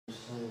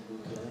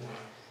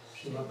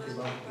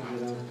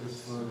Candramauli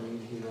Swami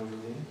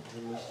Namne,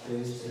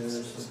 Namaste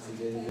Saraswati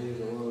Deve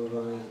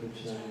Gauravani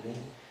Prachane,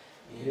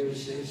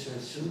 Nirvishesha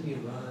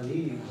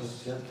Sunyavadi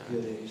Paschat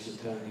Gare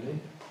Satrane,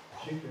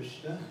 Shri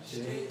Krishna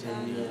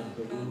Chaitanya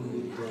Prabhu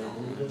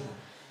Nityananda,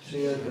 Shri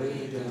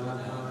Advaita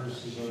Gadadhar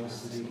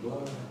Sivasadi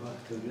Gaura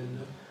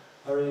Bhaktivinoda,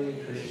 Hare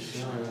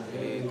Krishna,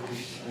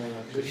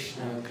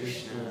 Krishna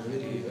Krishna,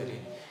 Hare Hare,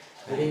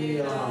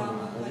 Hare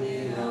Rama, Rama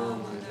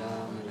Rama, Hare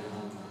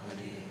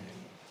Hare.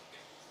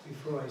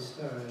 Before I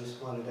start, I just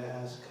wanted to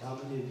ask, how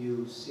many of you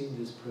have seen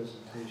this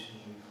presentation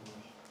before?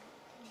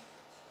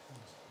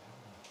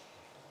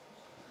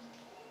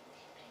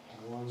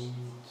 1,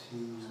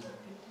 2,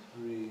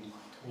 3,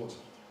 4.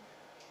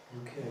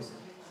 Okay.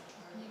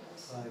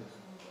 5.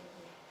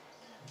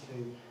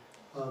 Okay.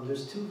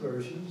 There's two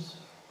versions.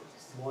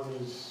 One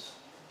is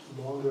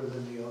longer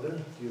than the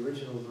other. The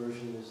original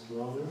version is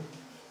longer,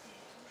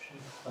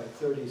 by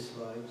 30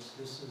 slides.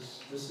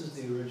 This is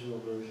the original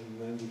version,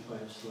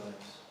 95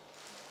 slides.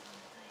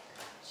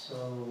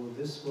 So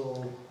this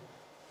will,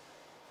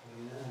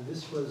 and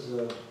this was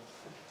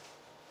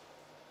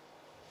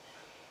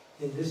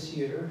in this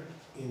year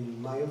in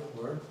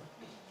Mayapur.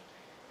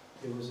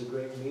 There was a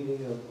great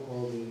meeting of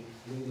all the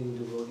leading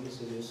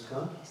devotees in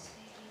ISKCON,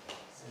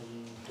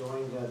 and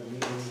during that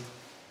meeting,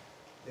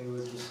 they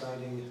were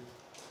deciding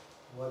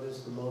what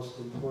is the most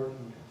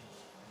important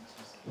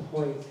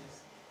point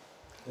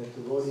that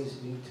devotees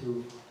need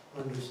to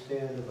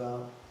understand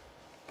about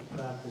the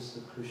practice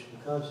of Krishna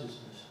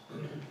consciousness.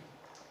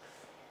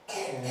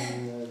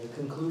 And the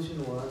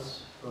conclusion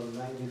was, from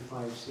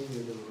 95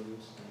 senior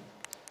devotees, that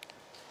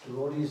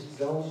devotees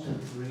don't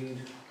read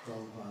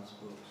Prabhupada's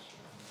books.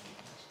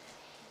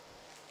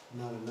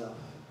 Not enough,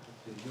 if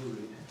they do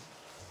read.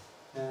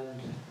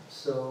 And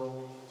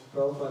so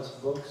Prabhupada's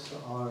books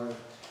are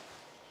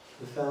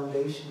the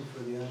foundation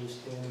for the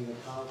understanding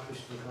of how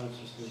Krishna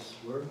consciousness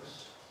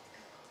works.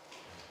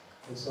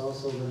 It's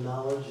also the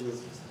knowledge of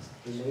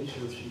the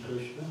nature of Sri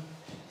Krishna,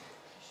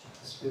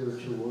 the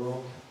spiritual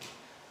world,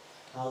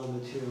 how the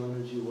material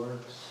energy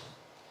works,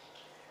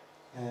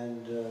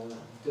 and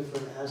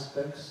different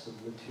aspects of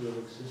material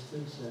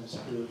existence and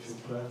spiritual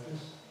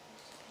practice.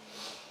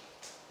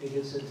 It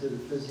gets into the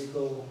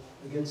physical,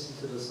 it gets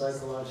into the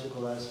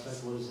psychological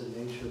aspect, what is the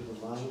nature of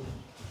the mind,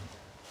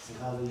 and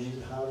how to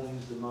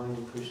use the mind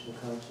in Krishna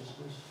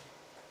consciousness.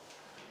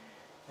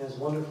 It has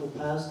wonderful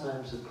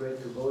pastimes of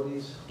great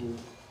devotees who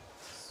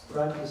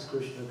practice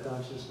Krishna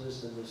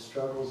consciousness and the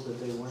struggles that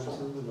they went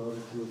through in order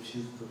to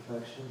achieve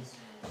perfection.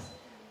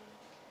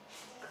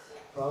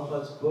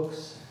 Prabhupada's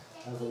books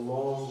have a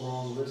long,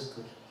 long list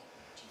of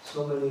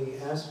so many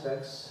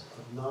aspects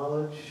of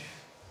knowledge,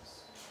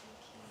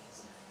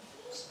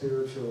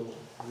 spiritual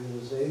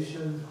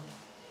realization,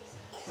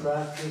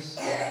 practice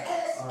that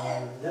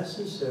are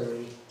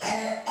necessary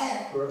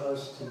for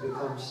us to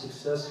become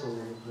successful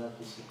in the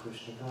practice of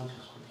Krishna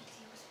consciousness.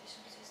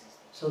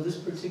 So this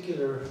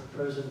particular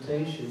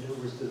presentation, it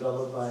was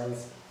developed by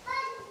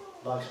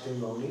Lakshmi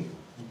Moni.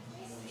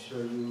 I'm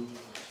sure you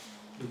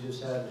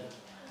just had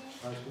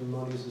Lakshmi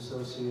Moni's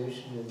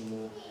association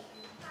in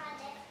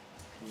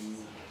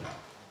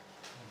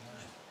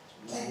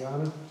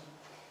Guyana.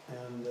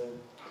 And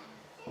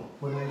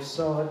when I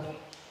saw it,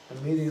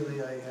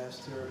 immediately I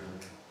asked her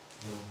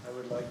I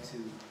would like to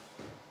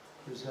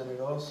present it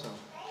also.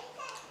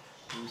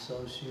 And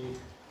so she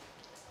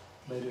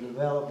made it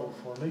available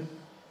for me.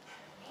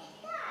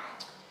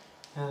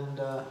 And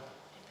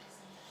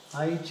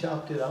I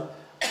chopped it up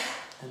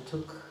and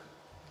took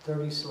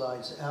 30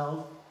 slides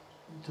out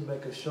to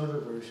make a shorter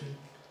version,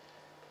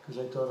 because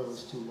I thought it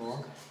was too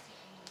long.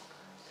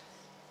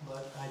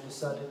 But I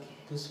decided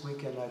this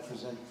weekend I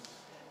present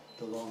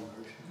the long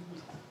version.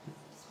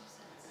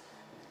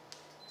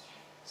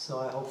 So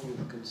I hope you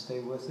can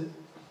stay with it.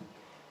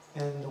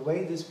 And the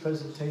way this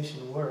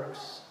presentation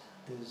works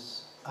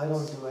is I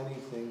don't do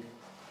anything,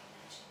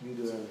 you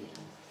do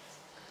everything.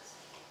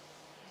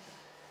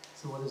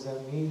 So what does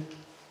that mean?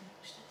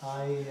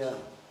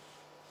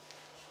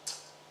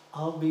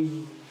 I'll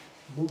be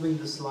moving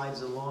the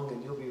slides along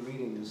and you'll be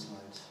reading the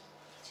slides.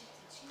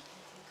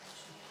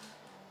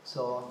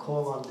 So I'll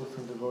call on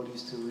different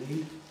devotees to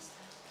read,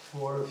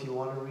 or if you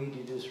want to read,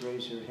 you just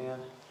raise your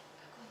hand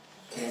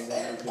and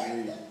then you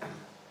can read.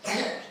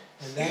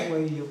 And that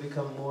way you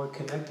become more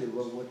connected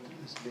with what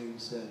is being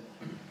said.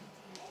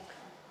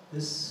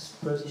 This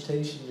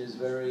presentation is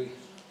very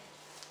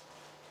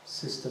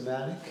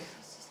systematic.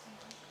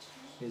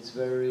 It's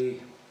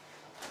very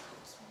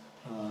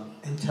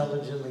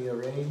intelligently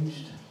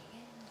arranged.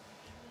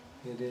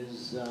 It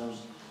is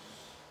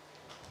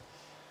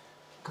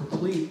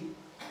complete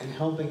in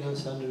helping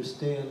us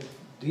understand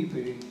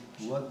deeply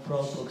what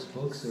Prabhupada's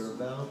books are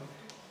about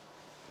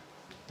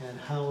and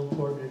how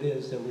important it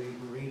is that we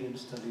read and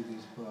study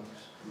these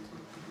books.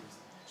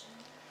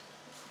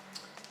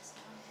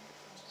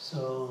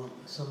 So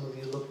some of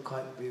you look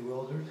quite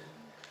bewildered.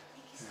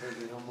 You're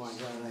thinking, oh my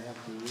God, I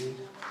have to read.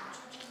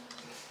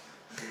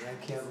 And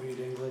I can't read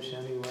English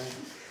anyway,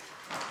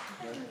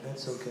 but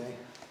that's okay.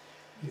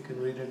 You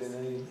can read it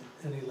in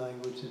any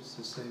language, it's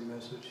the same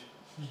message.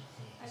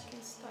 I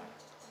can start.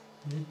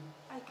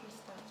 I can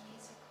start.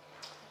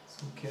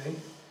 Okay,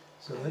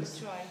 so let's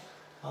try.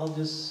 I'll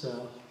just,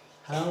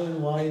 how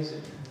and why is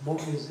it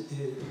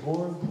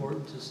more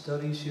important to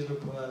study Srila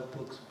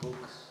Prabhupada's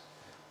books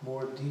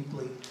more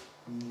deeply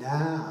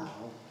now,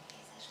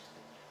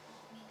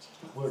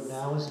 word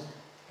now is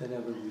than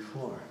ever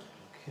before?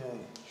 Okay,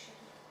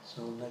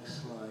 so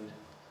next slide.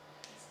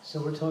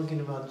 So we're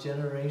talking about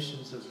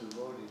generations of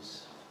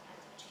devotees.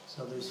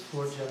 So there's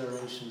 4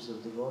 generations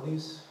of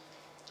devotees,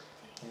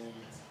 and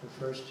the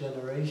first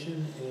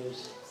generation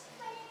is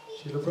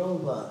Srila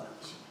Prabhupada.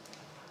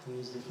 He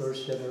is the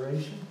first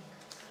generation.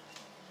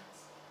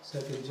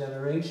 Second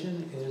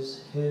generation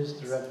is his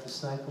direct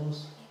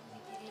disciples,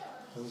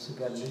 those who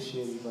got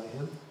initiated by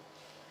him.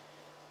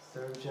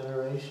 Third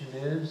generation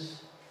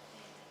is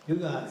you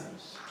guys,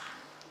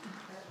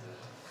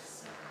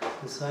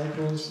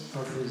 disciples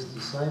of his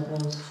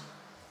disciples,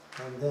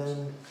 and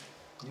then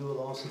you will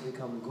also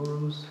become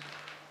gurus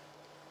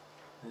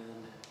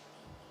and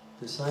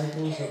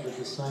disciples of the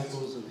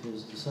disciples of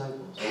his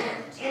disciples.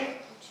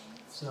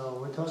 So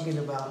we're talking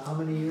about how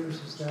many years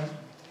is that?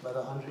 About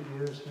 100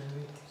 years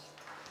maybe?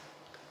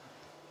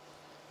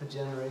 A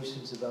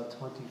generation is about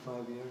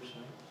 25 years,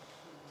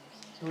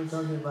 right? So we're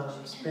talking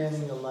about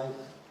spanning a life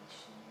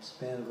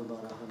span of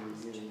about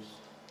 100 years.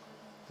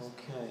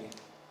 Okay,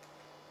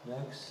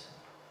 next.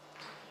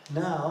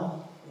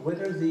 Now, what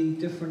are the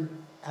different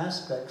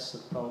aspects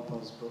of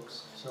Prabhupada's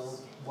books? So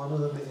one of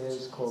them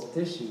is called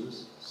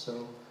issues.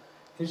 So,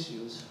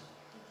 issues.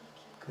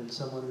 Can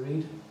someone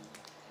read?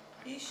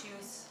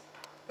 Issues.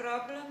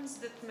 Problems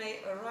that may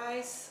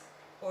arise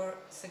or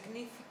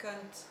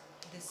significant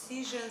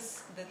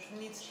decisions that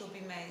need to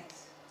be made.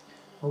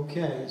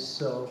 Okay,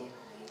 so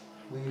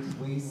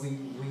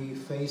we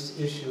face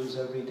issues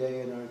every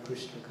day in our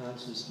Krishna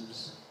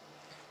consciousness.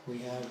 We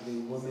have the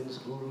women's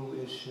guru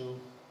issue.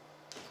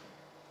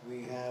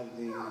 We have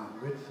the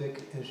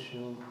Ritvik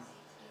issue.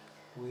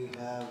 We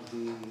have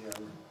the,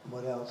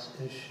 what else,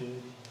 issue.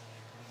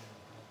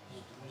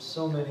 There's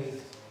so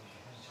many.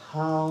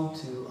 How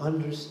to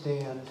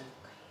understand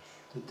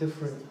the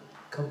different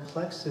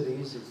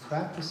complexities of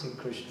practicing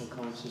Krishna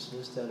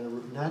consciousness that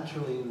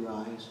naturally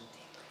arise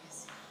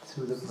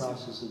through the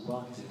process of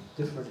bhakti.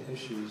 Different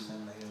issues that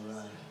may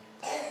arise.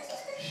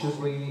 Should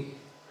we,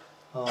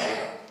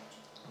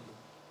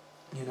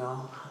 you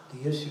know,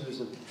 the issues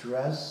of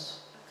dress,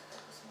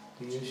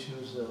 the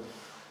issues of,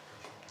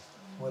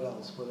 what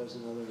else? What is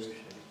another issue?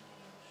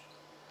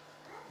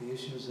 The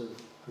issues of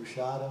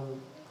prasadam,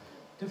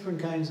 different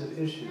kinds of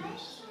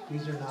issues.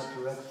 These are not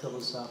direct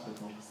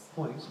philosophical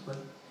points, but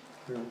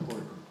they're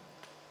important.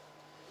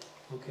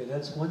 Okay,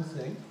 that's one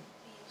thing.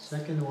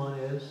 Second one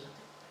is?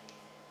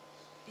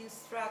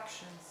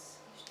 Instructions.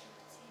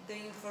 The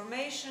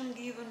information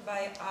given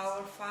by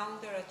our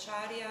founder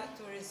Acharya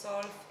to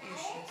resolve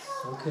issues.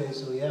 Okay,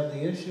 so we have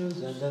the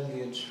issues and then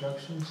the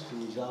instructions to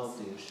resolve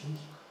the issues.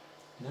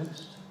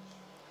 Next.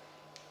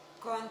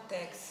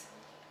 Context.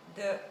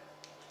 The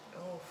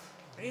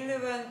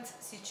relevant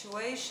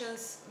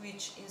situations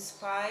which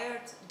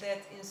inspired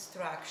that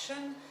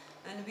instruction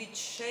and which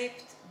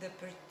shaped the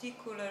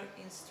particular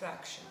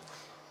instruction.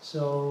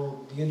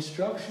 So the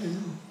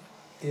instruction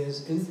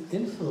is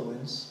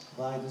influenced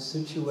by the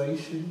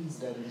situation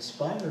that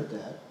inspired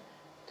that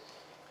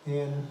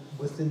and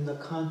within the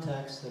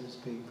context that is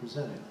being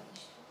presented.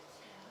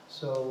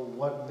 So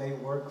what may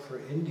work for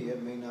India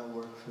may not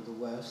work for the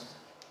West.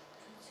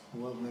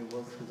 What may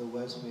work for the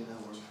West may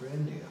not work for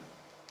India.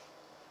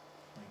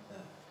 Like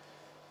that.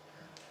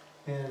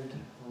 And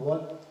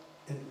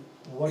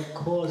what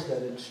caused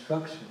that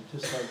instruction,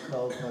 just like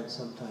Prabhupada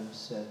sometimes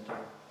said,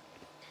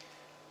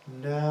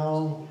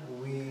 now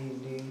we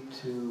need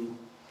to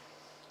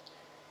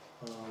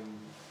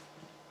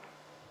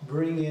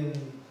bring in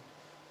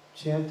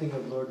chanting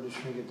of Lord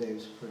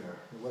Nrsingadev's prayer.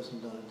 It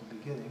wasn't done at the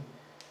beginning.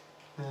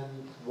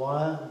 And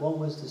what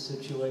was the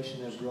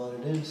situation that brought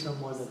it in?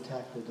 Someone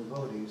attacked the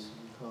devotees,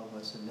 and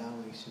Prabhupada said, now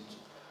we should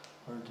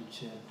learn to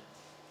chant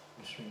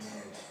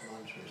Nrsingadev's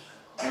mantras.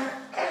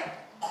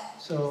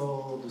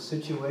 So the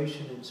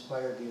situation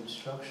inspired the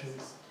instruction,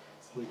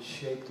 which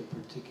shaped a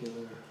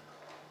particular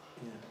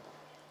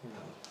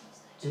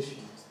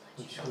issue,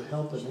 which would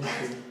help an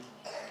issue.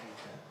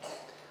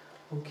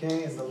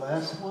 Okay, and the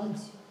last one?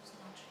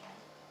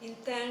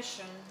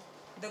 Intention.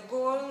 The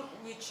goal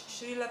which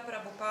Srila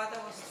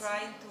Prabhupada was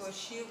trying to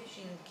achieve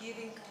in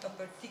giving a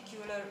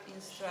particular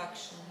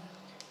instruction.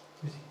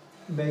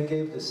 They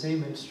gave the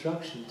same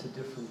instruction to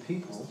different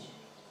people,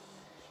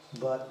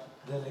 but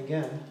then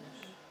again,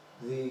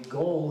 the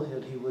goal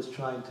that he was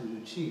trying to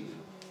achieve.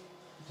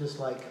 Just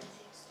like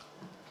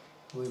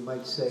we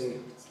might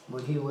say,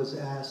 when he was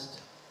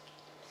asked,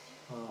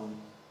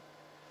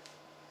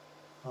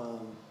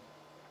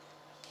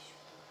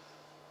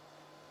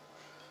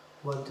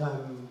 one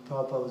time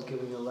Prabhupada was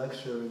giving a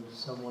lecture and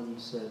someone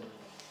said,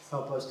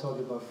 Prabhupada was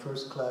talking about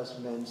first-class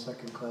men,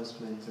 second-class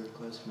men,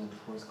 third-class men,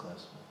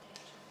 fourth-class men.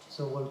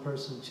 So one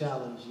person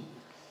challenged,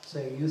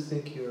 saying, you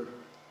think you're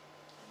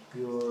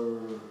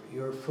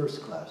you're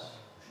first class.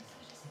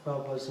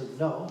 Prabhupada said,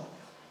 no,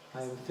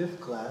 I am fifth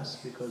class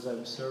because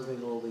I'm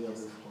serving all the other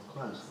four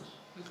classes.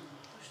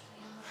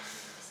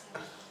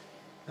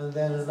 And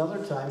then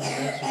another time he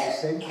answered the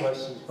same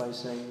questions by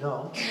saying,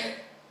 no,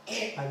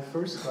 I'm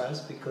first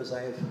class because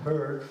I have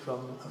heard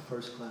from a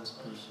first class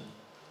person.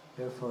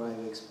 Therefore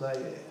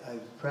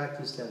I've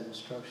practiced that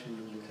instruction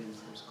and became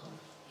first class.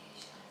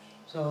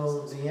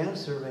 So the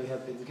answer may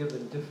have been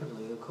given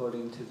differently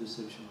according to the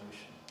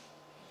situation.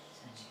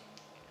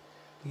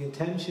 The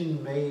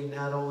intention may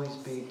not always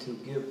be to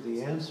give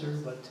the answer,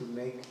 but to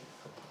make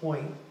a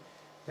point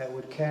that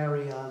would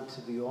carry on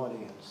to the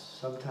audience.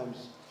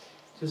 Sometimes,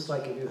 just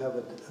like if you have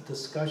a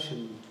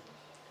discussion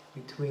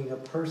between a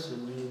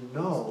person, you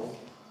know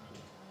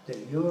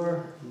that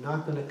you're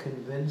not going to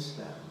convince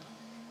them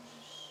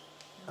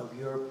of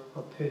your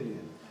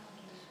opinion.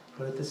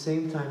 But at the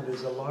same time,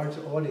 there's a large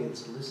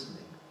audience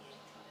listening.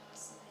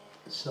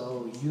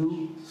 So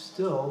you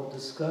still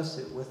discuss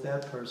it with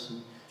that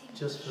person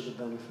just for the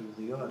benefit of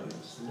the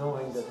audience,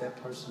 knowing that that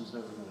person's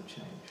never going to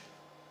change.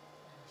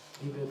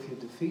 Even if you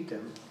defeat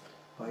them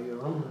by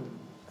your own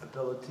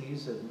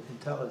abilities and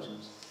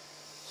intelligence,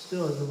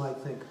 still you might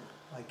think,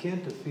 I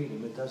can't defeat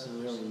him, it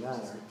doesn't really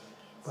matter,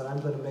 but I'm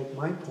going to make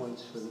my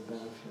points for the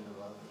benefit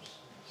of others.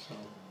 So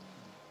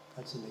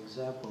that's an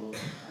example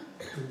of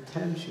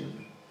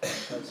intention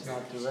that's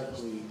not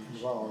directly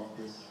involved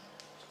with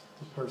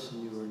the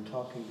person you were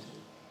talking to.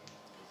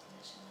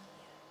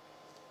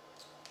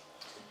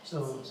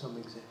 So some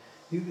example.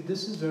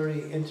 This is very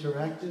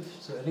interactive,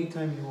 so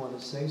anytime you want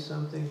to say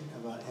something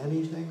about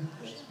anything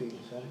that's being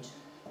said,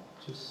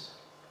 just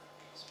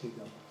speak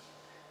up.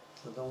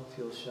 So don't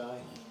feel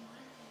shy.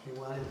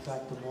 In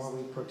fact, the more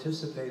we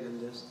participate in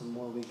this, the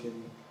more we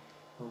can,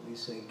 what we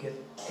say, get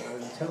our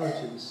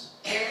intelligence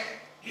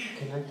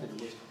connected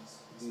with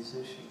these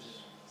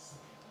issues.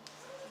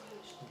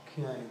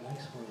 Okay,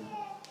 next one.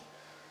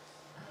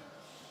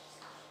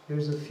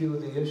 Here's a few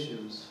of the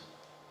issues.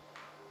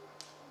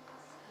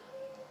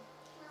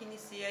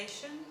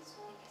 Initiation,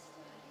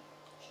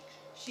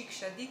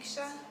 Shiksha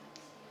Diksha,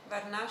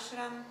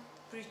 Varnashram,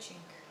 preaching.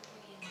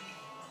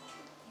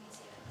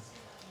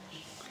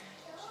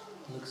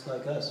 Looks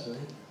like us, right?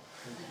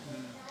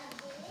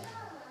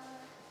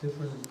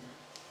 Different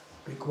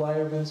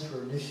requirements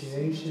for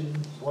initiation.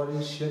 What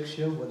is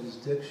Shiksha? What is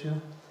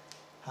Diksha?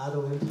 How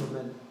to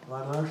implement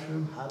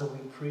Varnashram? How do we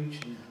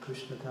preach in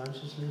Krishna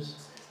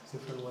consciousness?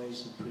 Different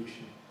ways of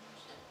preaching.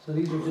 So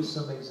these are just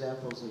some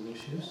examples of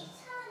issues.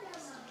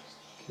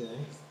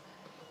 Okay.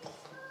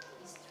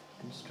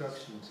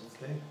 Instructions,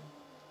 okay?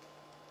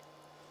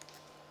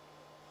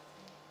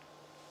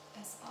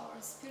 As our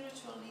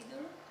spiritual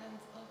leader and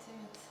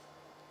ultimate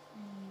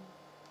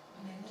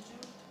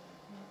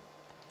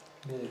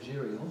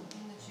Managerial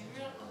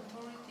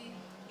authority,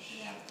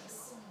 he left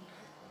us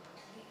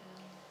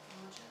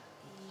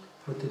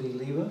What did he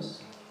leave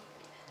us?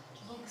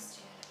 books,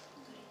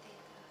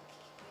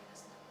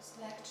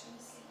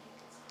 lectures,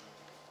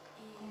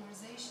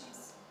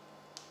 conversations,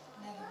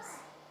 letters,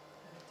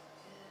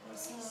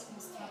 personal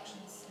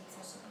instructions,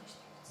 etc.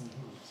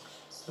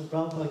 So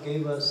Prabhupada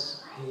gave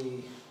us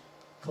the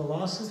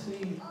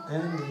philosophy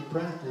and the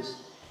practice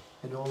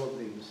in all of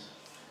these.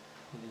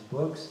 In his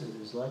books, in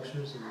his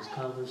lectures, in his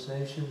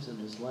conversations, in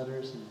his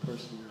letters, and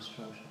personal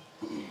instructions.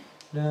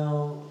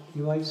 Now,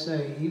 you might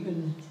say,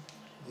 even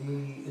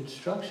the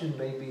instruction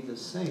may be the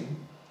same,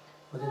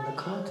 but in the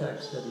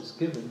context that is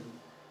given,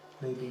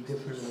 may be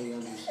differently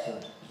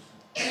understood.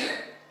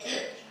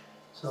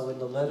 So in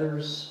the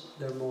letters,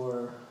 they're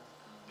more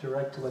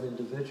direct to an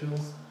individual.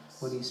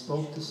 When he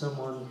spoke to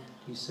someone,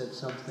 he said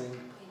something.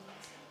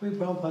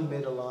 Prabhupada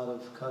made a lot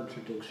of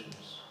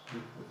contradictions.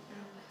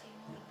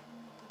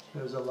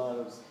 There was a lot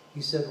of,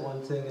 he said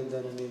one thing and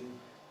then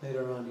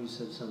later on he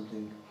said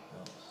something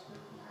else.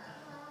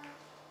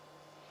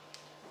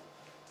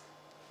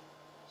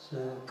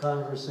 So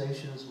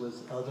conversations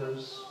with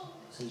others,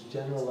 his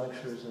general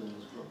lectures and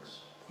his books.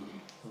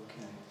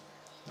 Okay.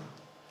 So.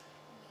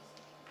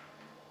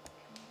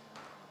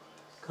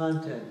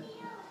 Content.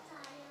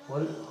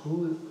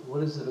 Who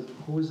is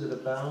it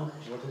about?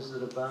 What is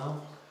it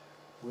about?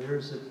 Where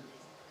does it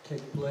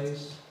take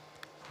place?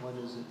 When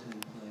does it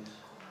take place?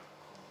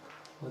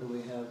 What do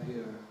we have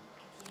here?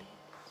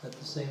 Is that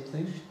the same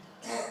thing?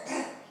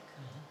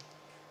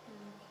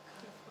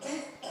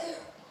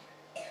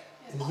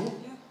 Is it?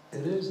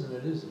 It is and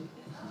it isn't.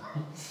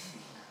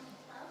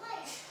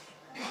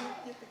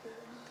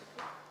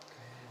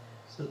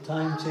 So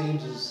time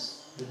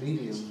changes the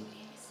medium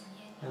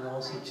and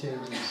also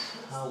changes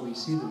how we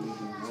see the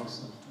medium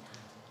also.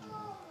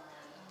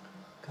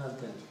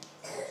 Content.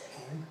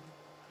 Okay.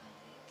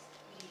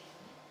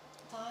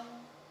 Time,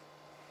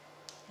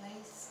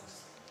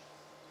 place,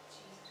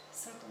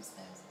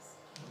 circumstances.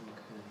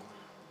 Okay.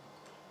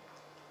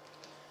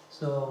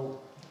 So,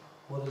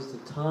 what is the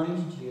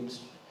time?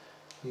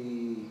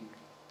 The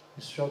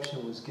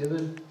instruction was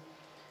given.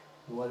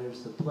 What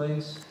is the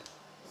place?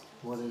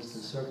 What is the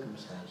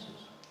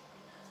circumstances?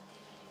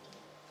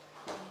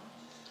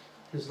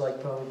 Just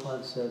like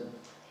Prabhupada said,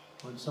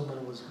 when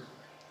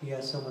he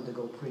asked someone to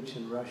go preach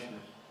in Russia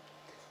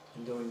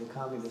and during the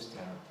communist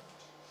era.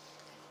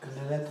 And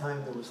at that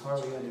time there was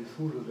hardly any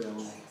food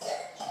available.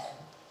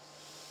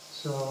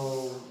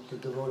 So the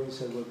devotee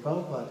said, well,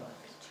 Prabhupada,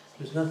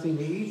 there's nothing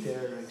to eat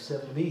there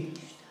except meat.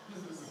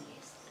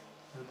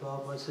 And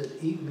Prabhupada said,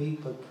 eat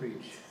meat but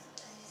preach.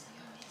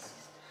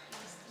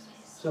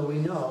 So we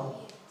know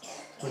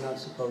we're not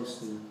supposed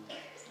to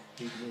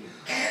eat meat.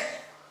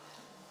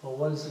 Well,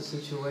 what is the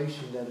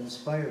situation that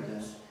inspired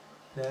that?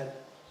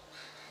 That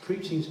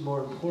preaching is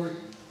more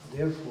important.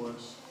 Therefore,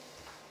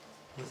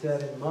 with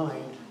that in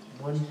mind,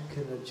 one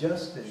can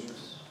adjust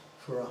things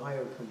for a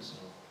higher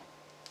principle.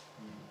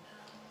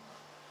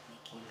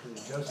 One can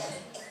adjust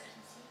things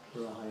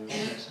for a higher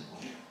principle.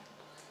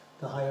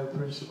 The higher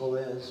principle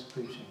is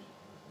preaching.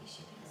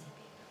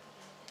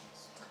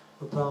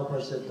 But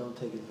Prabhupada said, don't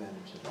take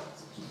advantage of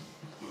that.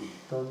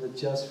 Don't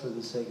adjust for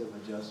the sake of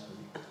adjustment.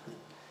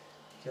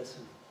 Just,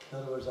 in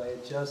other words, I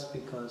adjust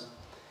because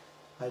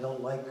I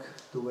don't like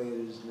the way it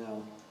is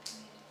now.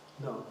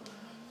 No,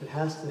 it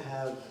has to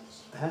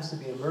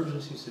be an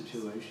emergency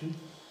situation,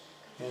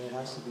 and it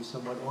has to be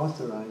somewhat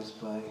authorized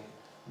by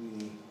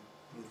the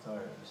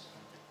authorities.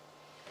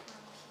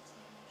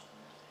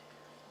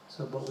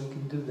 So, but we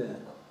can do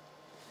that.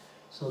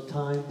 So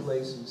time,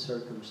 place, and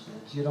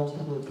circumstance. You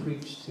don't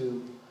preach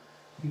to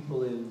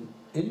people in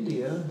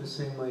India the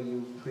same way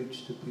you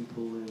preach to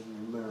people in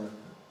America,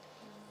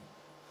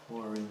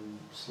 or in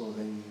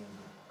Slovenia,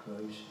 or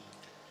Croatia.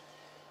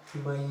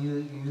 You might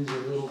use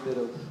a little bit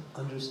of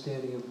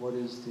understanding of what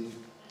is the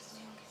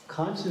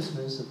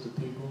consciousness of the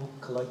people,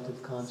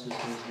 collective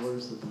consciousness, what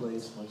is the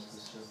place, what's the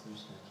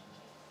circumstances.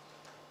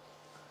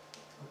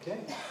 Okay?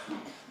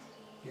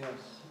 Yes.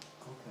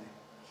 Okay.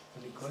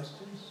 Any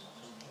questions?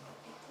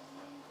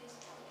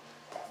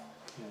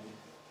 Okay.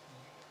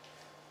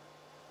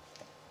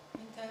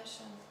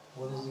 Intention.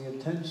 What is the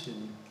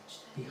intention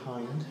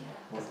behind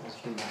what is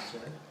being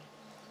said?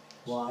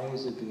 Why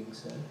is it being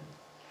said?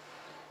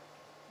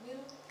 Will,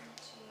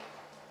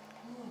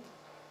 mood,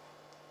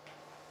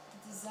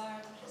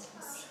 desire,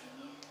 purpose.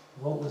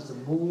 What was the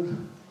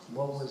mood?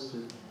 What was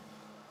the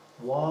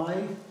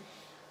why?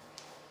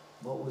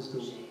 What was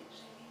the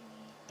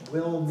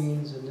will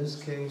means in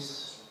this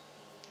case,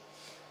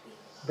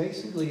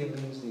 basically it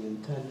means the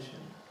intention.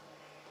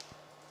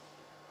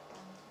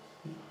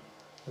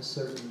 A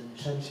certain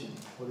intention.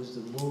 What is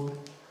the mood?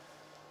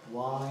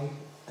 Why?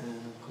 And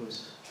of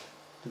course,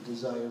 the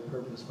desired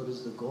purpose. What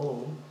is the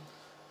goal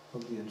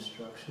of the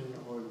instruction,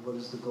 or what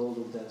is the goal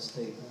of that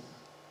statement?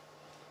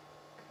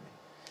 Okay.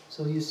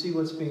 So you see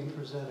what's being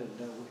presented.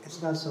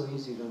 It's not so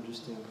easy to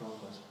understand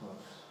Prabhupada's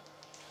books.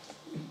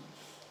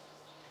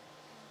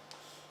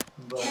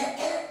 But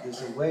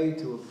there's a way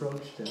to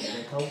approach them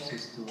that helps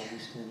us to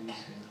understand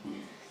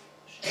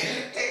easier.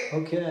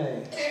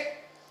 Okay.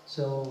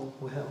 So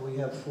we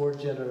have 4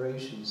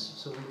 generations.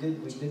 So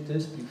we did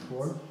this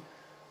before.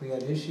 We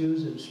had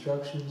issues,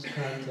 instructions,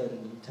 content,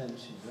 and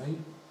intention, right?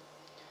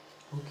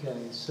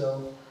 Okay,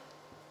 so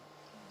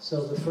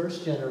the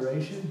first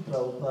generation,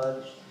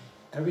 Prabhupada,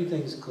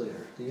 everything's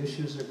clear. The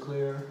issues are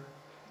clear,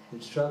 the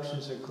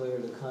instructions are clear,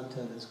 the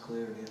content is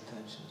clear, the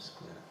intention is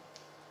clear.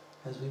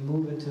 As we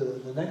move into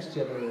the next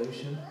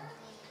generation,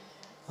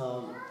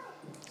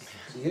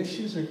 the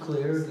issues are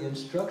clear, the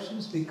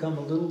instructions become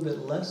a little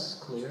bit less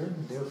clear,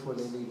 therefore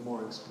they need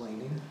more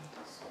explaining.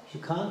 The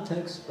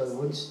context by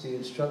which the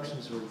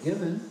instructions were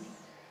given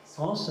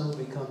also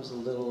becomes a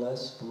little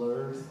less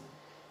blurred,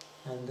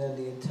 and then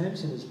the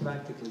intention is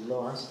practically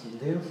lost, and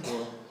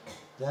therefore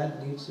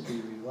that needs to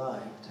be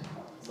revived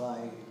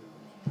by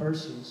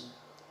persons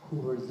who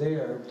were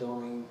there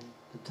during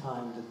the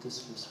time that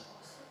this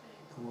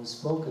was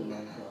spoken by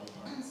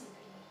Prabhupada.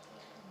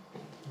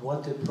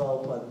 What did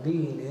Prabhupada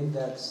mean in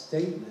that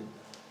statement?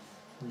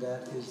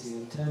 That is the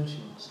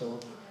intention. So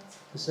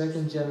the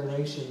second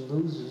generation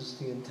loses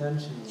the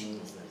intention a little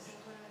bit.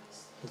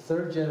 The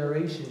third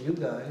generation, you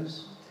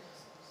guys,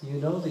 you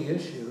know the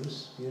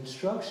issues. The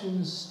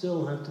instructions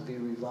still have to be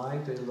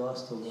revived. They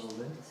lost a little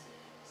bit.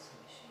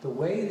 The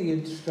way the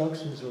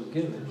instructions were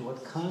given,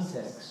 what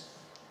context,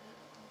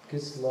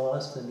 gets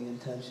lost, and the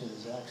intention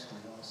is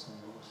actually also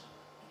lost.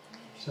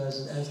 So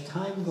as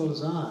time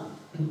goes on,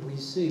 we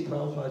see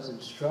Prabhupada's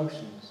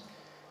instructions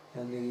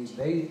and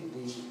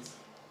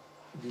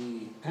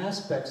the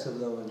aspects of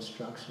those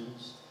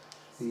instructions,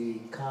 the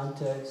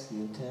context, the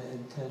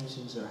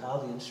intentions, or how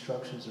the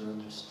instructions are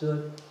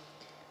understood,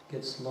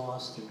 gets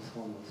lost in the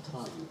form of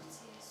time.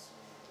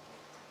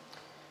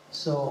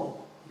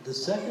 So the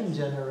second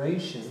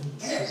generation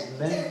is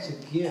meant to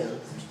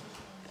give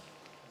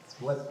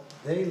what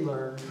they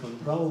learned from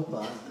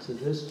Prabhupada to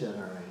this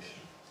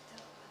generation.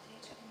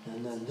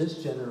 And then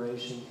this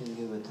generation can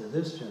give it to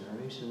this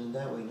generation, and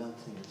that way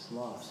nothing is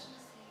lost.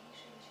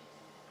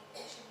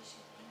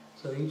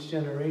 So each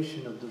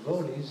generation of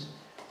devotees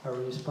are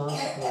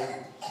responsible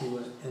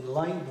to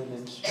enlighten and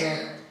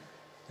instruct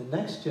the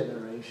next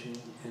generation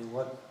in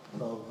what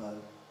Prabhupada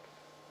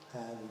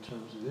had in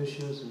terms of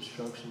issues,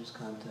 instructions,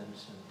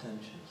 contents, and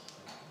intentions.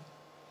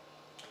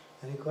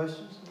 Any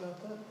questions about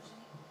that?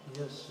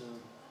 Yes,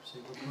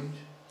 Sigurd Kunj?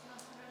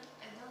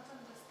 I don't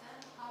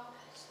understand how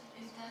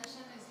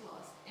intention is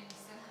lost in the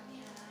second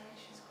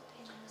generation.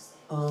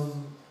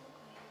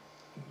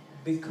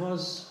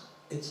 Because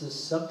it's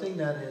something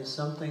that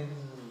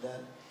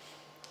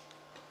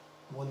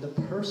when the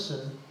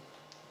person,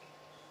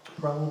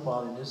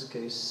 Prabhupada in this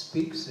case,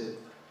 speaks it,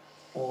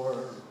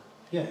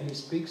 he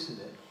speaks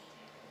it,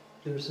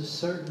 there's a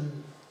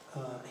certain,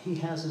 he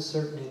has a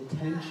certain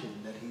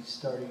intention that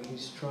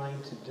he's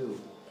trying to do.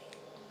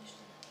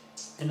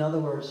 In other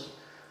words,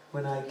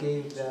 when I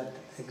gave that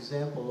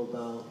example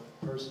about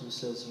a person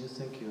says, you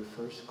think you're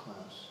first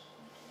class,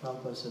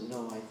 Prabhupada said,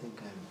 no, I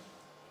think I'm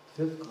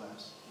fifth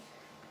class.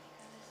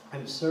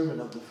 I'm servant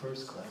of the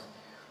first class.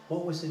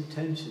 What was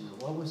intention?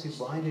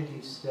 Why did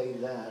he say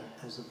that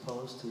as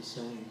opposed to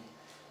saying,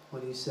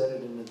 when he said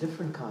it in a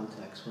different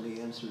context, when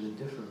he answered it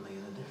differently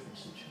in a different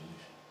situation?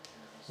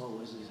 What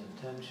was his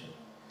intention?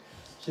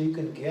 So you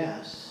can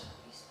guess,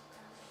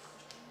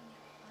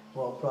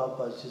 well,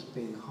 Prabhupada's just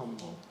being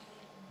humble.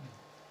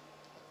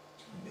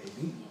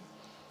 Maybe.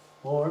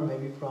 Or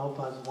maybe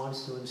Prabhupada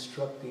wants to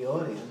instruct the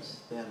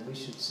audience that we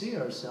should see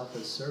ourselves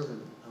as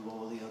servant of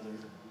all the other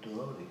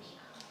devotees.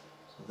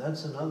 So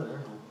that's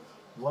another,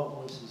 what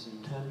was his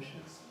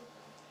intention?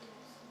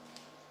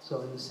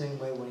 So in the same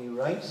way, when he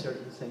writes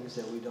certain things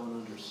that we don't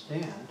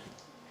understand,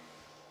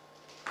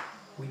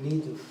 we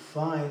need to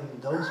find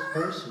those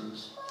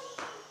persons,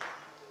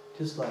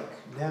 just like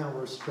now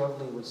we're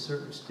struggling with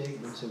certain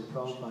statements in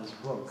Prabhupada's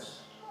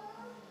books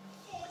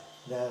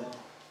that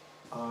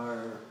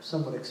are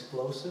somewhat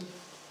explosive,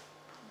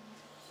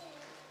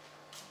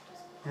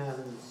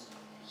 and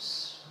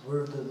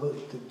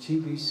the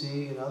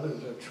GBC and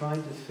others are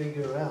trying to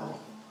figure out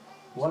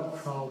what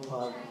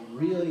Prabhupada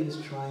really is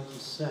trying to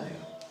say.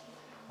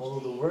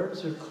 Although the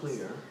words are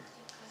clear,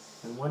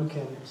 and one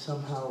can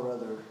somehow or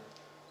other,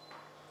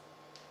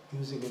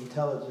 using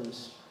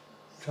intelligence,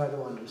 try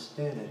to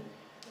understand it,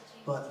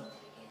 but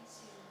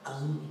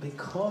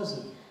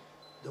because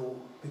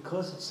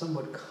it's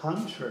somewhat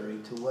contrary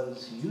to what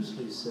is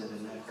usually said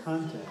in that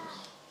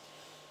context,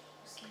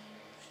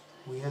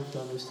 we have to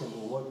understand,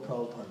 well, what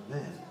Prabhupada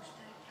meant.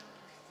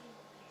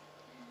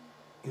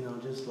 You know,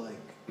 just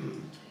like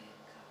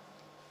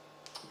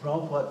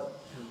Prabhupada,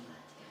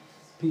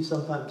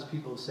 sometimes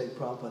people say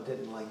Prabhupada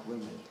didn't like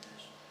women,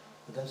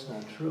 but that's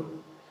not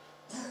true.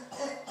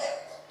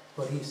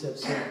 But he said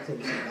certain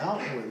things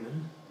about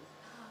women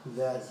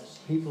that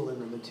people in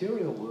the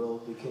material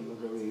world became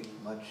very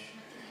much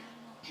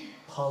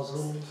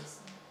puzzled,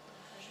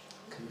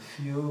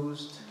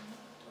 confused,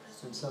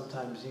 and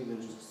sometimes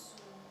even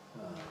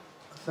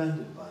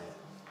offended by it.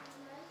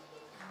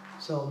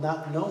 So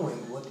not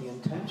knowing what the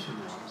intention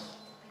was,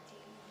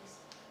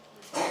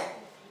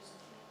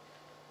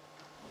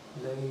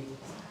 they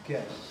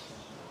guess.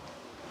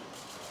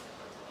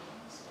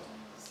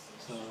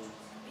 So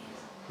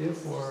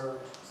therefore,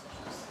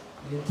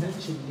 the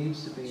intention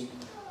needs to be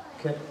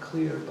kept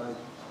clear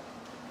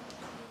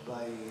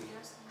by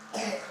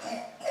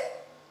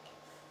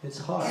it's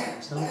hard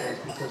in some ways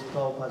because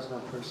Prabhupada's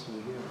not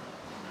personally here.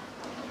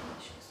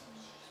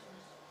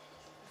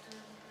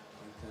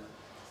 Like that.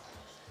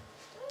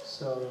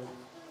 So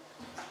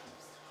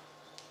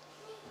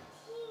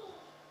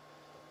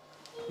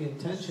the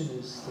intention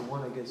is the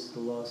one that gets the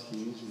lost the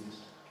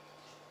easiest.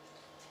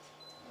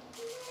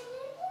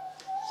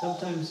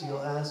 Sometimes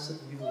you'll ask,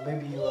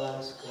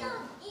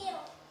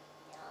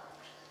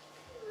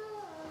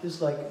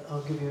 just like,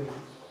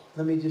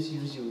 let me just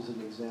use you as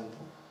an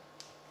example.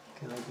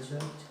 Can I do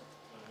that?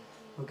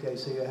 Okay,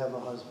 so you have a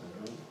husband,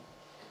 right?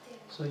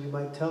 So you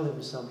might tell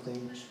him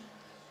something,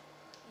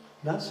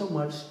 not so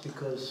much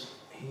because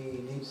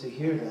he needs to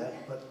hear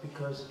that, but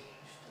because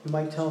you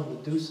might tell him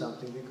to do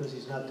something because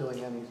he's not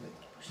doing anything.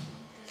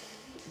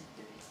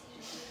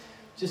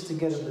 Just to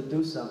get him to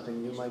do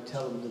something, you might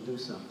tell him to do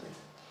something.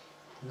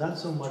 Not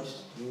so much,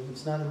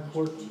 it's not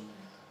important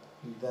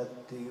that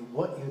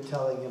what you're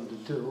telling him to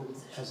do,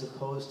 as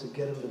opposed to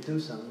get him to do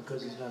something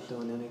because he's not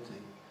doing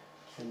anything,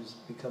 and it's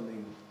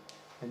becoming,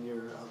 and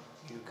you're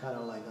kind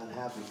of like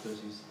unhappy because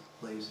he's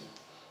lazy.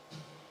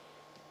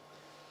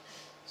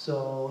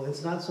 So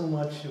it's not so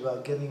much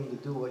about getting him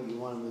to do what you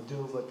want him to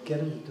do, but get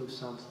him to do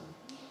something.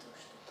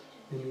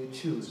 And you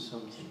choose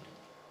something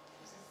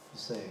to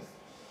say.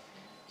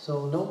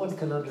 So no one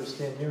can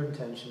understand your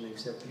intention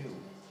except you,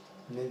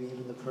 maybe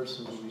even the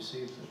person who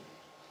receives it.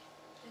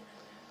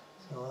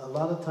 So a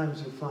lot of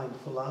times you find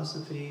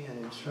philosophy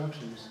and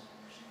instructions,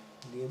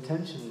 the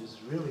intention is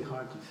really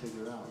hard to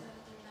figure out,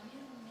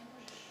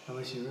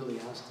 unless you really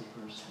ask the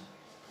person.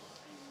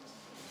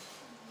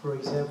 For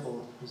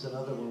example, there's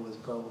another one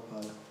with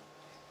Prabhupada.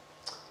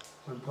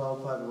 When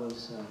Prabhupada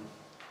was,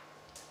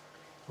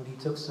 when he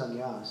took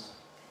sannyas,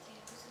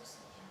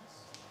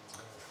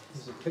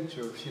 there's a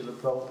picture of Srila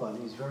Prabhupada,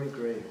 and he's very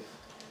grave.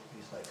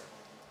 He's like,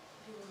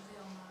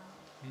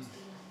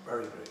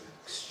 very grave,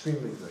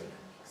 extremely grave.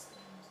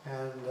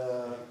 And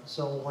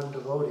so one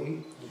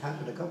devotee, it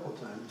happened a couple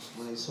times,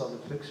 when they saw the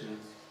picture,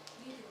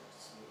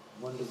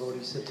 one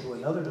devotee said to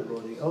another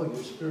devotee, "Oh,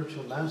 your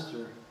spiritual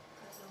master,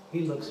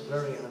 he looks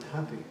very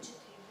unhappy."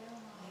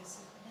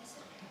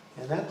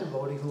 And that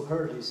devotee who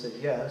heard, he said,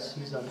 "Yes,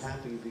 he's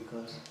unhappy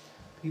because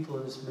people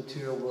in this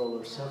material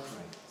world are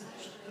suffering."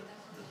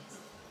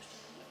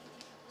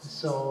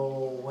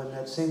 So when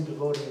that same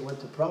devotee went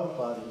to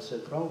Prabhupada and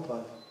said,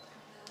 "Prabhupada,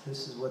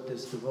 this is what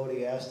this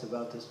devotee asked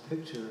about this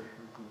picture,"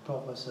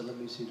 Prabhupada said, "Let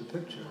me see the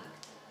picture."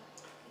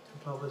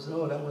 And Prabhupada said,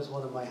 "Oh, that was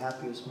one of my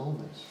happiest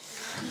moments."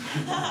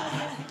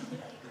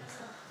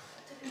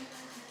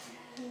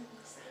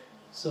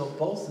 So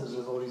both the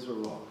devotees were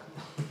wrong.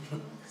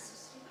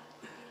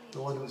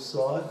 The one who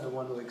saw it and the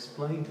one who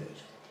explained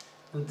it.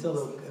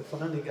 Until it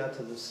finally got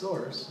to the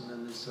source, and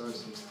then the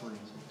source explains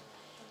it.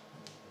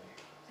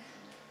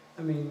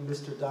 I mean,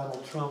 Mr.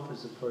 Donald Trump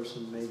is a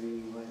person,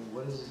 maybe,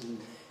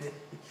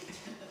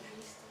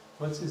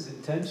 what's his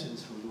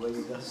intentions for the way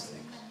he does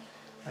things?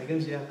 I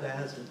guess you have to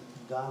ask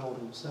Donald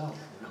himself,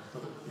 you know.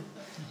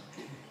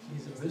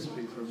 He's a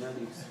mystery for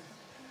many.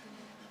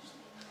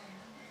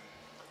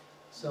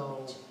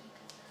 So,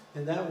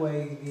 in that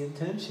way, the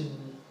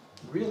intention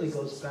really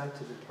goes back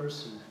to the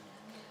person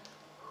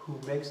who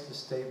makes the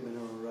statement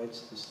or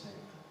writes the statement.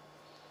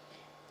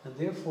 And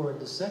therefore, in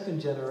the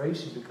second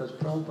generation, because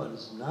Prabhupada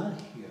is not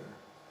here,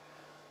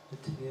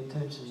 the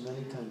intention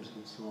many times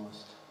gets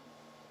lost.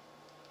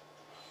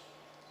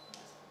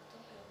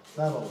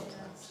 Not all the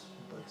times,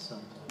 but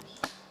sometimes.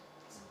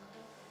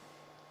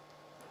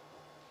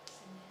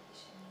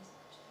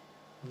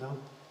 No?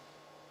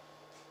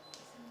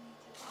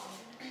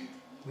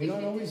 We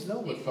don't always know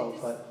what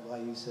Prabhupada, why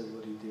he said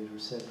what he did, or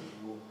said,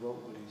 or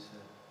wrote what he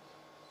said.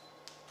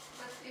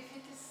 But if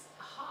it is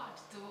hard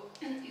to,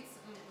 it's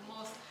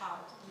most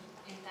hard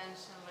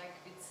intention, like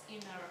it's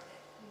inner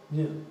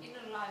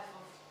life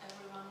of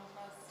every one of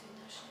us.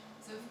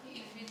 So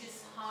if it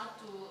is hard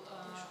to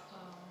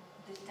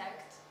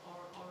detect or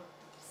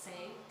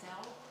say,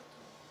 tell,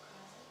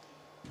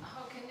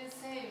 how can you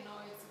say, no,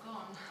 it's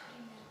gone?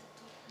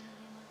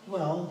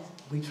 Well,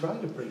 we try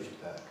to bring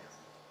it back.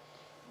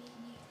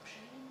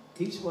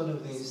 Each one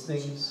of these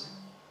things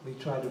we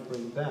try to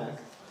bring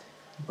back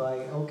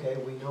by, okay,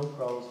 we know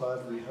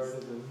Prabhupada, we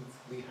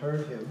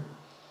heard him,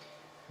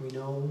 we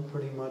know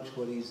pretty much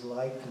what he's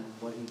like and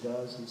what he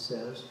does and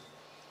says.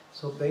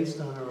 So based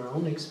on our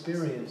own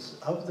experience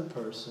of the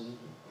person,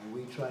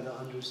 we try to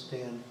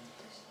understand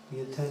the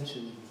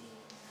intention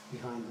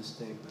behind the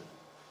statement.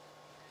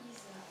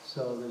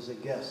 So there's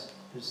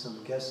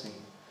some guessing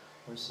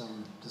or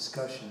some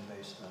discussion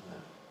based on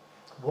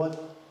that.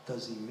 What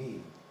does he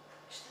mean?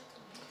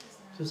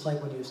 Just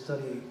like when you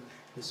study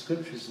the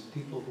scriptures of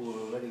people who are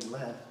already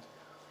left,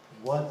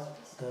 what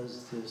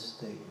does this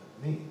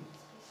statement mean?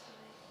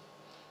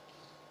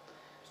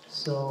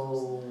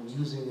 So,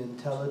 using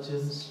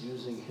intelligence,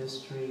 using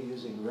history,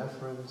 using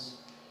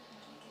reference,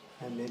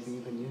 and maybe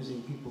even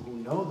using people who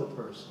know the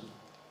person,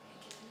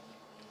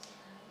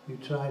 you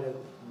try to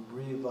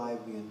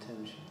revive the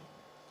intention.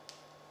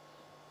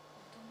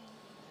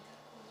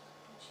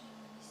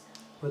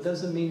 But it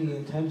doesn't mean the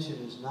intention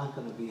is not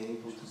going to be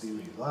able to be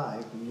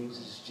revived. It means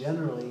it's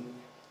generally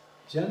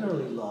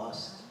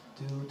lost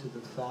due to the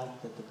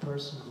fact that the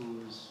person who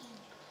has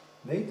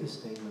made the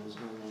statement is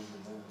no longer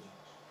there,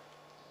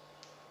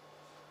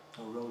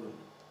 or wrote it.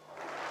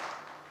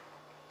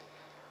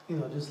 You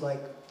know, just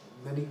like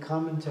many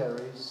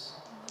commentaries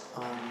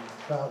on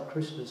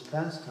Krishna's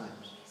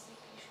pastimes,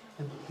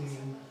 and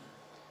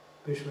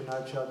the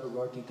Vishwanath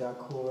Chakravarti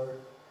Thakur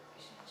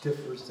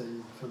differs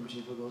from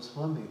Jiva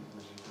Goswami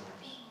many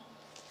times.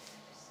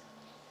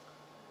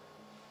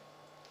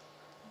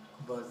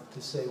 But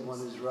to say one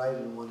is right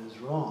and one is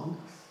wrong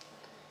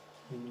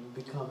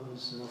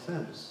becomes an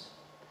offense.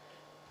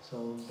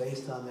 So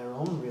based on their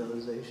own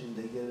realization,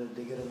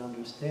 they get an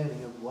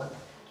understanding of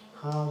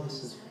how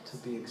this is to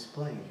be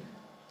explained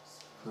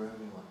for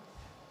everyone.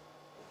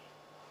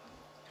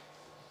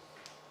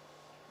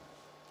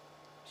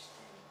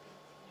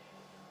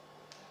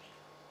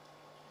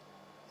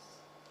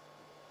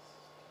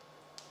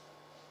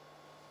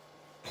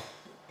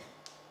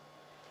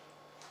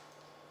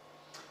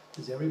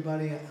 Does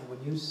everybody,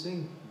 when you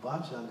sing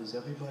bhajan, does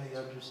everybody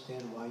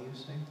understand why you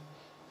sing?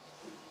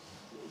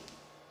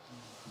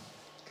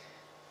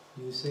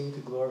 You sing to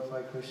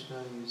glorify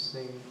Krishna, you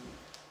sing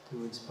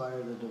to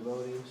inspire the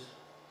devotees,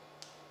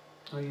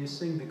 or you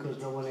sing because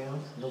nobody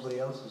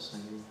else is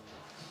singing.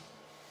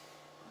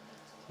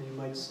 So you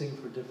might sing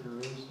for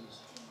different reasons.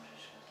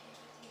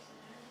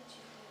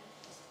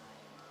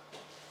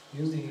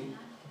 Usually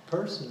the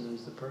person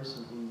is the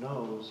person who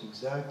knows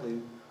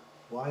exactly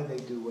why they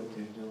do what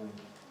they're doing.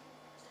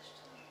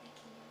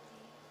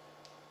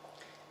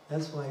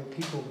 That's why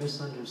people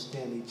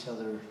misunderstand each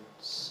other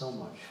so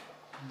much,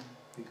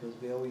 because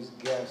we always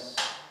guess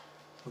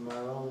from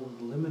our own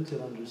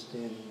limited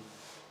understanding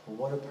of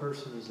what a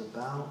person is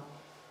about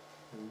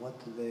and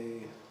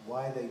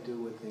why they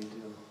do what they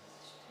do.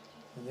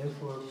 And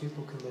therefore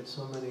people commit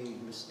so many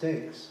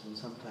mistakes and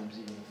sometimes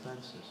even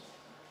offenses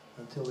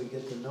until we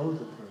get to know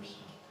the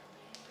person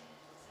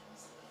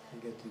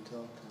and get to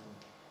talk to them.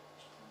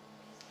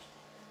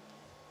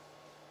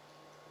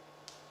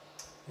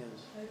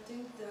 Yes. I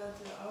think that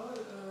our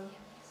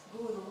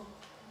guru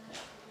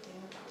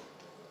in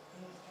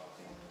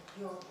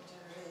your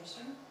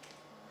generation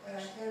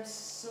has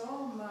so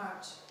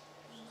much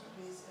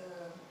with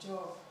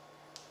job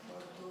for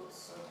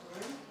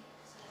doing.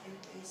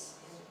 It is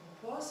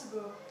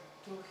impossible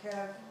to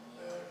have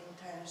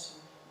intention,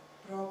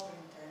 proper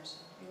intention.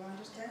 You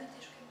understand?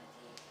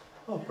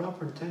 Well,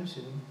 proper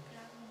intention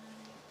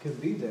can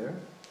be there,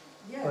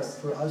 Yes. but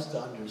for us to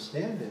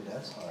understand it,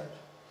 that's hard.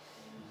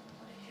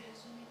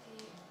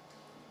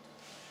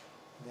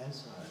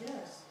 That's hard.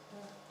 Yes.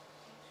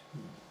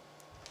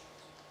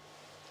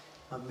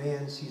 A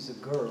man sees a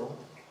girl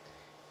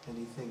and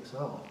he thinks,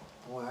 oh,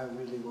 boy, I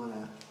really want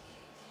to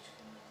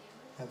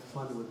have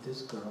fun with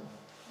this girl,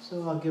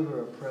 so I'll give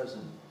her a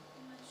present.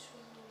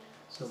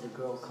 So the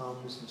girl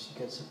comes and she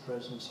gets a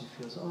present, she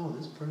feels, oh,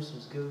 this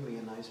person's giving me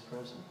a nice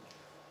present.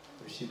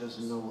 But she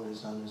doesn't know what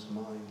is on his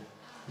mind.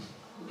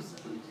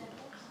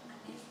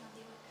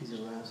 He's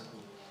a rascal.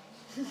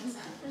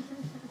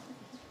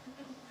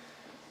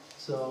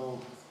 So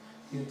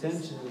the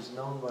intention is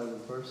known by the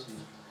person.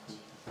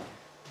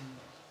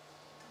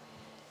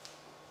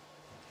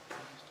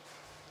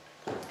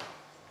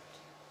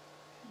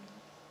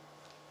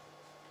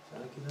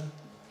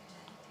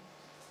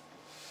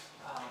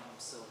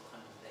 So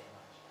kind of very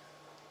much.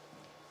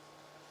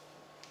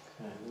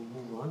 Okay,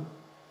 we'll move on.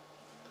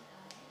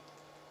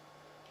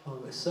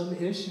 Some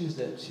issues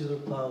that Srila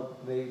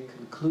Prabhupada made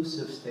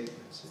conclusive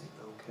statements in.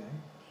 Okay,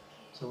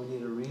 so we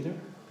need a reader.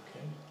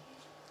 Okay.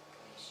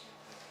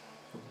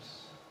 Oops.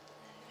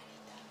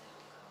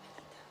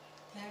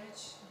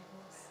 Marriage,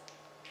 divorce.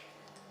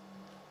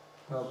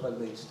 Prabhupada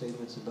made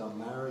statements about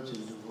marriage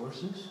and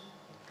divorces.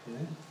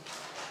 Okay.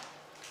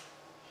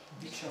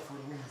 Diksha for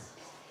women.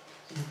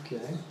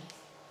 Okay.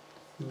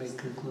 He made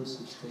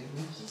conclusive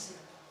statements.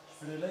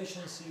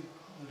 Relationship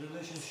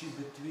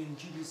between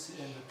GBC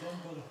and the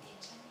temple.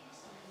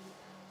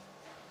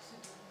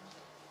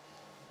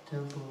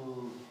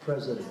 Temple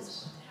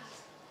presidents.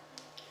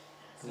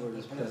 The word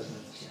is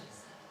presidents.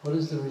 What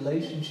is the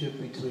relationship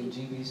between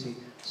GBC?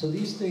 So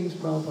these things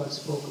Prabhupada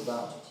spoke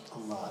about a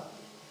lot.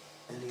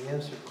 And he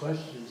answered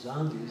questions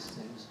on these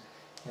things.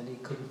 And he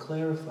could have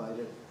clarified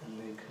it and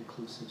made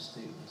conclusive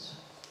statements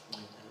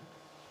like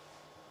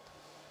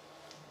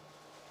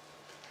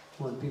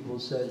that. When people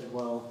said,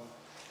 well,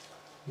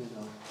 you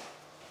know,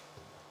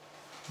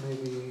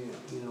 maybe,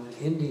 you know, in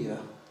India,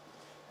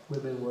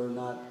 women were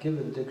not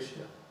given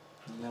diksha,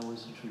 and that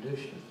was the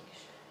tradition.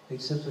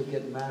 They'd simply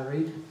get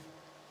married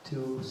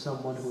to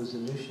someone who was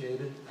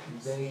initiated,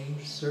 and they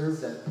serve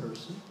that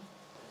person,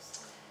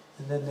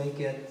 and then they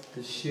get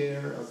the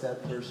share of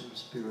that person's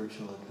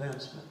spiritual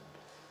advancement.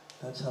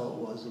 That's how it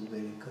was in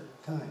Vedic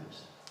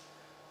times.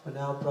 But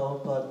now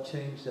Prabhupada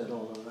changed that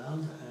all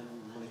around,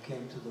 and when it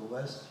came to the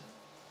West,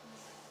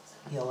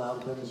 he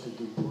allowed women to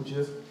do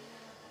puja,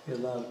 he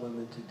allowed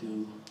women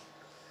to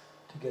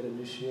get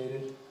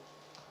initiated,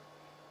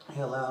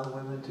 he allowed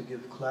women to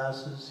give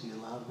classes, he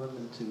allowed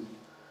women to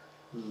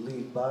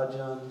lead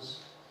bhajans.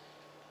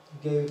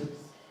 He gave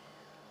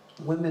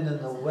women in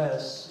the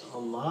West a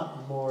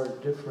lot more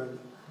different,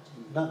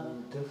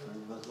 not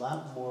different, but a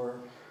lot more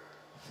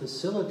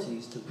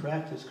facilities to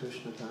practice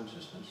Krishna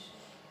consciousness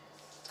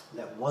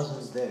that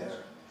wasn't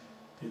there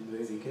in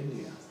Vedic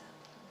India.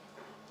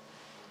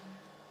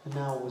 And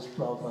now was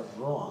Prabhupada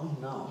wrong?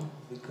 No,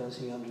 because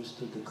he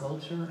understood the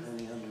culture and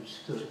he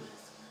understood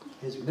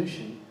his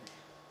mission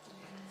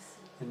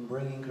in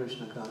bringing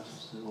Krishna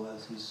consciousness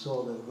was. He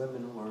saw that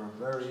women were a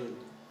very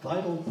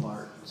vital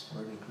part in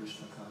spreading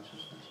Krishna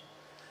consciousness,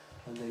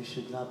 and they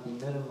should not be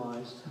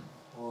minimized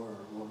or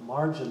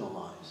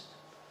marginalized.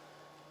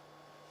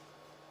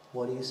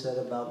 What he said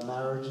about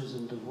marriages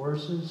and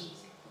divorces,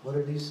 what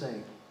did he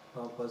say?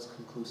 Prabhupada's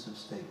conclusive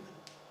statement.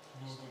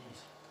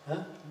 No Huh?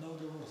 divorce. No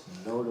divorce.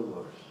 No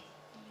divorce.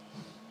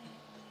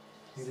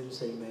 He didn't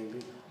say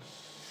maybe.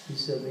 He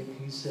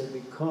said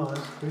because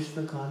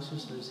Krishna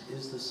consciousness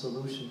is the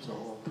solution to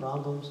all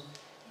problems.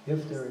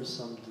 If there is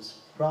some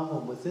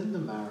problem within the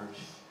marriage,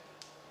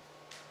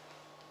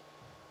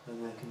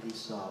 then that can be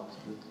solved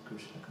with the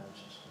Krishna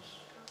consciousness,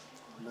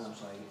 not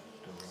by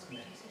divorce.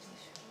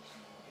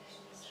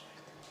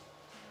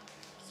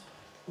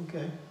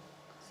 Okay.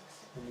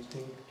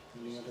 Anything?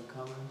 Any other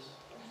comments?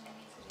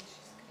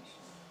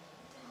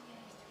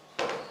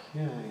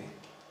 Okay.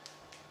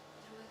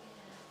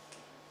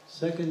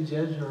 Second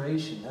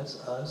generation, that's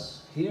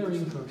us,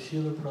 hearing from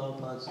Srila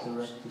Prabhupada's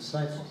direct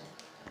disciples.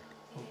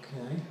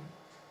 Okay,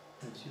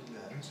 that's you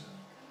guys.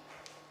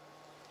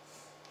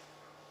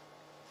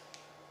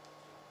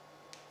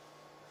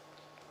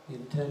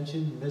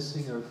 Intention,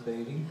 missing or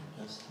fading,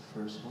 that's the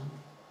first one.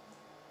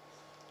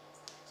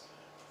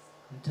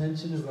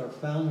 Intention of our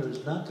founder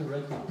is not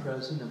directly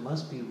present and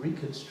must be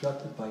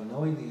reconstructed by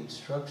knowing the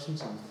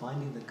instructions and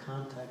finding the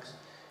context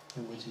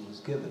in which it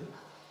was given.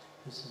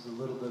 This is a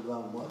little bit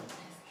about what?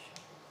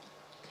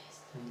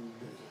 And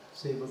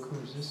Seva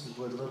Cruz, this is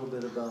what a little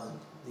bit about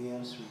the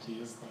answer to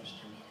your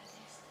question.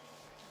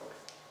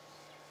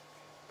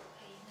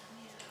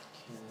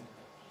 Okay.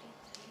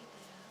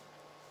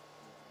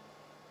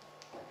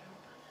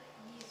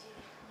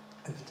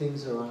 If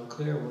things are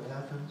unclear, what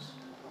happens?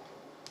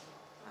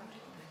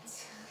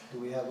 Do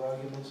we have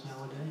arguments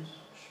nowadays?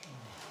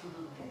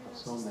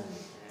 So many.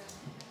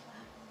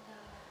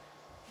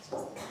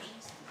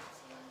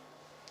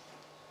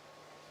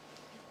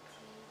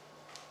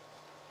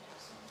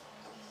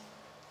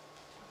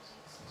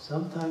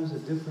 Sometimes a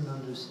different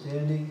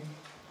understanding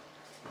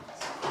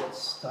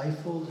gets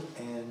stifled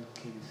and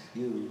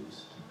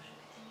confused.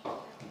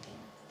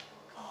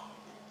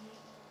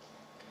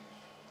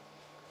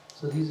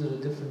 So these are the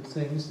different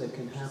things that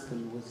can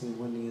happen with you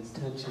when the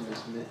intention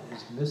is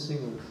missing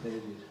or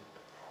faded.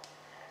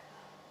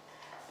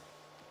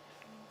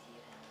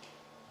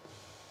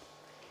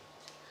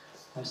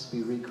 Has to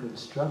be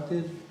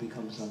reconstructed, it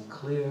becomes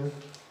unclear,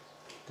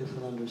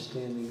 different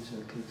understandings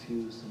are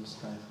confused and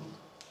stifled.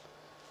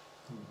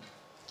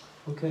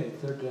 Okay,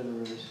 third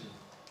generation.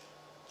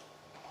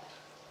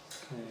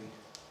 Okay,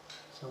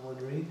 someone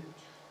read?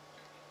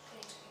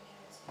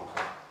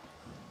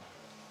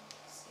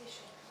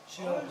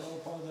 Srila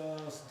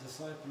Prabhupada's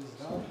disciples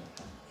died.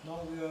 Now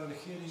we are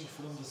hearing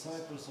from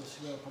disciples of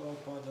Srila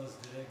Prabhupada's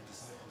direct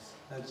disciples.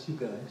 That's you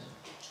guys.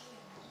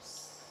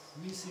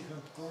 Missing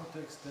and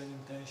context and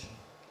intention.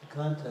 The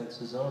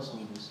context is also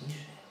missing.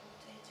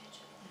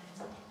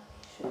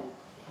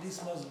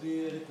 This must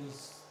be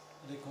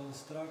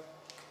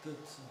reconstructed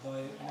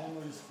by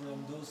memories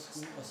from those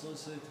who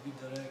associate with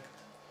direct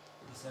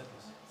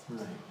disciples.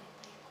 Right.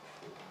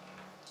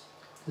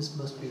 This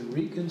must be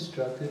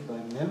reconstructed by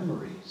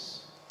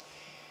memories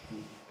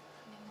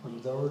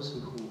from those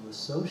who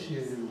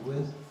associated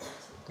with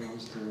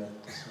those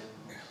direct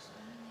disciples.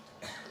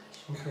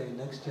 Okay,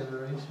 next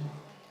generation.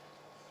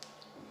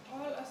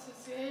 All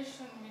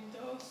association with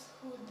those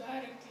who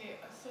directly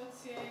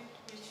associate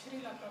with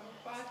Srila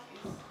Prabhupada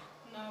is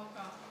now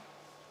gone.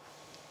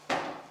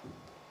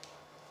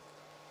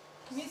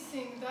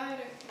 Missing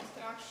direct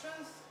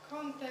instructions,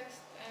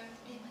 context and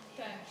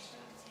intention.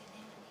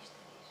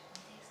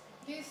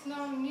 This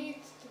now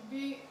needs to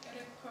be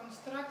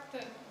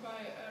reconstructed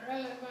by a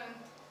relevant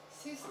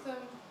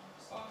system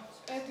of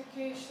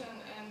education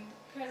and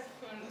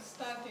careful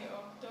study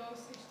of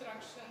those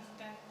instructions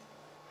that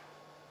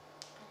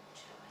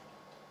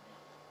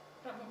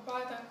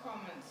Prabhupada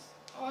comments.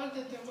 All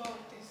the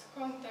devotees'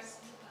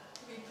 contact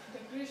with the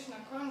Krishna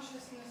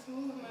consciousness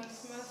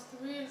movements must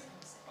read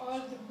all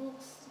the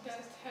books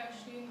that have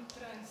been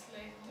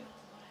translated.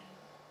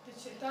 The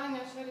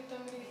Chaitanya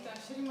Charitamrita,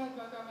 Srimad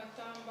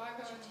Bhagavatam,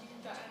 Bhagavad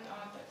Gita and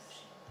others.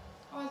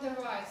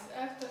 Otherwise,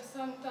 after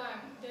some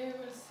time, they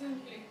will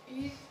simply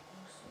eat,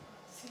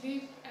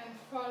 sleep and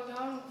fall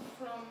down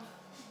from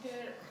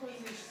their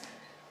position.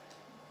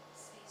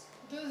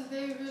 Thus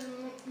they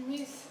will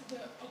miss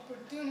the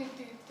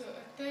opportunity to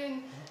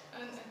attain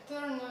an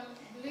eternal,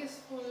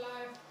 blissful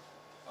life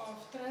of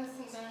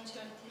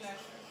transcendental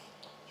pleasure.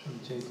 From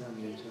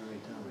Chaitanya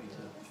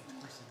Charitamrita.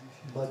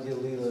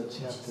 Madhya Lila,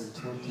 chapter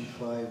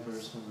 25,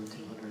 verse number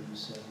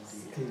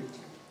 278.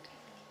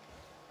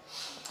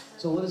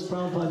 So what is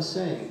Prabhupada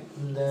saying?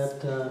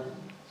 That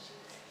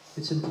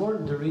it's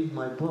important to read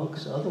my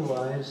books,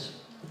 otherwise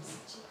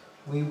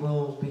we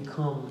will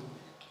become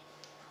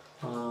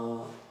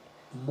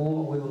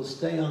we will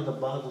stay on the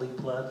bodily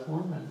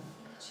platform and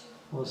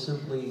we'll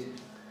simply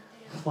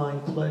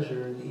find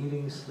pleasure in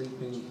eating,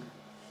 sleeping,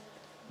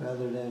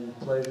 rather than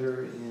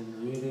pleasure in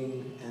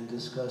reading and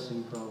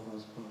discussing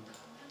Prabhupada's books.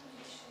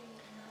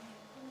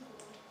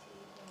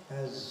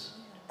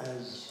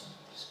 As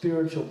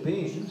spiritual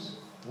beings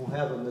who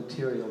have a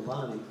material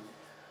body,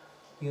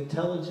 the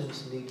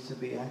intelligence needs to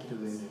be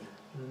activated.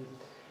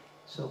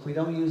 So if we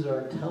don't use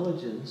our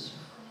intelligence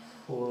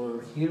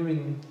for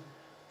hearing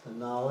the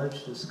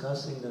knowledge,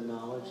 discussing the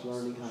knowledge,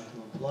 learning how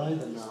to apply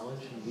the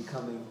knowledge, and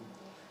becoming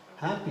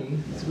happy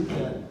through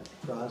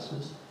that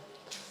process,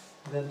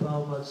 then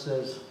Prabhupada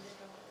says,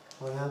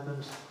 what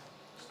happens?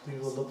 We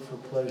will look for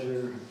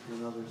pleasure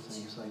in other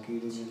things, like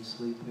eating and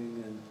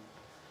sleeping and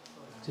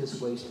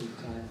just wasting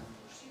time.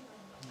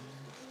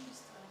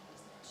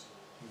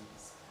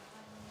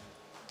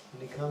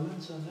 Any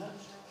comments on that?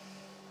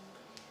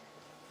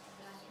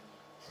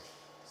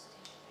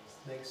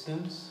 Makes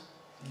sense?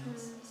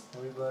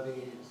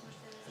 Everybody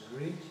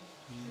agree?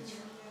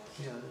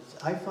 Yeah,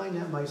 I find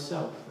that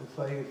myself. If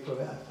I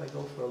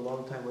go for a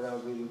long time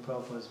without reading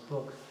Prabhupada's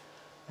book,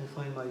 I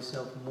find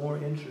myself more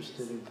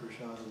interested in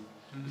prasadam.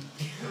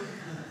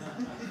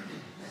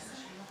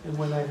 And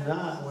when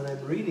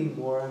I'm reading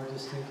more, I'm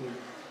just thinking,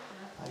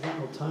 I got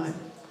no time.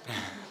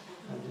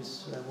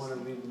 I want to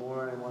read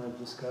more, I want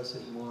to discuss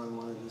it more,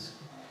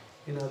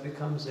 it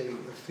becomes a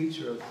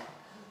feature of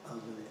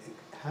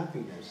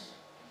happiness.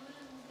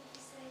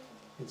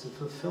 It's a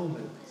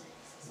fulfillment.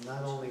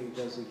 Not only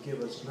does it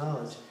give us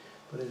knowledge,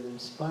 but it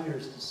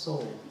inspires the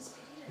soul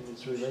in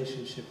its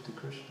relationship to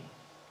Krishna.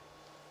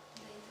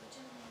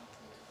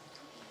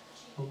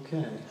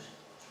 Okay.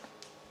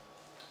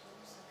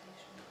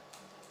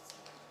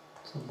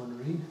 Someone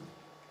read?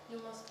 You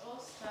must all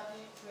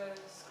study very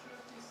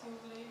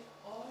scrupulously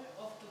all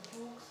of the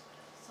books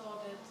so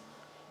that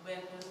when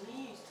a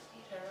need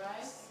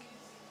arises,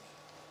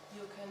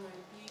 you can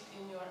repeat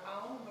in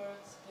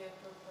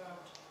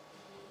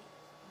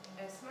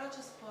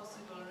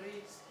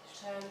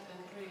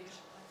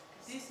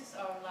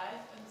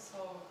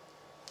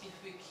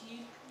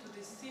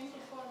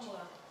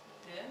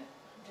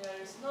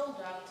no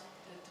doubt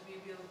that we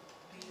will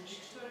be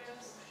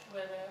victorious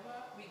wherever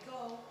we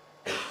go.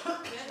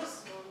 Very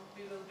soon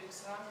we will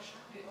become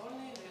the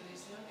only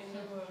religion in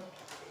the world.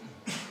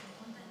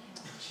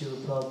 Srila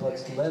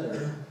Prabhupada's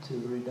letter to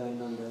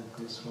Hridayananda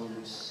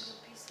Goswami,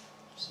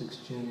 6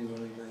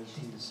 January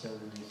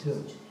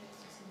 1972.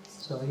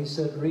 So he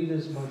said, read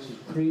as much as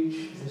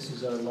preach, this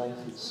is our life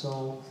at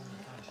soul,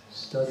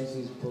 study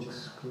these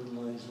books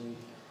scrutinizingly.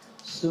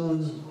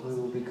 Soon we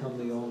will become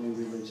the only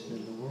religion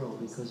in the world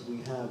because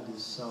we have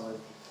this solid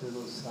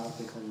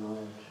philosophical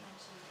knowledge.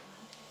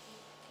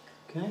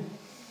 Okay?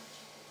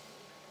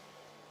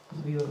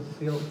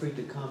 Feel free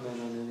to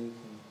comment on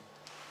anything.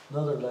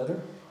 Another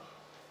letter.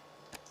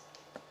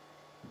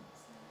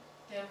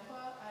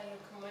 Therefore, I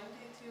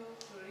recommended you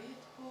to read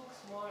books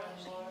more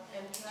and more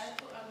and try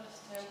to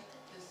understand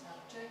the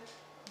subject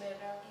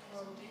matter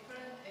from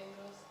different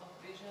angles of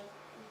vision,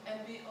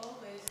 and be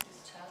always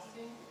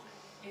discussing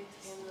it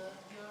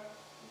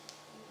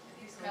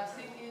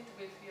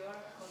with your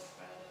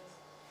godfathers.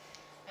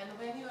 And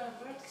when you are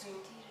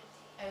working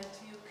and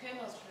you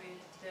cannot read,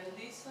 then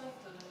listen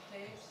to the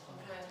tapes of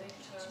my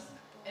lectures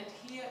and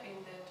hear in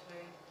that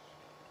way.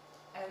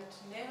 And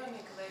never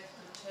neglect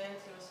to chant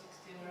your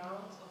 16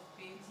 rounds of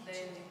beads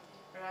daily.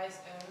 Rise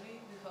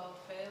early,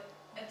 without fail,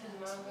 attend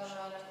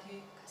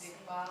Mangalarati,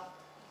 take bath,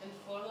 and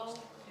follow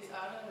the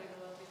other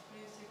regulative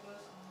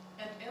principles,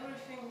 and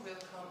everything will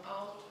come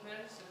out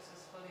very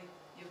successfully.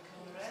 You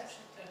can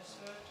rest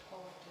assured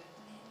of that.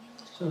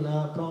 So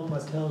now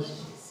Prabhupada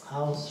tells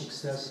how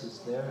success is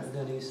there, and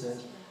then he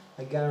says,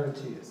 I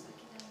guarantee you,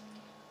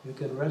 you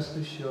can rest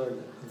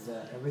assured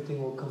that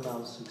everything will come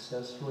out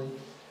successfully.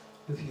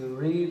 If you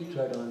read,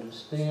 try to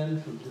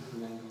understand from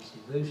different angles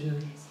of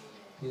vision.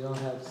 If you don't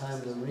have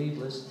time to read,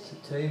 listen to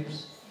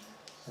tapes,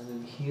 and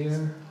then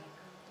hear,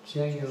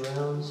 chant your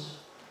rounds,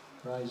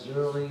 rise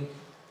early,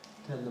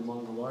 attend the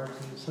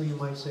Mangalarti. So you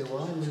might say,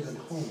 well, I live at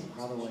home,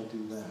 how do I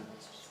do that?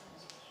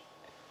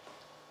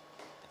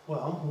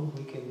 Well,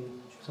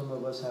 some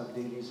of us have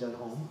deities at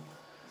home,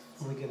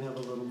 and we can have a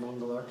little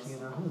Mangalarti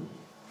in our home.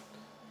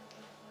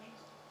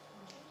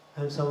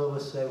 And some of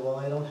us say, well,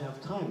 I don't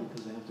have time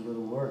because I have to go to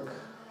work.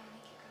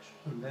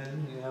 And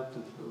then you have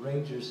to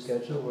arrange your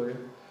schedule where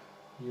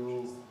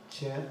you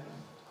chant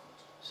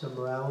some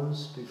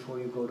rounds before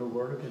you go to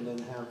work and then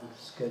have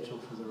a schedule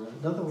for the rest.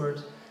 In other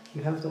words,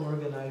 you have to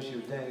organize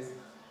your day,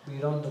 but you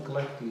don't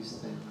neglect these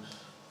things.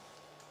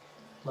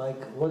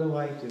 Like, what do?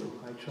 I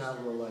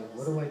travel a lot.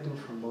 What do I do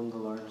for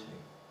Mangalarti?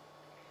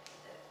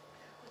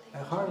 I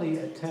hardly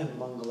attend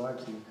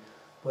Mangalarti,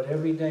 but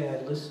every day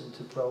I listen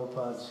to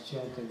Prabhupada's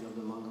chanting of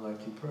the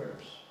Mangalarti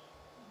prayers.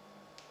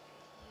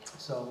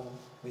 So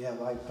we have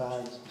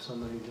iPads, so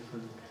many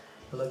different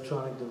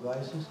electronic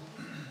devices.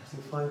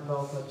 You find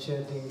Prabhupada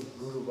chanting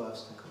Guru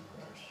Vastika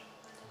prayers.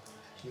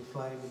 You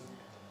find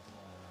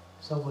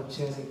someone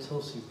chanting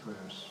Tulsi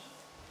prayers.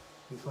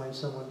 You find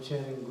someone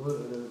chanting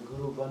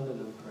Guru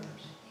Vandana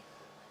prayers.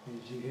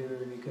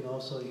 You can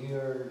also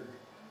hear,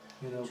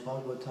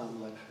 Bhagavatam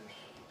lectures.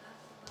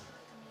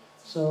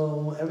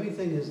 So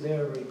everything is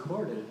there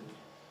recorded,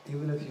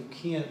 even if you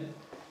can't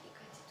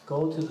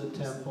go to the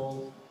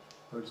temple,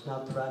 or it's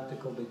not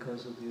practical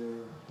because of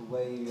the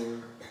way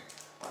your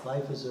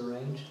life is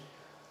arranged,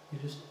 you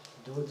just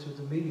do it through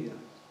the media.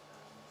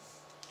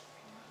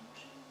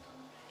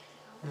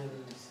 And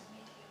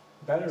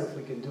better if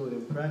we can do it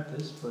in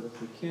practice, but if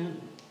we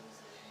can't,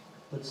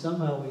 but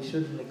somehow we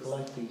shouldn't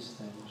neglect these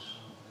things.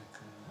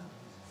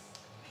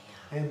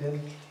 And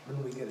then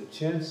when we get a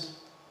chance,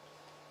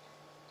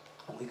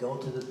 we go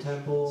to the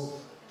temple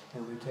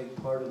and we take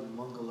part in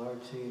the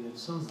Mangalarti, and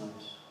it's so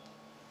nice.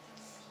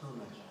 So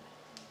nice.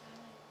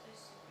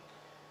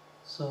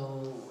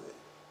 So,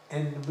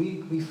 and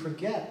we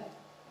forget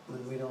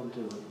when we don't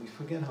do it. We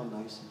forget how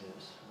nice it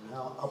is and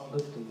how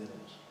uplifting it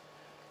is.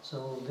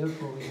 So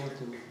therefore we have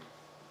to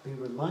be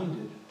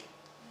reminded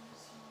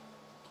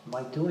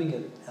by doing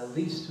it at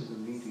least through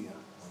the media.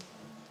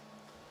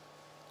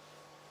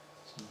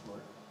 It's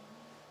important.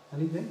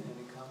 Anything?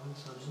 Any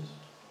comments on this?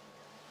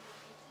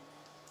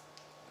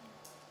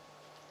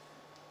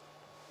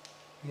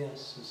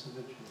 Yes, it's a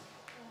good truth.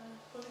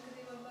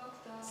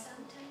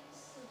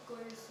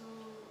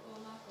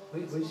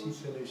 Wait, she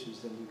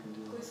finishes, then you can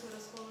do koji it. su u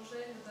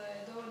raspoloženju da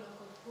je dovoljno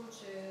kod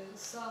kuće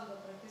sam da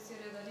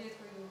prakticiraju, da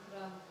rijetko idu u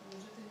hram.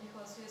 Međutim,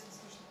 njihova svijest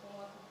je što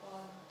polako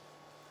pada.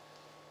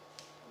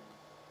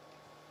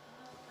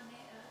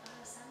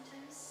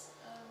 Sometimes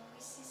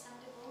we see some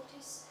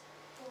devotees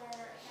who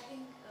are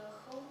having a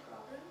home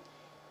program,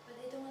 but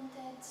they don't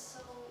attend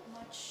so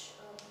much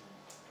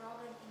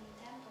program in the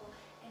temple,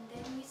 and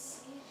then we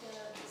see the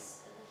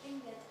thing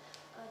that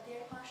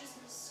their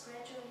consciousness is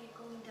gradually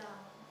going down.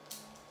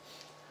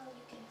 How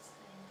you can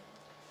explain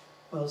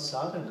that? Well,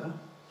 sadhana,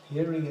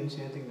 hearing and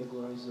chanting the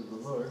glories of the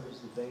Lord, is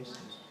the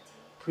basis.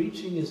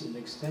 Preaching is an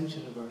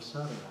extension of our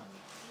sadhana.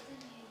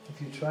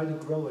 If you try to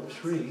grow a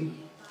tree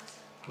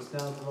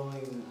without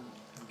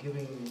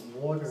giving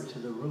water to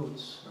the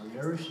roots or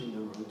nourishing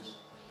the roots,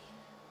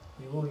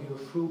 your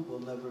fruit will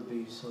never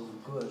be so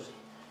good.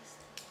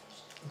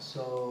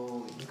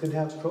 So you can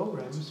have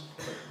programs,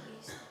 but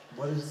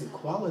what is the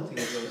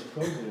quality of those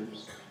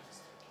programs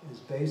is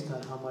based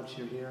on how much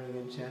you're hearing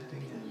and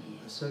chanting and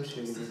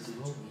associating with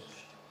devotees.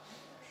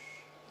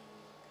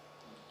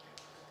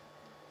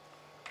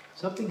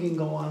 Something can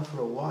go on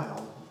for a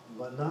while,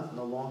 but not in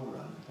the long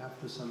run.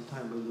 After some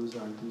time, we lose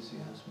our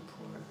enthusiasm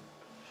for it.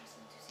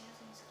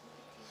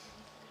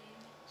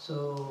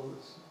 So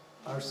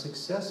our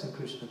success in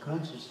Krishna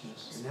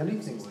consciousness, in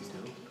anything we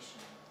do,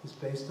 is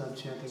based on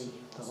chanting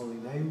the holy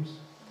names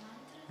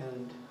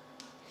and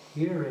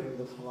hearing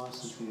the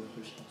philosophy of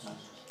Krishna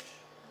consciousness.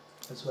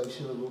 That's why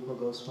Srila Rupa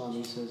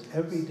Goswami says,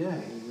 every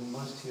day you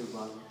must hear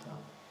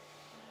Bhagavatam.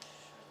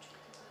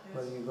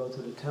 Whether you go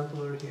to the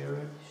temple or hear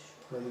it,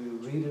 whether you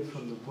read it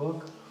from the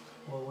book,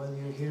 or whether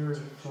you hear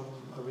it from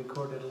a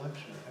recorded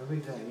lecture, every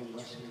day you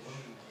must hear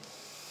Bhagavatam.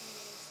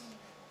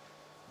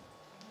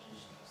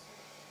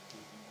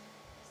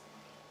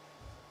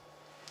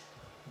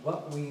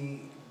 What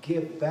we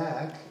give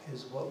back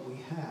is what we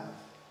have.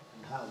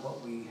 And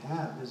what we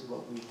have is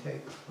what we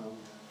take from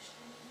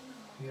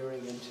hearing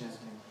and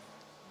chanting.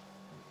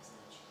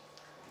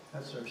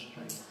 That's our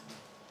strength.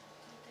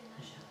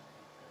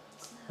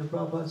 And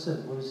Prabhupada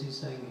said, what is he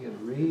saying here?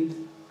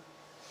 Read,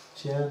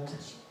 chant,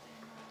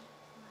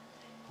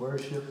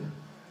 worship.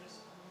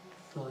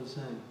 That's all he's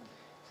saying.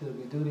 He said, if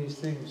we do these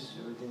things,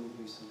 everything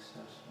will be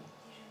successful.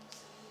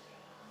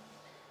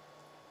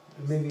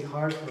 It may be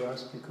hard for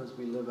us because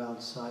we live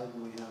outside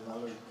and we have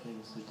other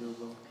things to do,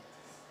 but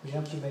we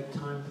have to make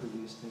time for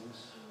these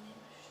things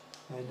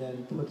and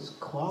then put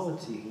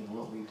quality in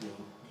what we do.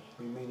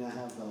 We may not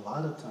have a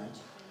lot of time,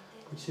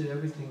 but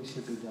everything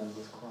should be done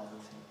with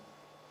quality.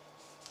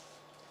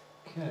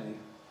 Okay.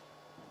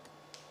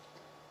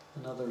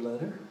 Another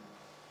letter.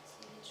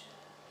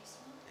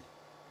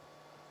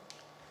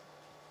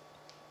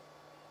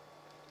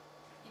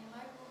 In my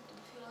book,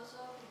 The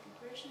Philosophy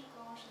of Krishna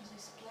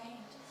Consciousness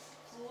explained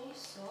fully,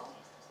 so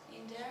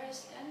if there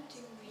is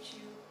anything which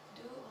you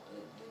do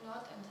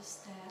not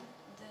understand,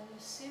 then you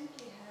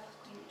simply have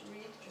to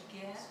read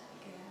again and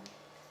again.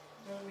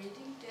 By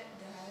reading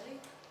daily,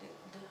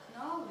 the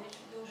knowledge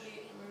will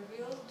be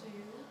revealed to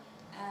you,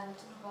 and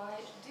by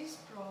this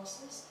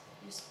process,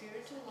 your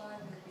spiritual life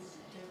will be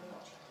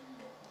developed.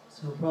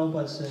 So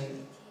Prabhupada is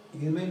saying,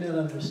 you may not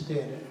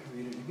understand it,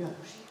 read it again.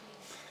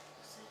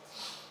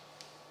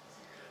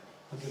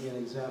 I'll give you an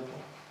example.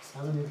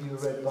 How many of you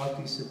read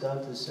Bhakti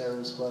Siddhanta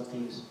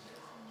Saraswati's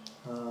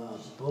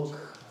book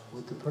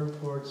with the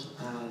purports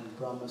on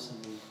Brahma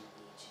Samhita?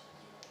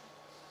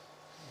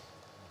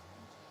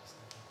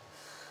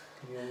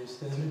 Can you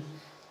understand it?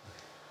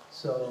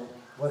 So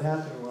what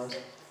happened was,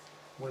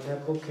 when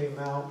that book came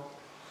out,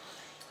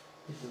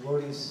 the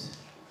devotees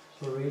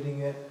were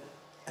reading it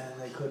and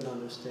they couldn't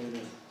understand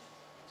it.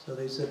 So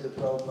they said to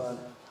Prabhupada,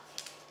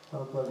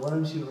 Prabhupada, why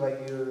don't you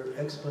write your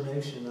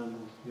explanation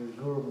on your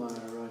Guru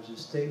Maharaj's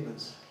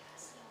statements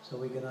so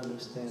we can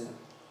understand it?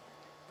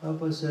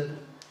 Prabhupada said,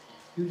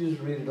 you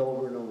just read it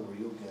over and over,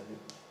 you'll get it.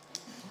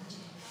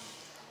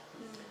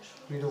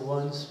 Read it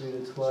once, read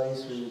it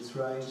twice, read it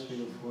thrice,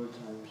 read it 4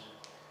 times.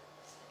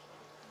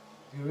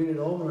 If you read it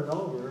over and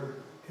over,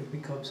 it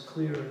becomes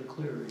clearer and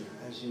clearer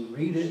as you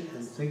read it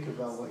and think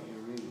about what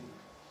you're reading.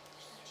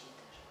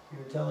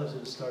 Your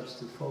intelligence starts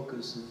to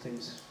focus and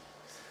things.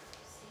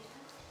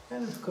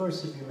 And of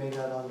course, if you may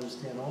not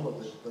understand all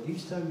of it, but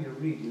each time you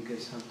read, you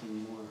get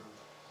something more.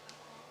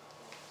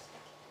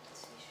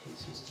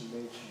 It's just the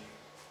nature.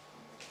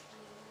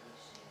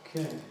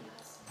 Okay.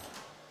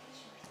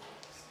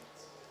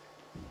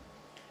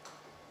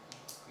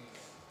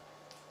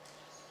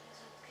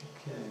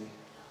 Okay.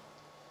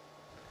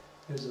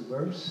 There's a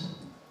verse.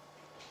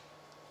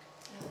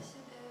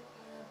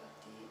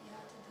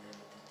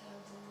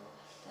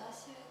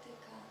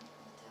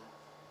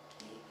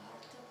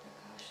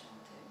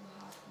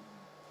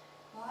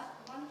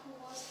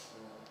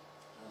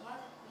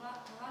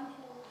 One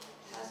who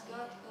has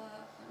got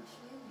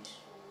unflinch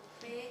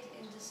faith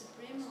in the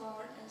Supreme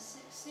Lord and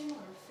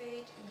similar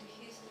faith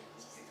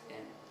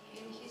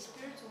in his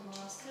spiritual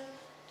master,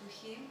 to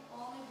him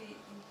only be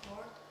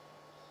import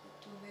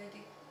to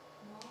Vedic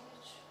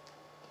knowledge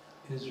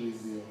Is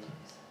revealed.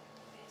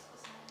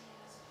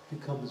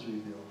 Becomes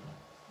revealed.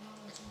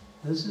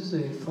 This is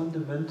a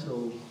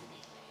fundamental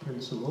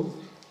principle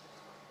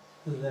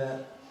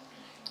that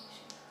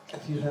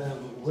if you have,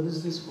 what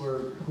is this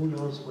word? Who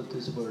knows what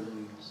this word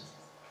means?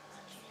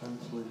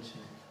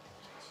 Unflinching.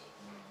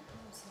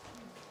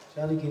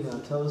 Janaki,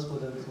 tell us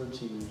what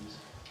unflinching means.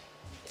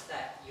 It's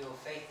that your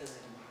faith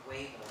doesn't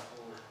waver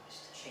or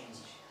change.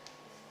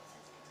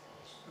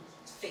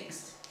 It's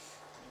fixed.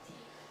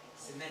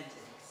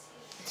 Cemented.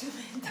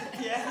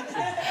 Yeah.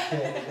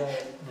 Okay,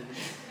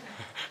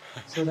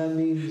 so that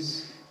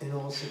means in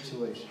all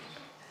situations.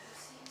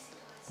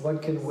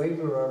 What can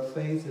waver our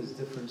faith is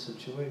different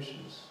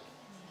situations.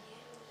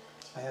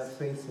 I have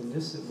faith in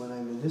this when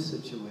I'm in this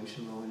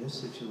situation, or when this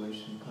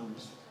situation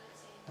comes,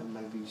 I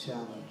might be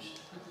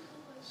challenged.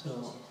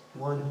 So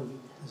one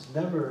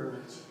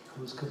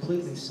who's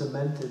completely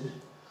cemented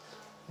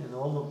in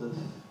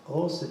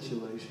all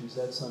situations,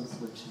 that's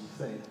unflinching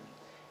faith.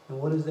 And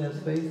what is that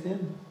faith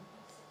in?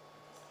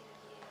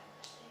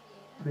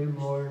 Supreme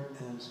Lord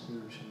and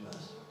spiritual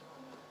master.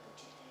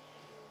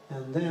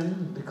 And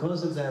then,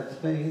 because of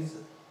that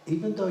faith,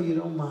 even though you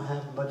don't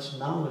have much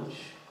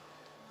knowledge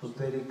of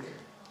Vedic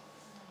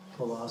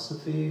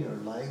philosophy or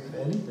life,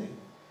 anything,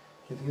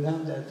 if you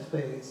have that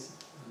faith,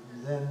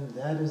 then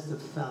that is the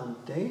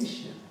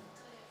foundation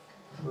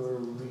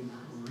for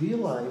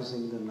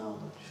realizing the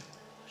knowledge.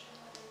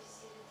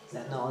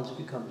 That knowledge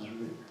becomes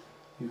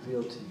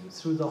revealed to you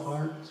through the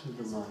heart, through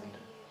the mind.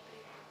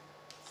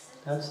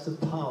 That's the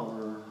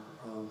power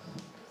of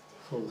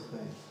full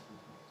faith.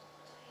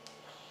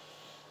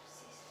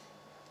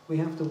 We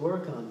have to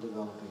work on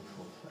developing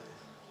full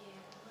faith.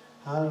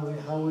 How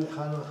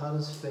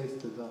does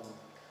faith develop?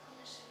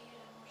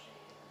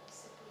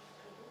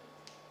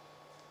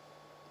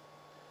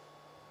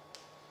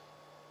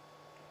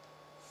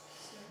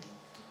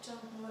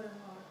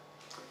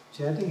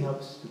 Chanting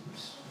helps to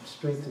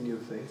strengthen your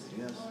faith,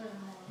 yes.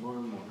 More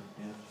and more,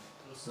 yeah.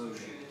 To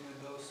associate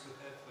with those who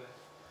have faith.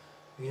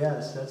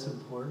 Yes, that's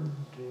important,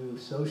 to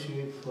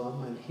associate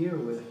from and hear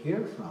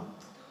from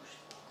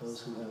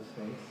those who have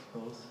faith,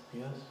 both,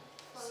 yes.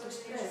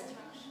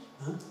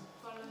 Huh?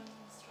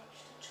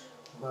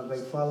 Well, by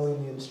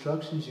following the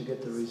instructions, you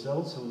get the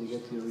results, and when you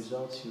get the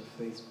results, your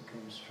faith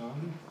becomes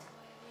stronger.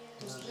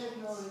 Yes.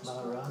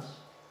 Maharaj?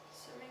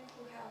 Serving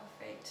who have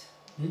faith.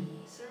 Hmm?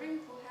 Serving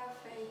who have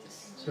faith.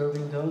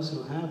 Serving those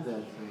who have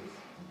that faith.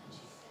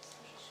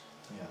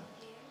 Yeah.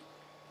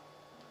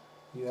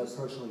 You have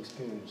personal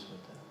experience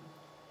with that.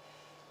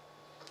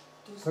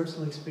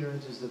 Personal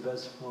experience is the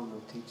best form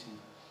of teaching.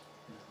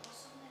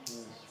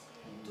 Yes.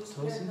 To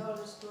spread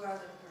knowledge to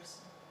other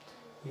person.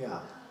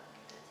 Yeah.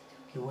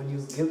 And when you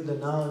give the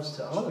knowledge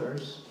to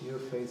others, your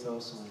faith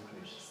also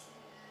increases.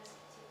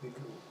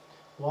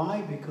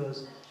 Why?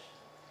 Because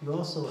you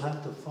also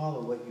have to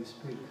follow what you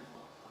speak.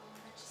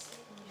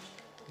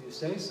 You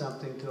say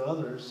something to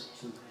others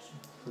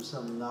for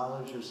some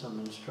knowledge or some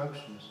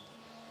instructions,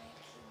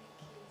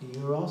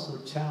 you're also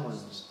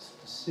challenged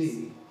to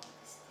see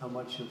how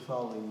much you're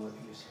following what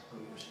you're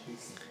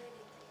speaking.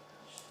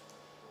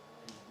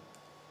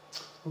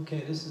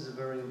 Okay, this is a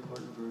very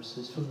important verse.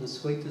 It's from the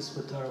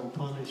Svetasvatara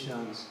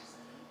Upanishads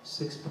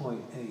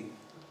 6.8.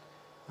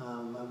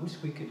 I wish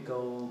we could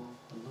go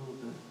a little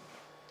bit.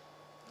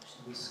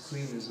 The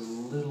screen is a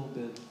little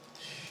bit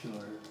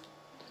short.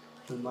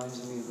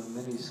 Reminds me of a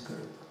mini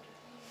skirt.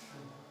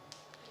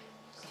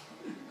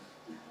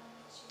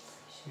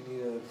 You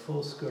need a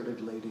full-skirted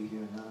lady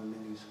here, not a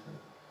mini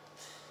skirt.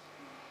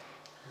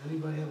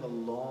 Anybody have a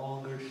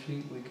longer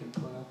sheet we can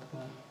put up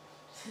that?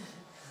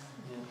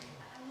 Yeah.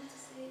 I want to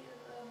say,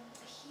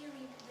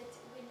 hearing that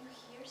when you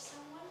hear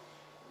someone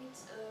with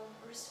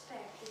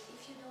respect, that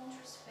if you don't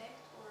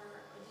respect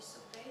or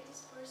disobey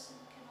this person,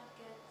 you cannot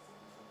get the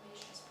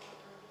information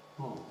properly.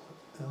 Oh,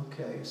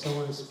 okay.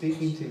 Someone is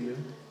speaking to you.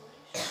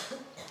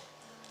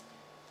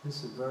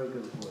 This is a very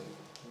good point.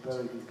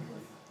 Very good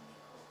point.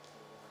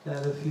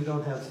 That if you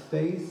don't have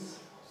faith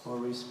or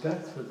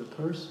respect for the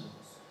person,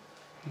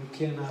 you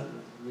cannot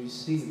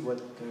receive what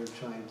they're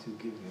trying to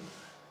give you.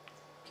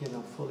 You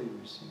cannot fully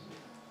receive it.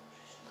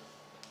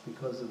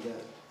 Because of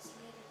that.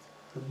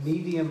 The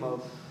medium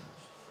of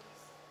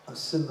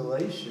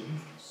assimilation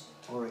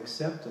or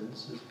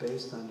acceptance is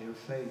based on your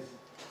faith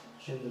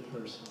in the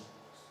person.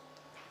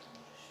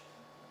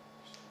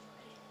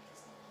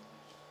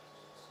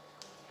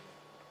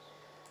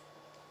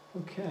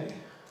 Okay,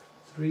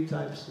 3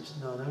 types of,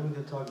 now we're going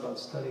to talk about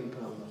studying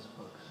Prabhupada's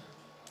books.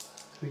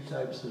 3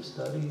 types of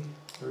study.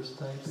 First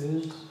type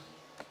is?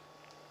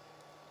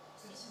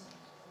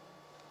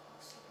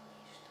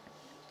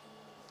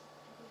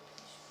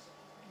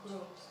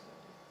 Growth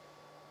study.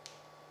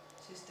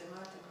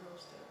 Systematic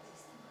growth study.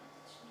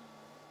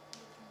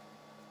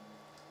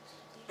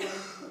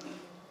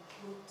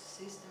 Good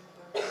system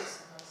for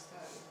personal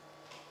study.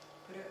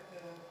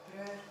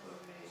 Prayerful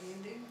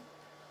reading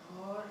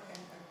more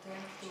and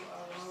attempt to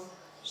allow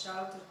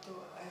shelter to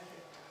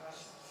affect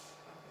others.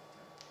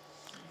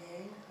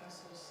 Gain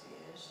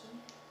association.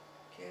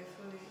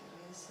 Carefully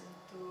listen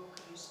to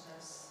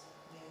Krishna's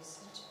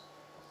message.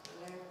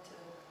 Let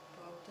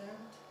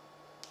potent,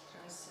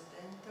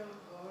 transcendental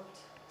God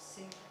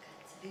sink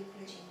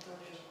deeply into the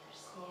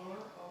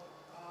core of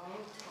our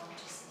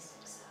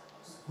consciousness.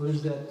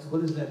 What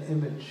does that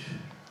image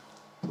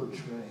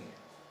portray?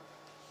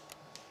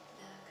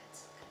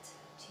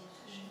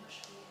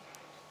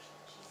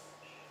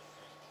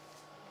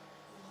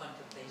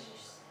 Contemplation.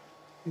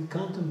 He's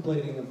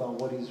contemplating about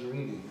what he's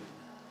reading.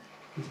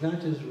 He's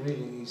not just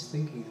reading, he's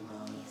thinking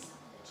about it.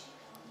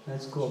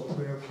 That's called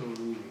prayerful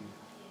reading.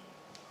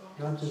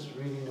 Not just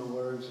reading the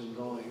words and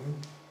going,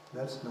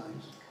 that's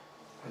nice.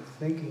 But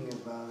thinking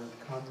about it,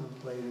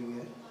 contemplating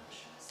it,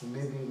 and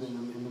maybe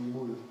even in the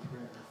mood of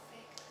prayer.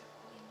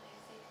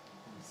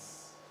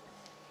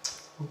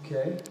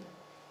 Okay. I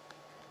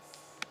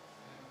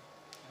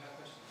have a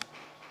question.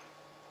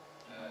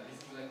 Is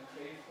it like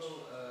prayerful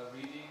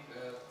reading,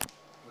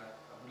 like a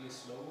really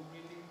slow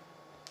reading?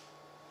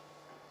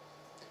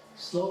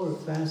 Slow or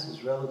fast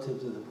is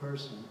relative to the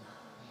person,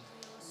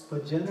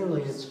 but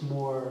generally it's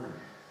more,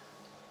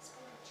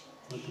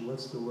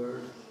 what's the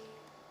word?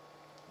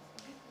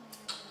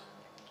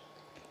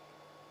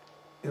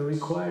 It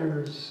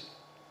requires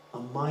a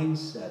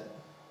mindset.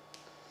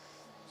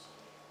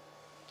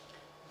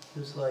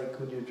 Just like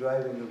when you're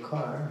driving a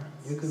car,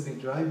 you can be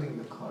driving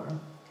the car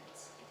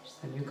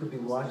and you could be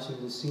watching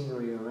the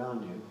scenery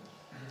around you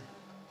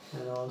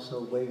and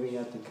also waving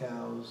at the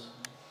cows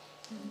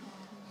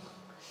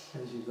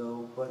as you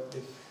go. But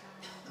if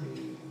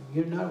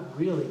you're not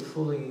really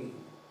fully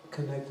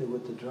connected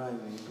with the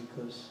driving,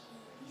 because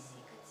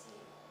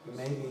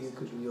maybe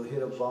you'll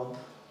hit a bump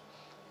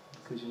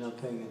because you're not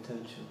paying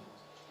attention.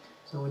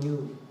 So when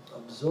you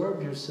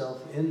absorb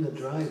yourself in the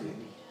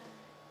driving,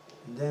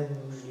 then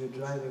your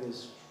driving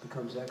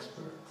becomes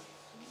expert.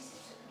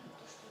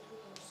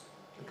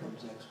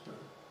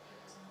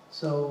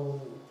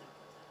 So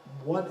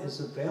what is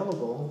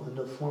available in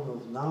the form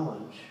of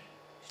knowledge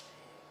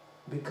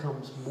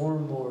becomes more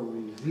and more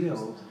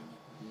revealed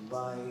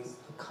by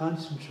a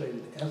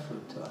concentrated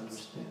effort to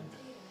understand.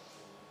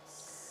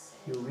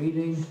 You're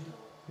reading,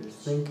 you're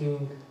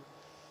thinking,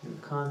 you're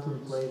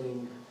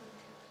contemplating,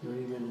 you're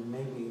even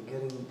maybe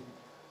getting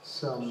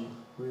some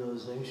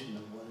realization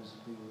of what is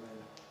being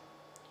read.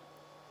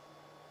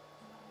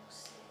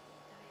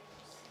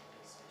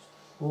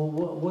 Well,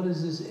 what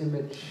does this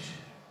image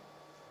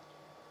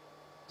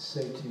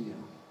say to you?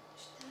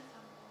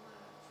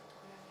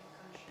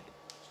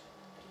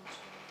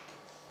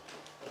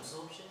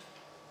 Absorption?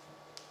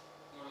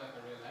 More like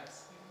a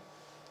relaxing.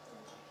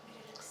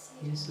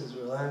 He says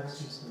relax,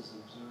 he says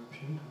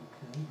absorption,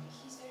 okay.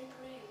 He's very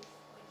brave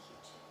when he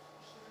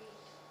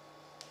reads.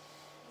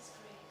 He's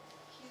brave.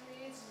 He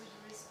reads with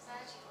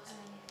respect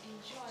and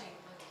enjoying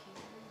what he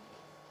reads.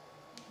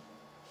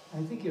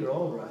 I think you're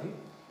all right.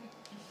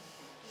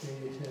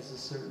 It has a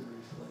certain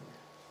reflection.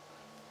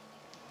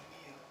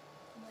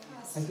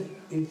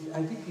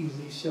 I think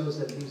he shows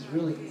that he's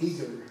really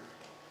eager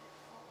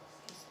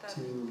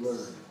to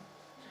learn.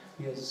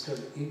 He has a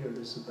certain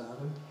eagerness about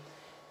him.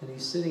 And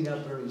he's sitting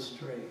up very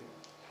straight,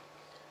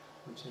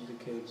 which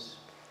indicates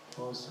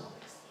also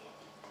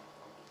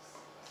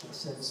a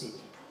sense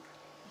of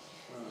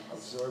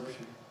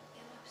absorption.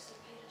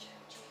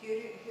 He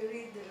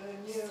read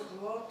near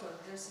water.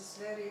 This is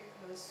very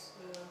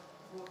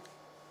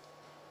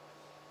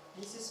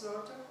this is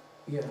water?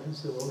 Yeah,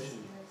 it's the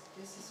ocean. Yes,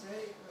 this is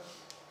very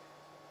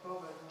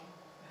covered.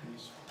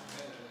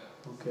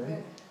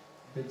 Okay.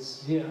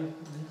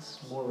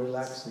 It's more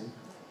relaxing.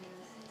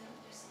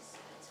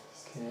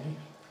 Okay.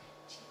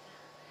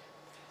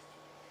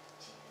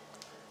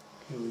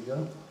 Here we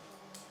go.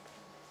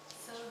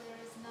 So there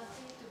is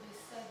nothing to be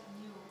said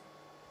new.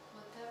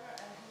 Whatever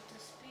I have to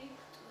speak,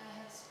 I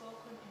have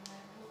spoken in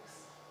my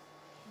books.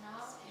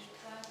 Now you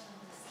try to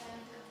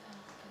understand it and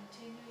to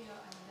continue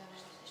your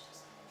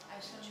endeavors. I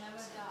shall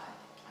never die.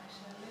 I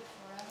shall live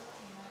forever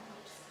in my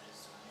books.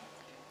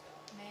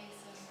 May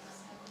 77.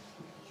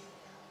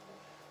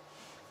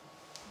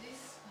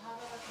 This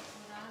Bhagavata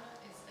Purana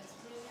is as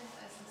brilliant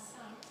as the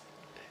sun,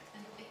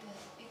 and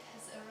it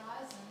has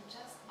arisen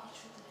just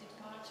after the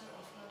departure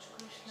of Lord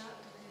Krishna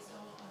to his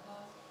own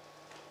abode,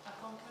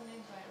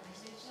 accompanied by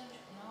religion,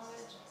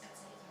 knowledge,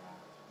 etc.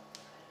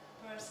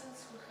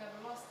 Persons who have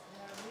lost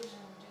their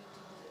vision due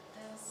to the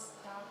dense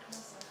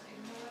darkness of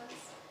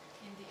ignorance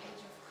in the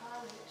age of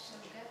Kali shall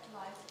get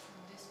light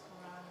from this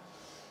Purana.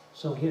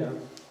 So here,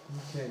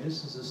 okay,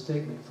 this is a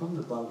statement from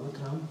the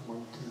Bhagavatam,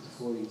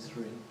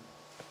 1-43.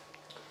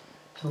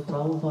 So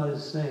Prabhupada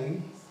is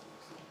saying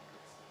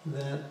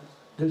that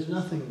there's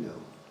nothing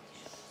new.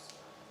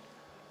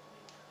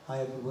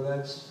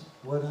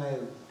 What I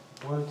have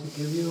wanted to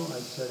give you,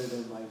 I've said it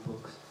in my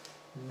books.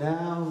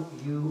 Now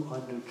you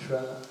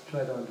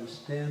try to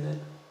understand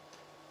it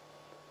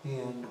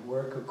and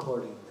work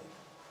accordingly.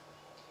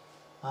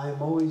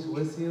 I'm always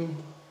with you.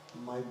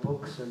 My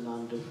books are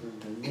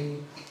non-different than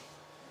me.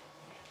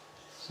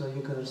 So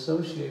you can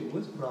associate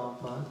with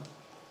Prabhupada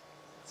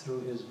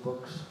through his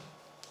books.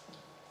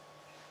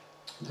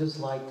 Just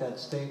like that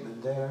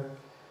statement there,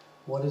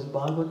 what is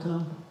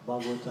Bhagavatam?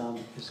 Bhagavatam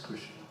is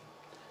Krishna.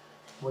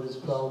 What is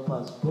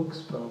Prabhupada's books?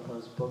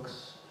 Prabhupada's books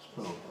is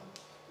Prabhupada.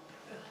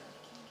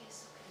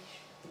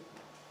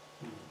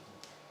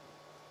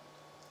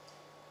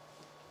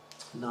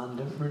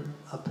 Non-different,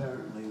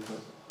 apparently,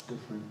 but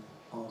different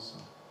also.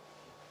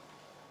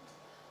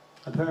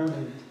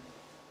 Apparently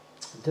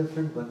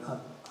different, but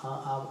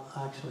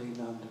actually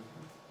non-different.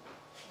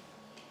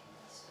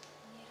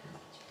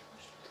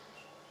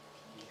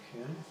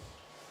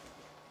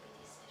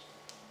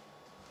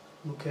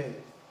 Okay.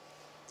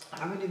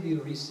 How many of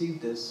you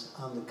received this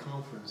on the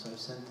conference? I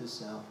sent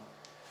this out.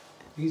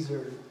 These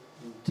are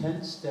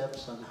 10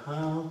 steps on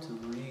how to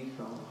read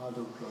from how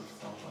to approach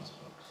Prabhupada's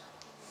books.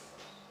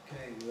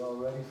 Okay, you all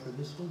ready for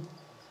this one?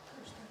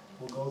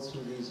 We'll go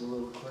through these a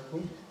little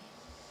quickly.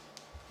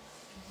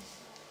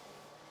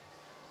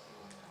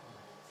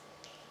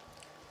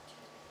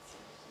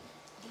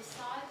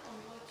 Decide on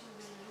what you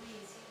will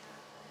read.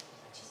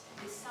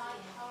 Decide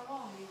how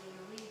long you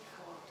will read for.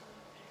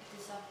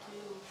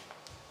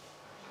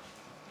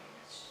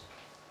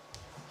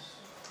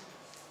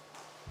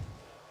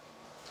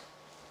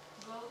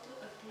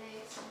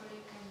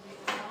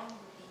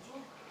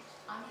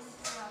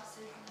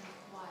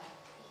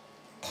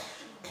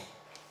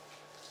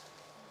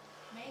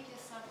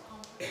 yourself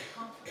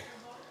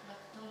comfortable, but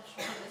don't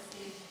fall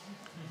asleep.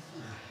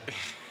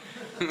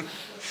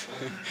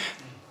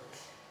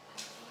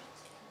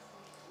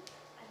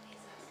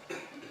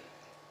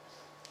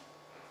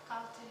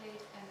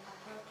 Cultivate an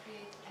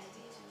appropriate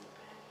attitude.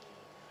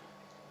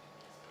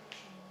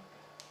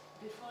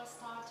 Before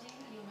starting,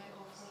 you may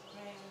offer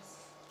prayers.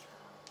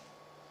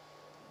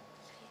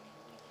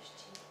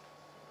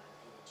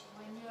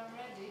 When you are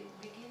ready,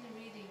 begin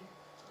reading.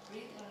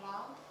 Read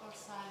aloud or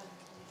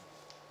silently.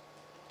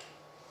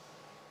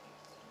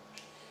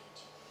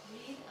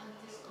 Read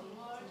until a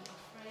word, a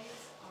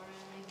phrase, or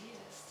an idea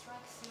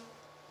strikes you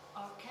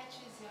or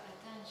catches your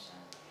attention.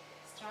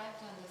 Strive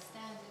to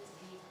understand it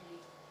deeply.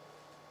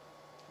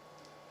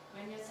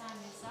 When your time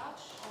is up,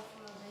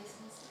 offer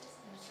obeisances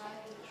and try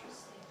to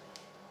trust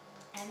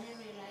any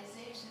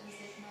realizations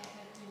that may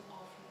have been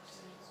offered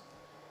to you.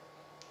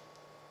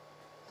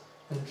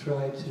 And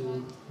try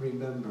to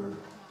remember.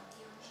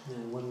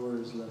 And one word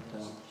is left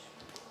out.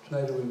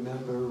 Try to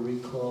remember,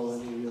 recall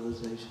any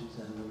realizations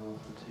that have been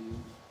offered to you.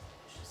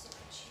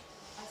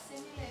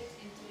 Assimilate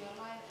into your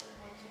life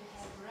what you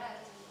have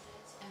read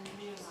and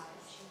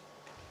realized.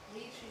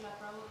 Read Srila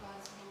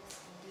Prabhupada's books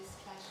in this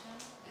fashion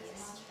as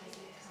much as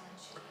you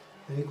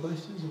can. Any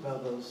questions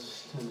about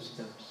those 10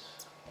 steps?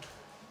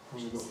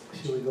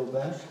 Shall we go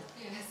back?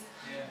 Yes.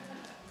 Yeah.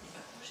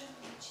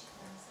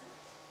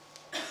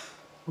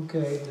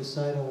 Okay,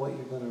 decide on what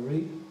you're going to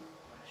read.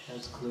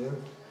 That's clear.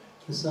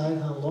 Decide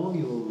how long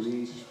you will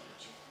read.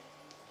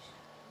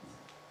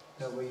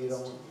 That way you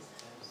don't,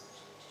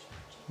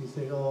 you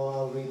think, oh,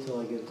 I'll read till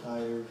I get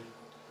tired.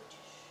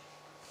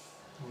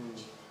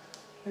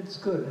 It's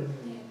good,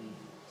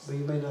 but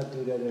you may not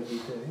do that every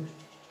day.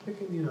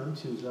 Pick it,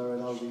 choose, all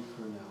right, I'll read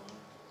for an hour.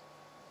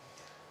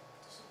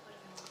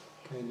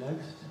 Okay,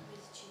 next.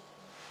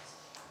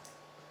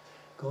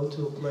 Go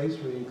to a place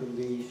where you can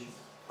be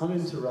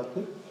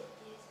uninterrupted.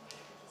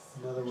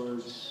 In other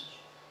words,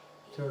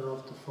 turn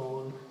off the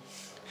phone.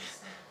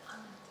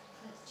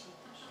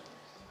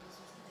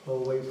 Go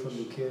away from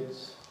the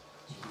kids.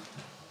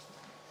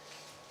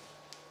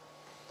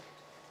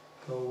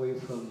 Go away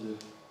from the,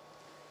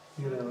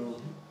 in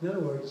other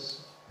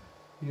words,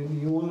 you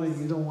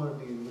don't want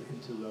to be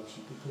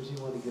interrupted because you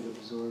want to get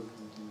absorbed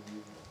into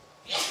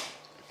it.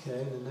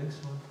 Okay, the next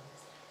one.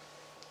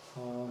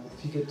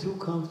 If you get too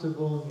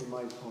comfortable, you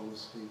might fall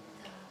asleep.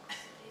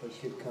 But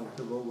get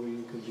comfortable where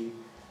you can be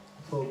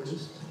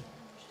focused.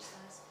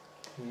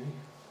 Okay.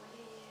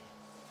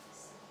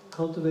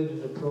 Cultivate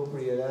an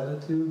appropriate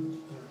attitude.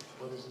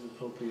 What is an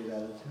appropriate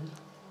attitude?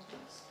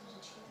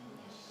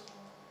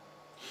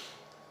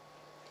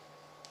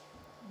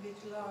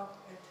 With love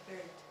and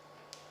faith.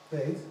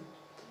 Faith.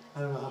 I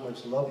don't know how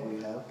much love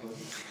we have, but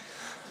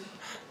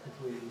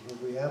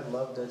if we have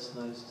love, that's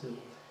nice too.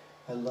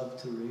 I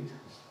love to read.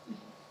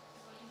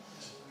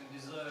 We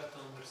desire to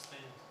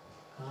understand.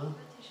 Huh?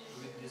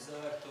 We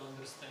desire to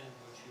understand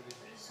what you read.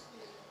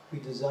 We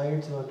desire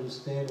to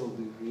understand what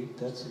we read.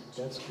 That's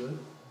good.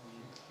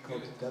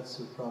 That's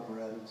the proper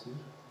attitude.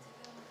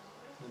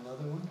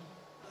 Another one?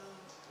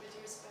 With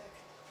respect.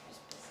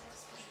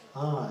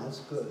 Ah, that's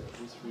good.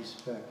 With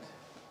respect.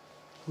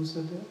 Who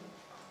said that?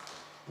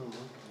 Oh,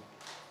 okay.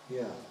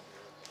 Yeah.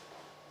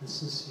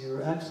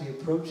 You're actually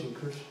approaching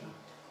Krishna.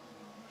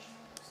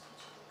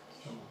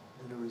 So,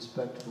 in a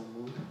respectful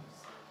mood.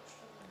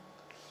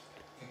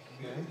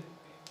 Okay.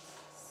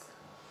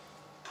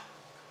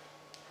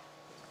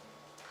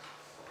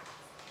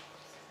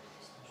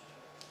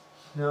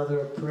 Now there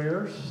are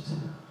prayers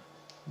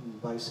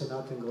by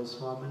Sanatana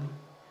Goswami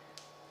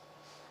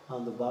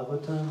on the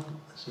Bhagavatam,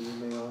 so you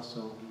may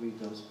also read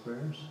those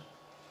prayers.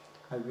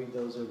 I read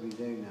those every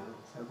day now.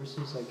 Ever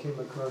since I came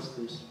across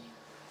this,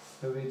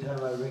 every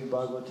time I read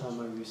Bhagavatam,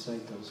 I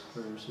recite those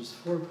prayers. There's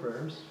 4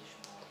 prayers,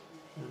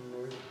 and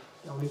it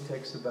only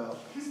takes about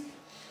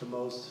the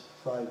most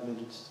 5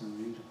 minutes to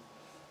read.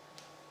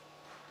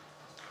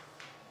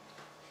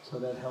 So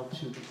that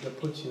helps you, that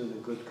puts you in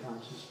a good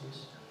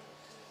consciousness.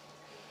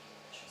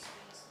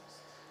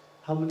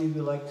 How many of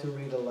you like to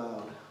read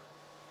aloud?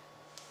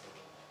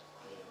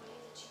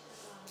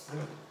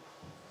 Good.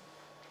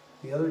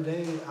 The other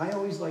day, I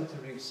always like to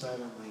read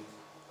silently.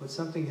 But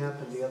something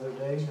happened the other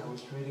day. I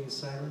was reading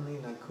silently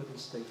and I couldn't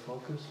stay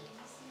focused.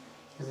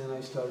 And then I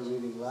started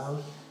reading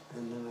loud,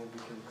 and then I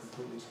became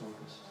completely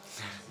focused.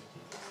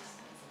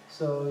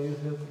 So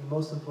the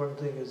most important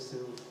thing is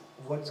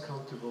what's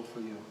comfortable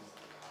for you,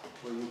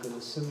 where you can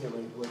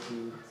assimilate what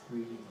you're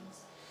reading.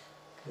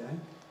 Okay?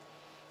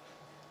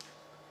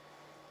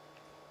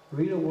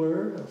 Read a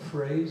word, a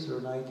phrase, or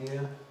an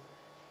idea.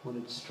 When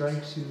it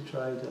strikes you,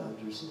 try to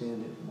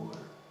understand it more.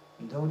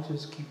 And don't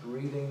just keep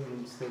reading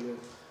and say,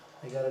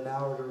 I got an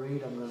hour to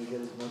read, I'm going to get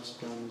as much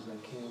done as I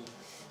can.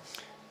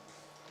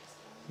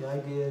 The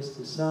idea is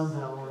to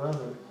somehow or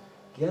other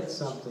get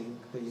something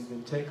that you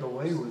can take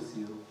away with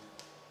you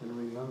and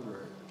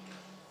remember it.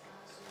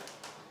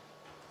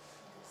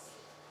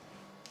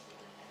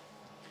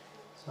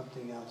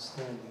 Something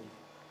outstanding.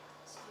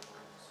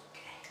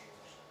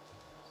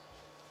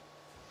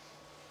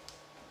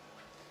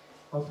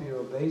 offer your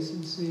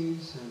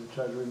obeisances and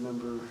try to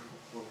remember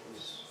what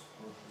was.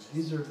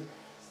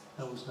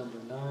 That was number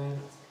 9.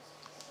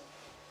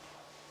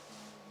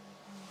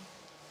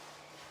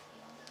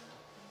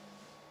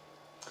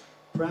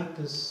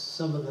 Practice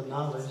some of the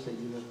knowledge that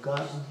you have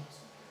gotten.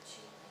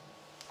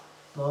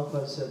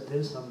 Prabhupada said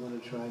this, I'm going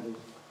to try to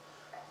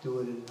do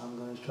it, I'm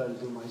going to try to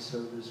do my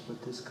service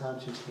with this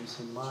consciousness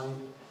in mind.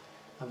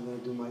 I'm going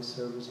to do my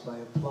service by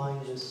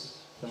applying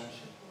this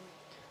fashion.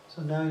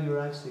 So now you're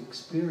actually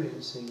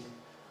experiencing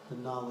the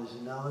knowledge.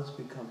 The knowledge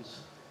becomes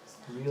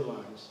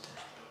realized.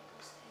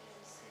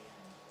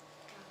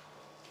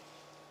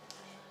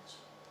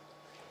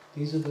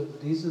 These are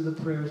the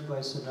prayers by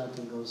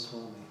Sanatana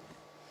Goswami.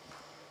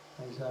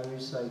 I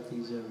recite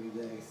these every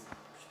day.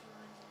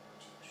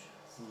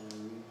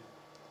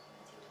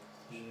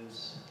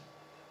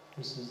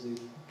 This is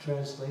the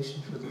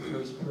translation for the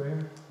first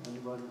prayer.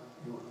 Anyone?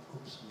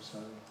 Oops, I'm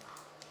sorry.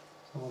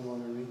 Someone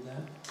want to read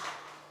that?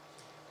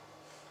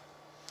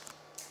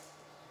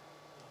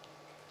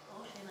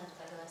 O Srimad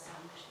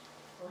Bhagavatam,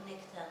 O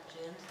nectar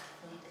germs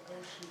from the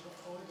ocean of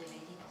all the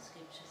Vedic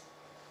scriptures,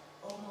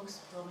 O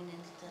most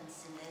prominent,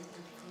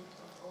 transcendental fruit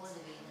of all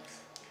the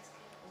Vedas,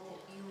 O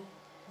you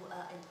who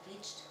are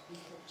enriched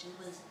with the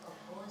jewels of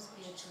all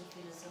spiritual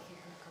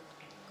philosophical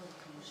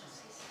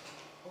conclusions,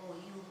 O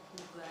you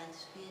who grant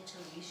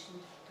spiritual vision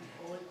to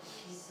all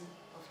people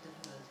of the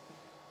world,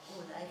 O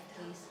life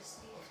praise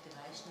of the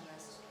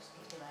Vaishnavas,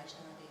 of the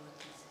Vaishnava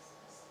devotees,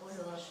 O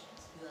Lord,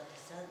 you are the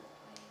sun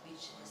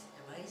which has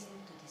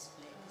arisen to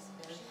display the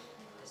spell,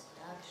 the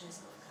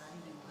darkness of Kali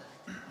Yuga.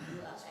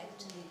 You are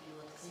actually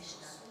Lord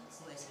Krishna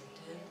who has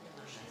returned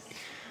among us.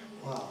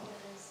 Wow.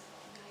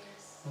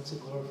 That's a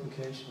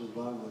glorification of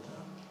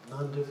Bhagavatam.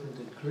 None different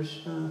than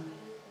Krishna.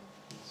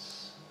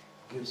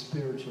 It gives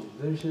spiritual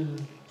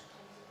vision.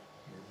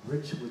 You're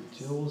rich with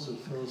jewels of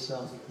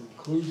philosophical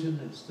conclusion.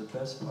 It's the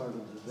best part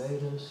of the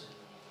Vedas.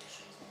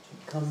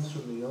 It comes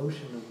from the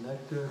ocean of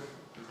nectar.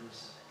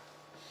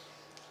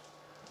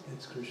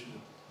 It's Krishna.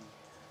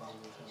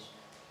 Bhagavatam.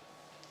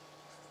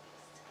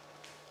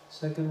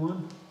 Second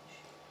one.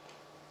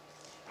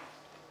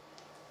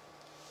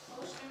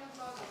 O Srimad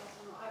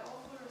Bhagavatam, I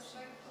offer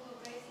respectful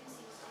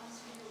obeisances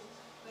unto you,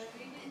 by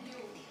reading you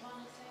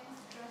one thing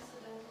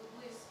transcendental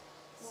bliss,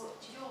 for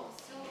your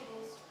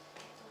syllables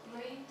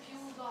rain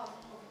pure love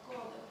of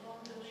God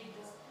upon the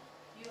reader.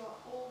 You are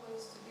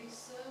always to be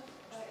served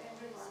by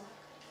everyone,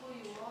 for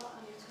you are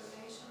an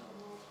incarnation of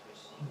Lord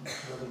Krishna.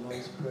 Another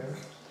nice prayer.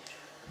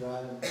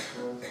 God and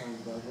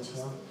glorifying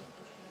Bhagavatam.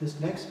 This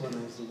next one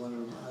is the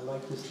one I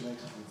like. This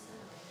next one.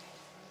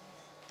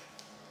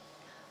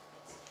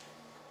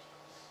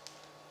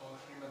 O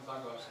Srimad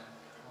Bhagavatam,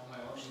 O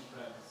my only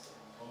friend,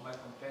 O my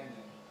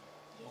companion,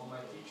 O my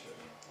teacher,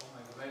 O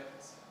my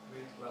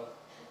great wealth,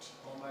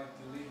 O my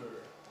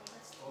deliverer,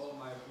 O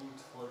my good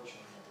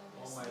fortune,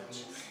 O my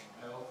bliss,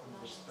 I offer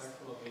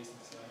respectful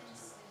obeisance unto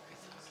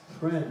you.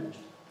 Friend,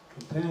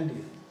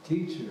 companion,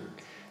 teacher,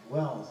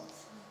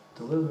 wealth,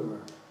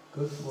 deliverer,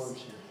 good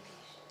fortune,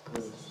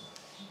 bliss.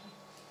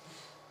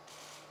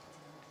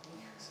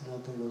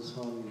 Sanatana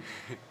Goswami.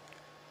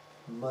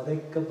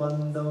 Madeka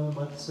bandam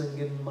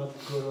matsangin mat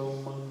guru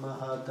man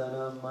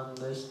mahadana man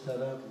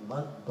nistara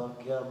mat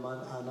bhagya man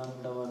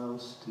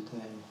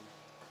anandavanaustute.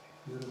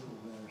 Beautiful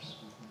verse.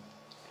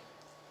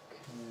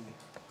 Okay.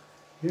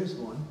 Here's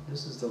one.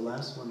 This is the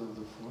last one of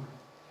the 4.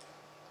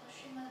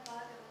 Srimad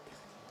Bhagavatam,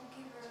 O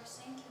giver of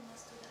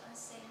saintliness to the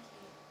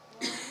unsaintly, O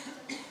wisdom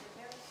of the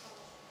very soul,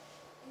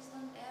 please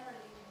don't ever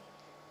leave me.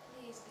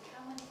 Please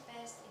become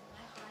manifest in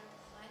my heart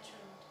and my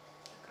throat,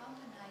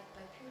 accompanied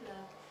by pure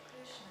love of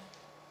Krishna.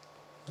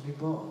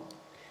 Haribol.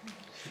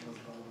 Srimad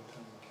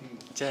Bhagavatam ki.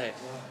 Jai.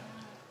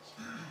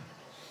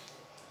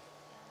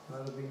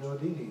 Radha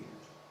Vinodini.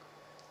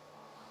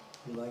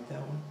 You like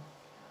that one?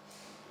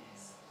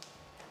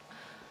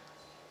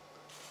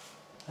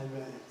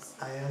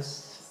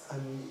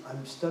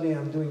 I'm studying,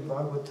 I'm doing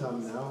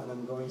Bhagavatam now, and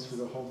I'm going through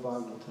the whole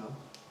Bhagavatam.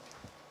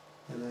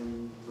 And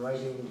I'm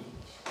writing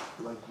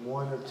like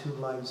 1 or 2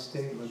 line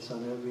statements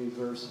on every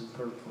verse and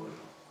purport.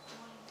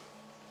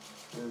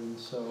 And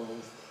so,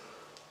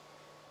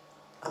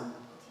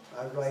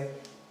 I write,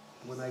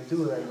 when I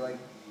do it, I write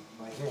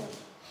by hand,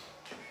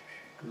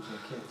 because I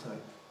can't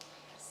type.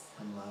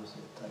 I'm lousy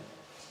at typing.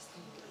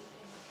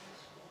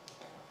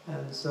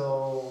 And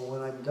so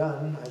when I'm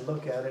done, I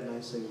look at it and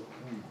I say,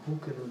 who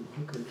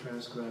can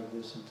transcribe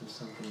this into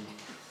something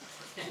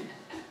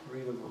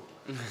readable?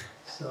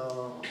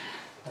 So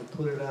I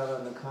put it out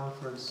on the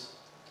conference,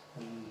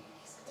 and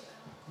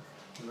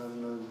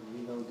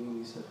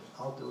Vinodini said,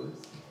 I'll do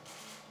it.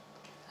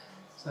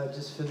 So I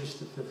just finished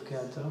the 5th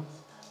canto.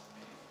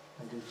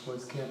 I did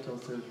 4th canto,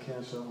 3rd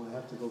canto. I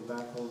have to go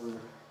back over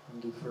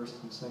and do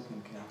 1st and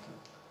 2nd canto.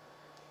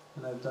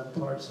 And I've done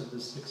parts of the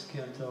 6th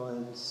canto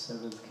and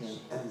 7th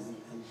canto and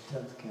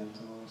 10th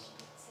canto also.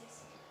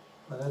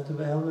 But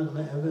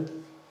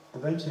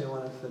eventually I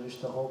want to finish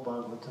the whole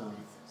Bhagavatam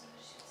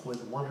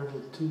with 1 or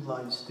 2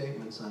 line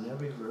statements on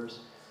every verse,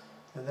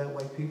 and that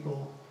way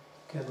people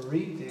can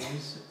read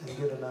these and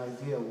get an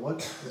idea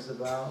what is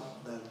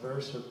about that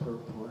verse or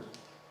purport,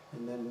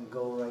 and then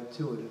go right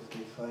to it if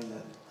they find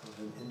that of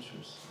an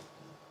interest.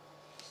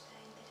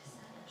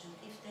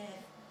 If they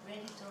have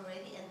read it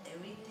already and they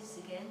read this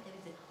again, they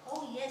will say,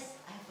 oh yes,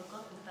 I have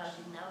forgotten about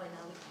it now and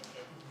now it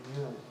again.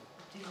 Yeah.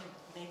 Do you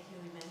make you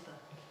remember?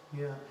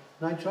 Yeah.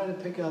 And I try to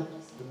pick out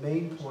the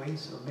main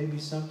points, or maybe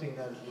something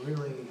that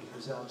really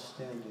is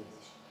outstanding.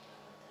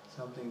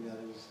 Something that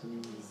is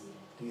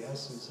the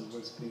essence of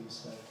what's being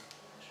said.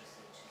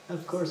 And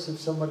of course, if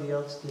somebody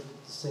else did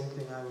the same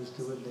thing I was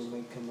doing, they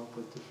may come up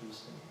with different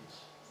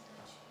statements.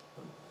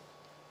 But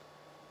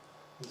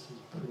this is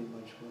pretty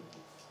much what.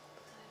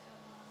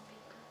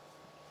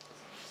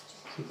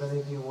 So if any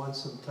of you want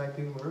some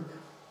typing work,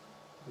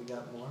 we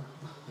got more.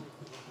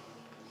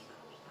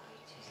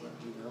 Just let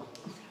me know.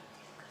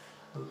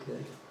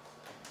 Okay.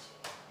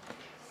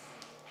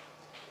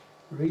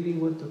 Reading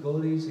with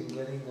devotees and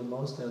getting the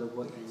most out of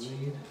what you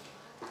read.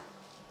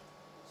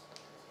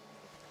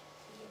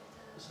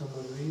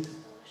 Someone read?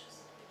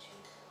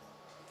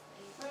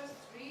 First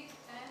read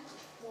and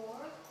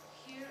fourth,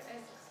 hear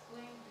as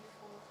explained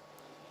before.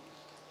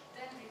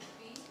 Then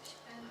repeat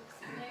and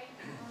explain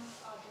among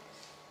others.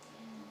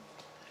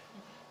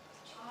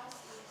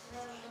 Ask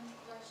relevant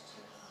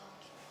questions.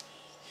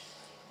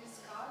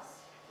 Discuss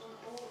from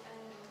all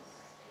angles.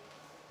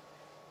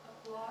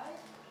 Apply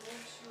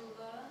what you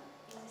learn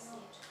in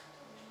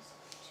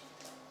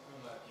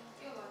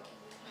your life.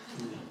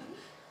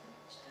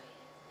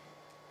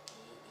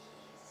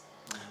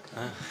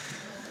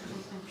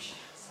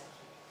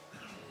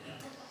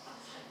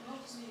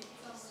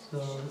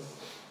 So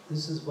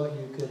this is what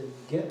you can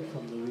get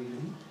from the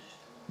reading.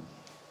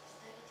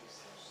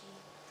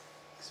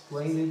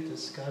 Explain it,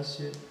 discuss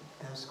it,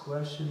 ask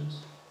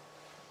questions,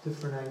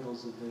 different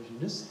angles of vision.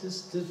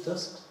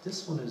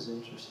 This one is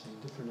interesting,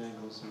 different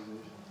angles of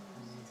vision.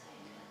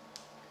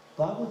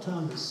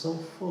 Bhagavatam is so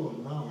full of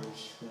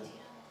knowledge that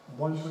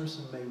one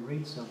person may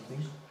read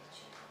something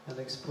and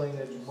explain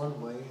it in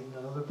one way, and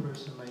another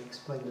person may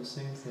explain the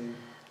same thing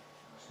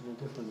in a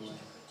different way.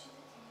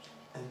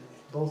 And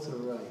both are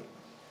right.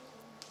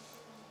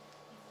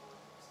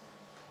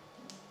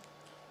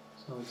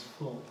 So it's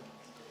full.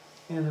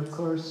 And of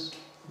course,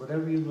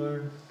 whatever you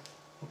learn,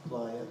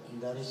 apply it,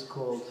 and that is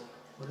called,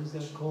 what is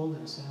that called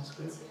in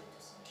Sanskrit?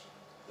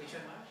 Which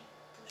one,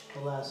 Maharaj? The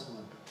last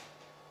one.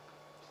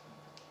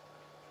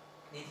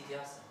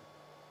 Nididhyasana.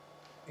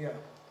 Yeah,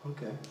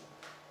 okay.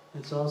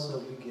 It's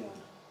also Vigyan.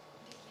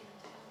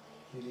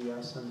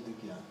 Nididhyasana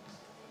Vigyan.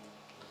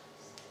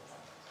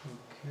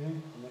 Okay,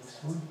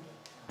 next one.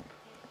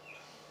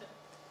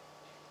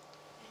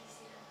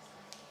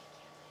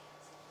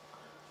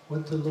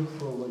 What to look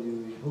for when you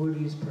read? Who are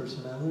these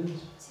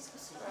personalities?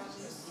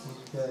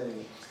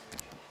 Okay.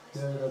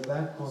 They're the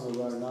backbone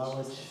of our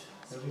knowledge.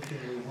 Everything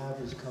we have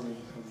is coming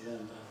from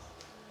them.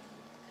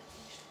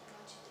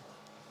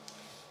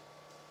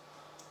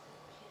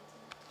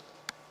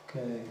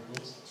 Okay,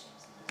 what's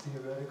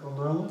theoretical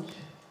knowledge?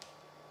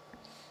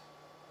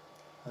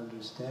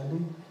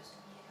 Understanding,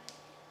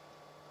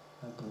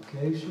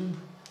 application,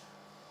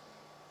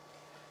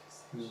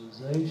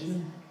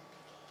 realization,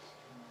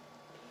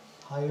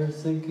 higher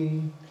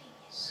thinking,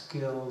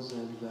 skills,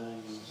 and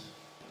values.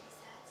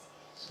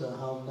 So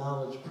how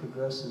knowledge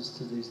progresses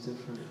to these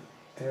different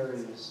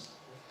areas.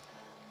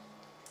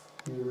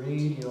 You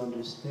read, you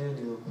understand,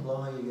 you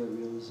apply, you get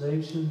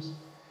realizations,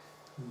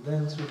 and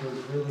then through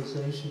those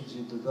realizations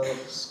you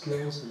develop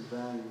skills and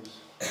values.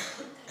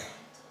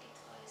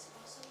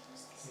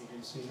 You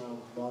can see how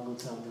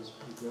Bhagavatam is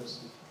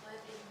progressive.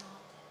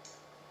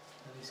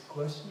 Any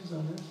questions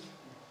on this?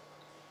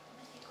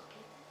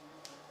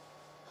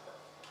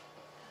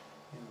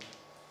 Yeah.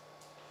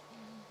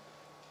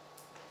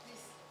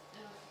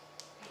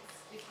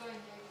 It's going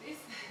like this.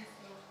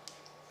 So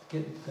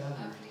Getting fatter.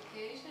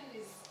 application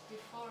is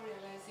before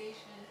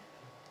realization.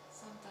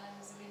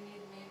 Sometimes we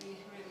need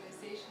maybe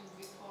realization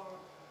before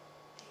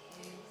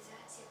we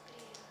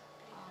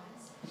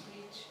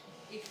reach,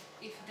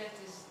 if that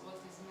is what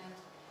is meant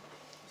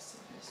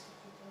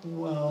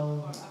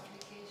Well, for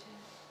application.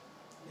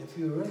 if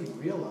you already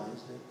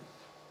realized it,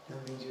 that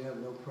means you have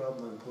no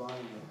problem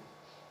applying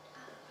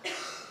it.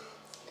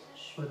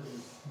 But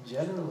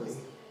generally,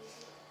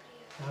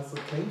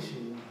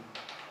 application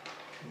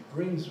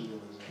brings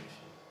realization.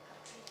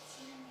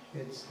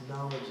 It's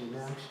knowledge in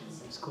action.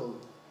 It's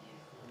called,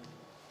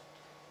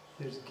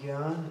 there's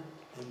Gyan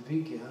and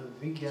Vigyan.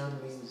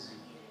 Vigyan means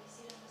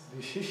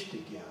Vishishta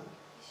Gyan.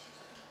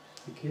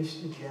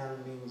 Vishishta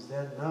Gyan means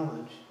that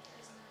knowledge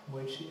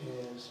which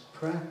is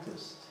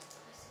practiced.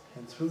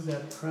 And through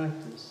that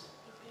practice,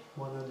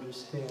 one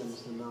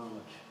understands the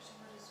knowledge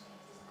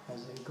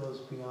as it goes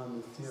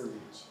beyond the theory.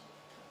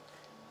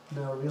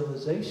 Now,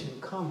 realization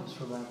comes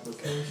from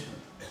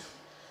application.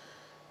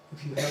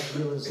 If you have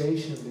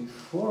realization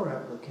before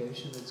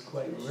application, it's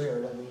quite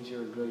rare. That means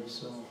you're a great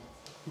soul.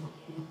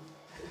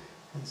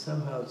 And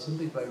somehow,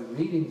 simply by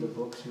reading the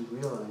books, you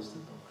realize the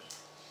books.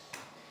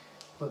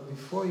 But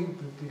before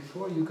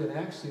you can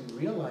actually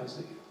realize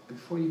it,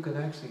 before you can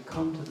actually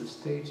come to the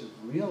stage of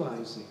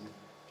realizing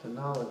the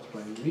knowledge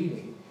by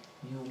reading,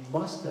 you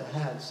must have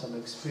had some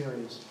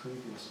experience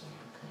previously,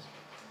 because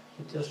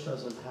it just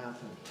doesn't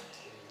happen.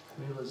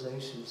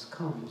 Realizations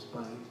comes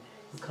by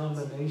the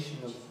combination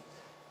of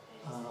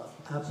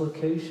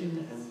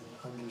application and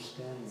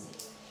understanding.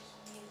 It's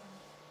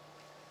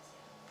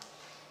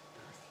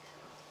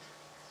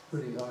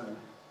pretty hard.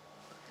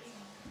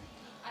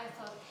 I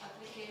thought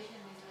application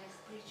is like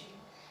preaching.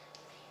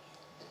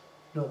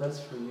 No, that's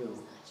for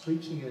you.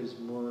 Preaching is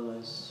more or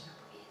less,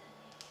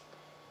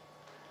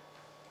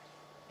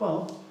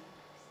 well,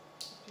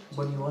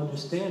 when you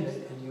understand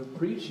it and you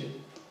preach it,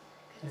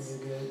 and you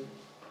get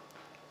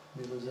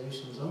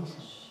realizations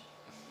also.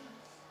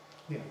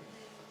 Yeah.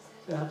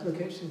 The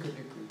application could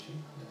be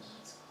preaching,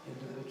 yes.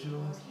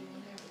 Individual.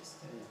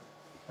 Yeah.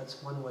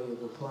 That's one way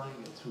of applying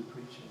it, through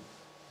preaching.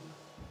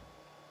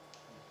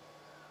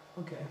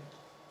 Yeah. Okay.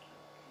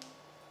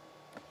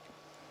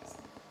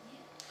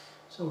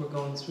 So we're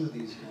going through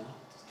these now.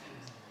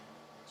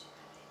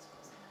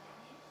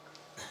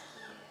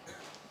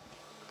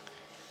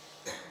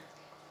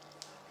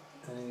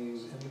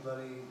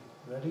 Anybody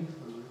ready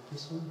for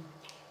this one?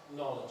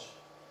 Knowledge.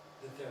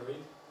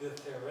 The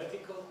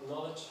theoretical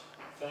knowledge,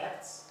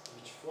 facts,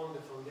 which form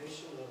the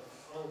foundation of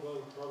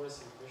ongoing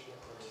progress in Krishna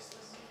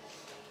consciousness.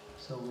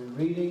 So we're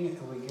reading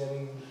and we're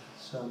getting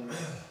some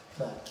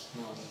facts,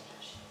 knowledge.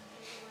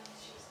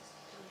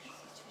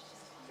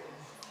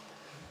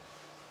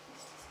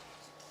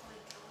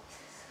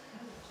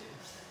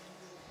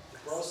 The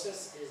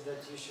process is that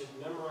you should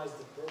memorize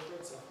the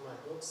purports of my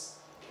books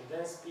and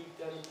then speak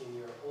them in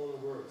your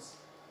own words.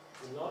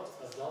 Do not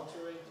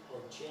adulterate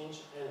or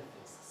change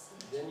anything.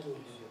 Then you will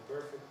be the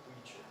perfect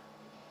preacher.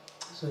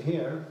 So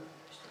here,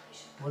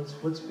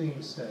 what's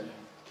being said?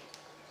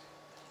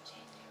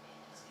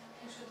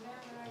 You should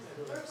memorize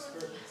the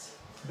purpose.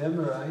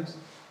 Memorize,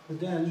 but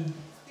then,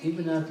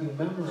 even after you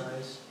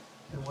memorize,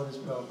 then what does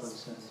Prabhupada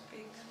say?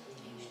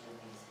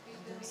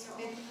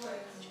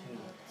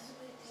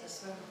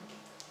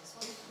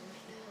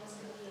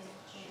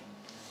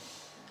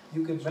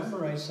 You can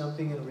memorize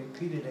something and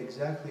repeat it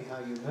exactly how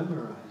you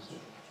memorize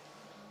it.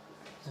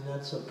 And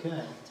that's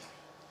okay.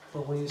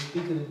 But when you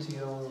speak it into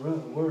your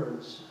own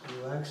words,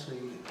 you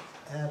actually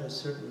add a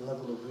certain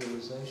level of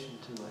realization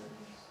to it.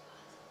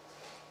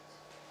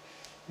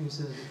 He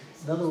says,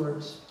 in other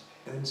words,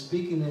 in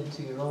speaking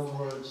into your own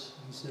words,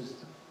 he says,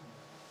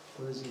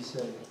 what does he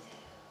say?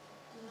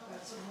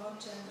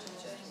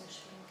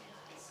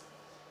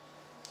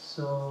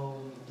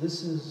 So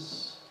this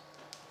is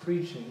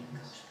preaching.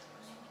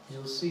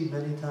 You'll see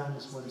many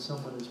times when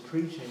someone is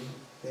preaching,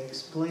 they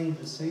explain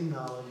the same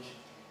knowledge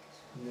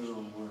in their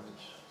own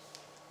words.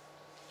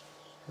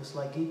 It's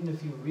like even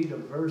if you read a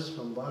verse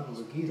from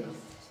Bhagavad Gita,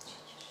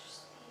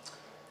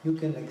 you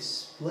can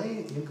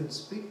explain, you can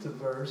speak the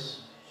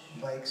verse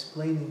by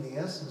explaining the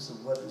essence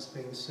of what is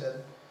being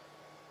said,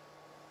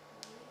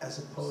 as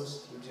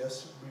opposed to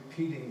just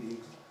repeating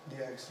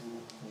the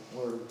actual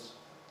words.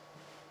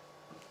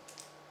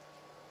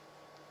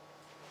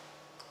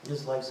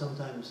 Just like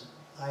sometimes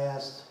I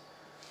asked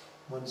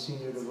one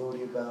senior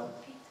devotee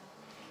about,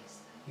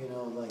 you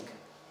know, like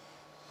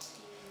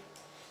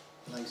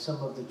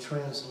some of the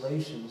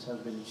translations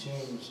have been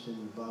changed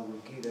in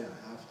Bhagavad Gita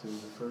after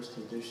the first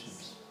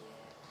editions.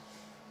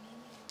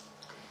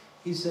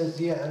 He says,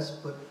 yes,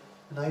 but,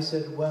 and I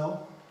said,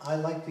 well, I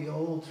like the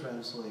old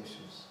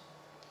translations.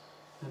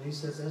 And he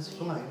said, that's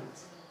fine.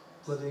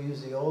 Whether you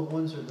use the old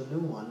ones or the new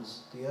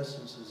ones, the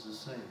essence is the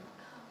same.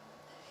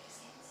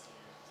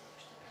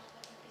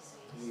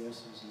 The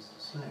essence is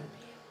the same.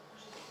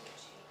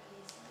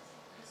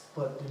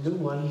 But the new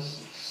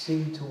ones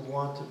seem to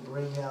want to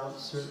bring out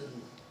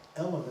certain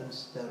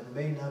elements that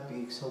may not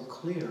be so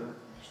clear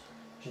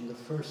in the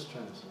first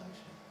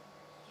translation.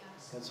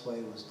 That's why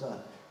it was done.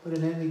 But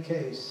in any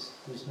case,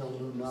 there's no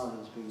new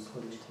knowledge being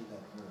put into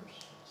that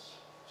verse.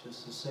 It's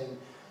just the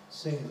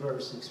same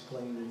verse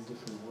explained in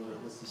different words,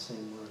 with the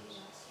same words.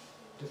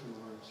 Different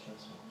words,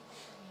 that's all.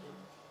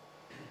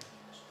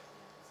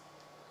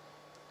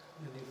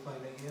 And you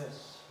find that,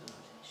 yes.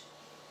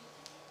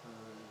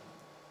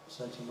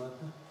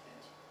 Sachimata?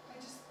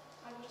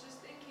 I was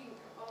just thinking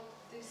about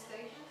this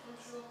statement from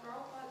Srila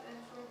Prabhupada and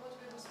from what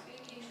we were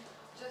speaking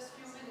just a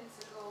few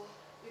minutes ago,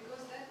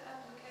 because that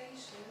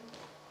application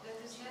that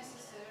is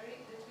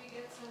necessary, that we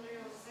get some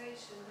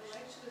realization, will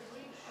actually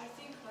bring, I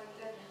think, like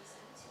that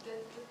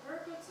the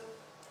purpose of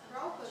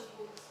Prabhupada's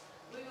books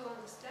we will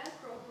understand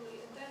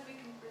properly, and then we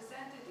can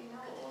present it in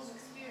our own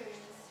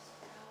experience.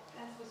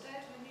 And for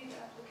that we need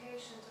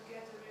application to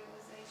get a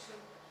realization.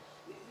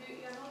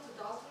 We are not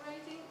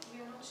adulterating,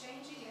 we are not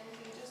changing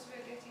anything, just we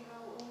are getting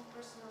our own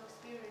personal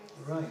experience.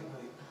 Right,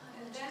 right.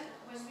 And then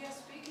when we are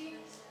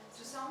speaking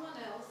to someone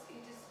else,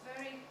 it is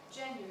very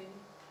genuine.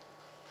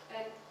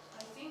 And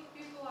I think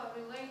people are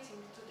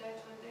relating to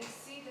that when they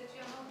see that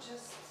you are not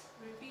just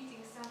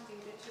repeating something,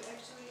 that you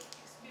actually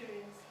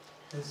experience.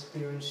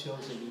 Experience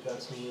shows that you got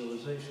some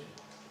realization.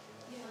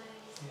 Yeah.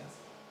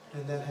 Yeah.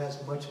 And that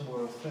has much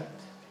more effect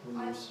when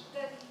I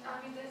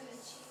mean, that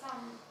is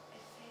some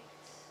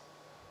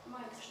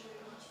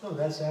No,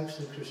 that's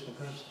actually Krishna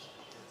consciousness.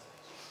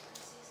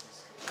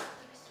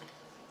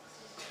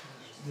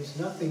 There's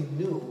nothing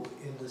new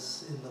in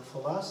this in the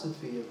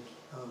philosophy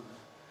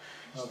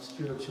of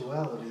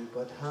spirituality,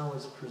 but how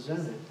it's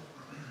presented,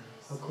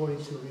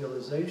 according to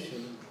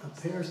realization,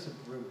 appears to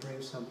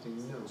bring something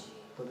new,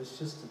 but it's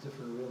just a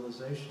different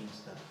realization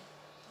then.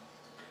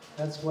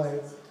 That's why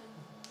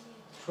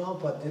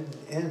Prabhupada didn't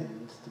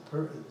end the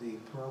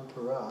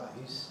parampara.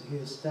 He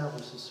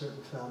established a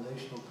certain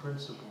foundational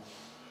principle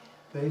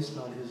based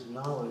on his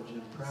knowledge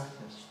and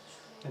practice.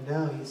 And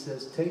now he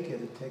says, take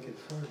it and take it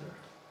further.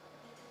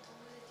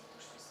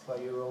 By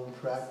your own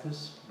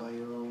practice, by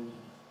your own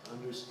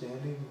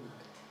understanding,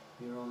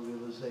 your own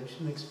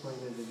realization, explain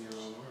it in your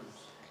own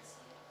words.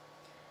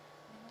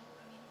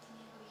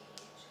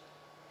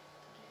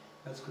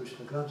 That's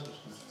Krishna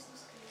consciousness.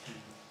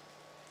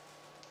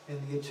 And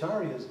the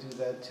acharyas do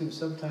that too.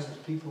 Sometimes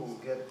people will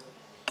get,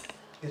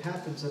 it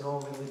happens in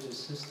all religious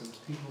systems,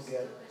 people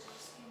get,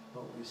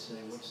 what we say,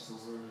 what's the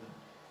word?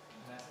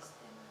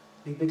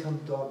 They become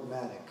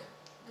dogmatic.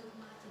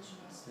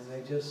 And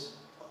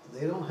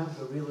they don't have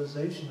the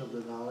realization of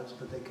the knowledge,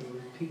 but they can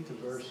repeat the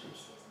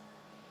verses.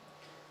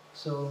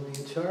 So the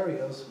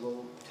acharyas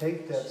will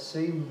take that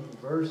same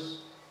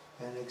verse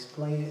and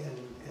explain it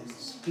and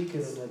speak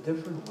it in a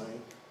different way.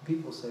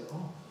 People say,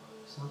 oh,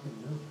 something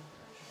new.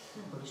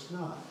 But it's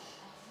not.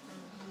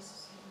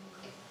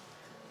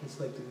 It's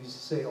like they used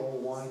to say,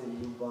 old wine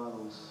in new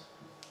bottles.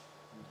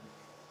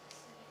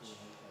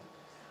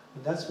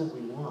 And that's what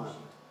we want.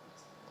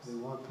 We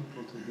want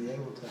people to be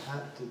able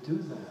to do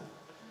that.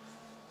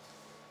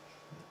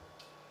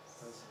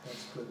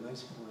 That's good,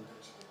 nice point.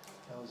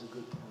 That was a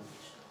good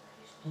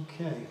point.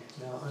 Okay,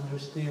 now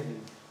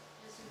understanding.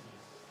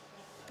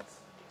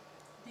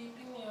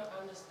 Deepen your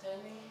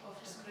understanding of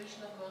the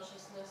Krishna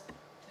consciousness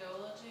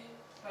theology,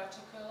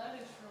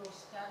 particularly through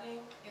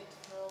studying it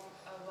from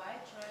a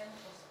wide range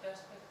of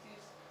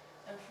perspectives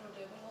and through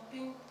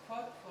developing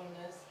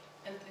thoughtfulness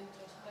and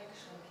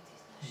introspection.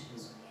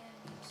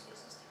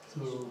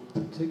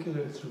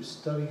 Through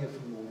studying it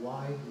from a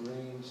wide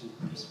range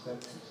of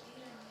perspectives.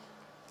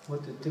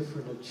 What the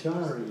different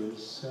acharyas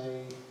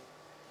say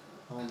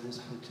on this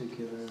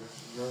particular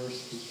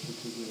verse, this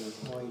particular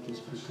point, this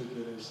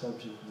particular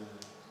subject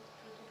matter.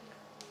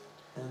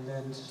 And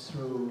then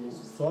through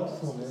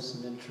thoughtfulness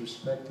and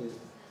introspective,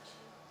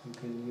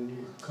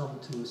 you come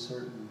to a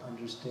certain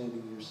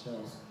understanding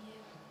yourself.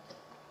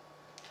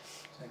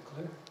 Is that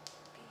clear?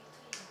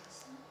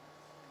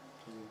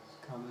 Any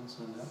comments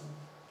on that one?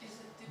 Is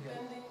it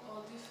depending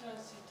on different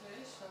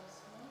situations?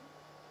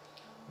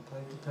 No?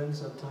 It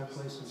depends on time,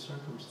 place, and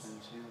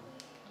circumstance, yeah.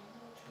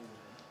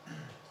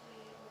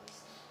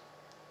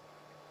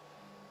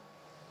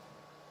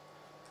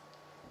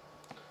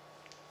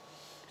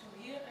 To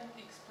hear and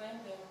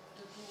explain them,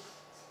 the book,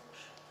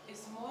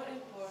 is more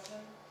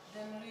important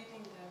than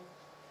reading them.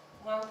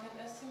 One can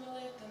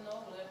assimilate the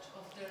knowledge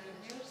of the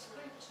revealed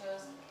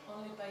scriptures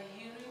only by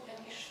hearing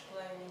and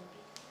explaining.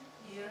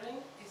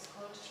 Hearing is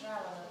called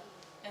Shravana,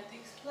 and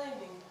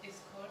explaining is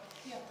called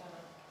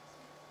Kirtana.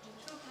 The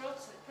two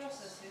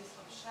processes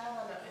of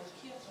Shravana and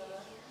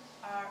Kirtana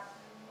are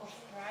of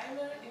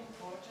primary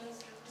importance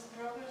to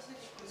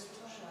progressive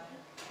spiritual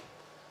life.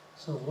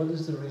 So what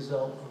is the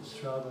result of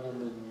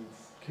Shravanam and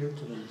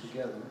Kirtanam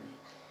together?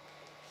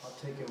 I'll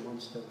take it one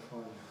step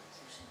farther.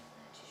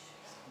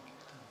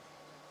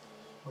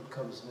 What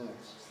comes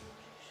next?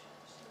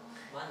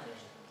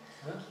 Wondering.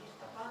 Huh?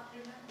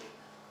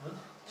 Huh?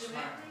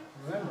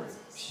 Remembering.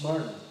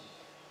 Smarter.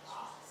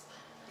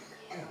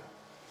 Yeah.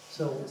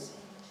 So,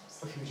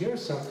 if you hear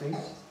something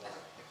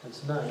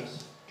that's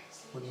nice,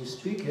 when you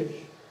speak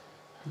it,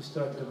 you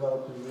start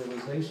developing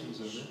realizations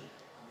of it,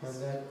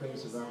 and that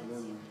brings about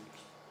memory.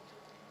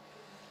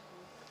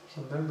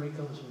 So memory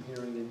comes from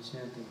hearing and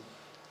chanting.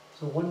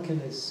 So one can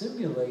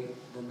assimilate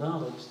the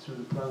knowledge through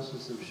the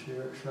process of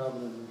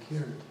Shravanam and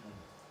Kirtan.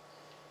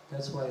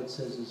 That's why it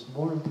says it's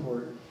more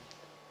important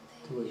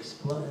to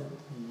explain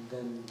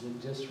than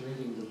just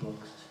reading the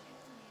books.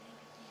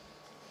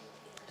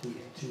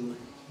 To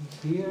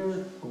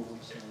hear, oh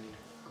I'm sorry,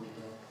 go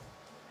back.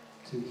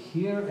 To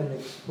hear and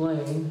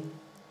explain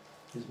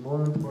is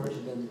more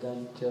important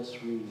than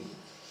just reading,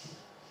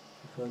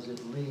 because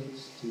it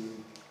leads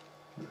to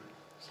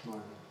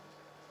smarter.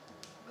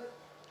 But,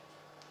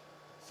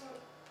 so,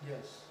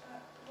 yes.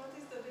 What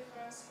is the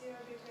difference here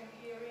between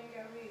hearing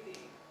and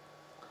reading?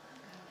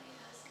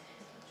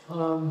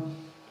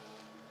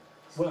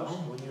 Well,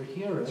 when you're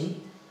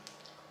hearing,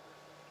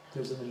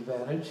 there's an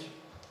advantage,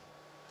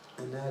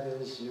 and that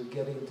is you're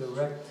getting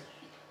direct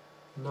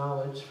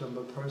knowledge from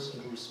a person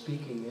who's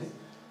speaking it,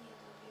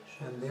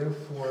 and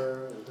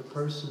therefore the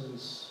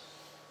person's,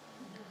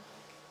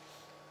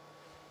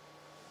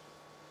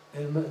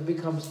 and it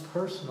becomes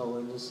personal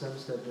in the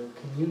sense that they're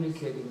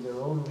communicating their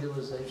own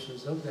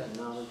realizations of that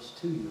knowledge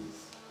to you.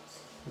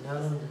 And not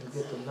only do you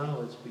get the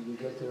knowledge, but you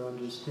get their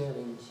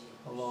understanding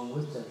along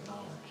with that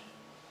knowledge.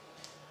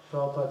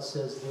 Prabhupada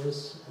says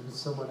this, and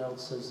someone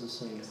else says the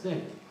same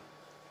thing.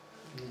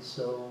 And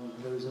so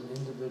there's an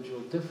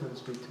individual difference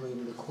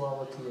between the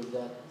quality of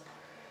that,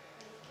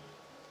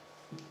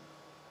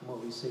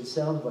 what we say,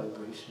 sound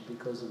vibration,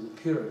 because of the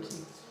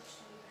purity.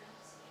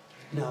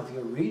 Now, if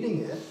you're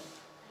reading it,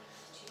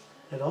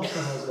 it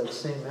also has that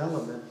same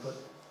element, but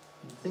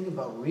the thing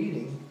about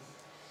reading,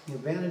 the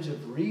advantage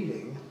of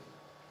reading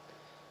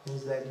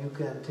is that you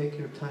can take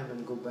your time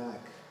and go back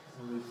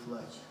and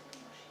reflect.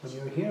 When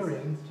you're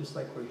hearing, just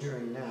like we're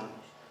hearing now,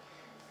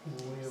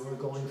 we're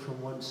going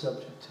from one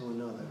subject to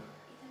another.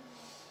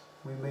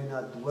 We may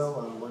not dwell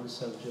on one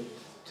subject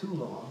too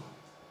long,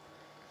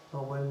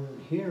 but when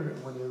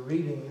you're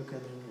reading, you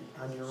can,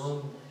 on your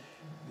own,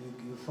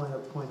 you find a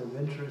point of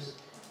interest,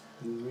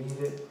 you read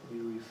it,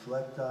 you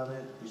reflect on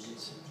it, you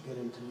get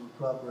into a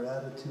proper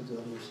attitude to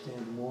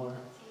understand more.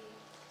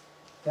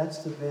 That's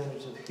the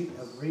advantage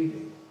of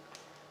reading.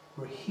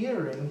 Where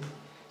hearing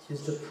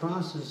is the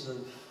process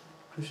of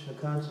Krishna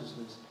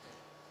consciousness,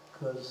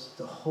 because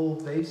the whole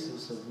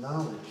basis of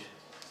knowledge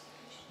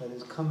that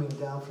is coming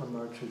down from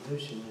our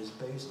tradition is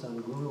based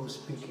on Guru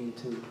speaking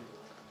to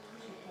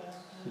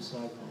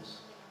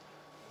disciples,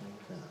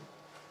 like that.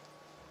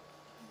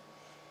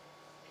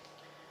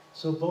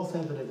 So both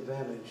have an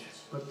advantage,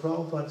 but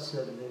Prabhupada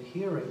said that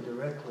hearing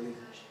directly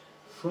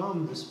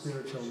from the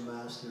spiritual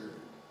master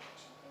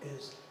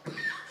is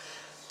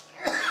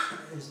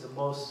the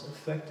most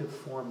effective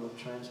form of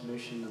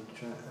transmission of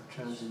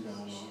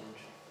transcendental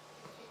knowledge.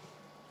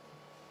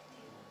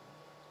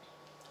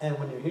 And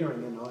when you're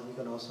hearing, you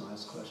can also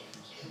ask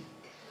questions.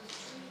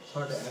 It's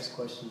hard to ask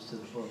questions to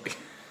the book.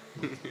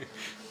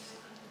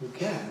 You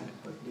can,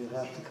 but you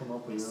have to come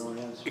up with your own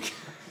answers.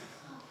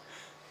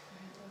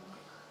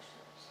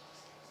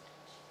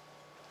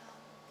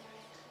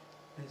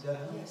 Is that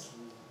how? Yes.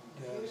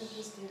 Yes. This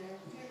is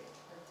direct,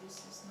 but this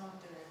is not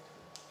direct.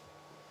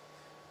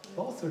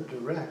 Both are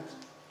direct,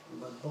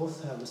 but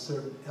both have a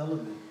certain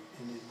element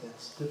in it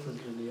that's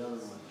different than the other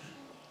one.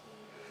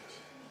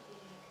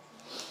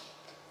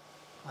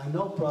 I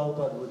know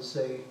Prabhupada would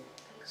say,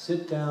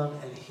 sit down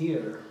and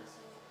hear.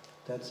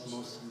 That's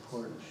most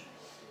important.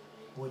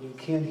 When you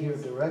can't hear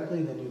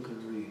directly, then you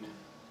can read.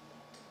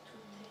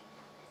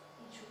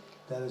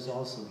 That is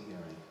also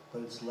hearing,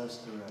 but it's less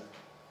direct.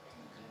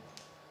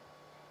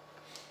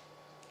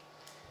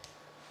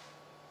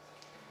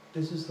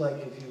 This is like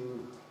if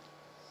you...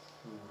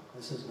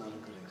 this is not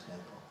a good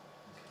example.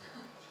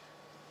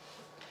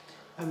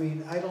 I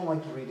mean, I don't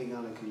like reading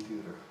on a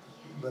computer,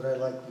 but I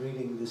like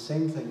reading the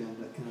same thing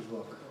in a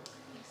book.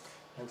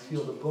 I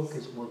feel the book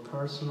is more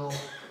personal,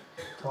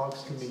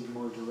 talks to me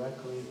more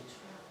directly.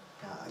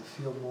 I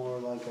feel more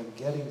like I'm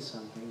getting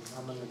something.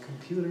 I'm on the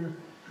computer.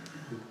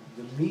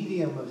 The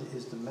medium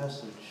is the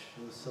message,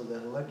 so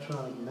that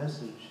electronic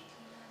message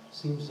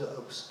seems to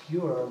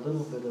obscure a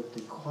little bit of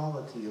the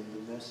quality of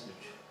the message.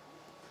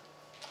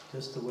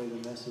 Just the way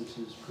the message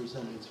is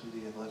presented through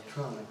the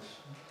electronics.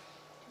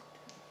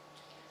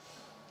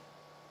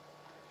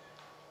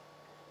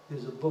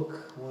 There's a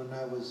book when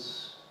I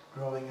was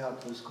growing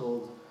up, it was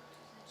called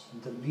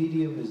The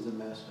Medium is the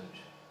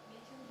Message.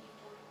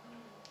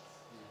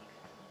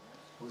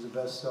 It was a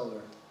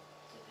bestseller.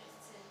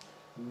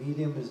 The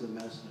medium is the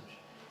message.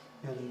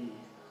 And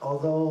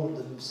although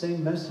the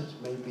same message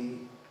may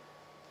be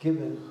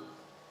given,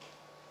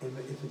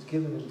 if it's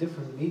given in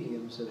different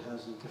mediums, it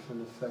has a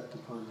different effect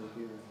upon the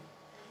hearing.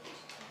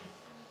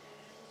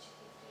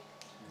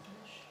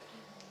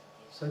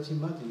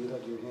 Sachimata, you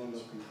had your hand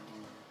up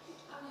before.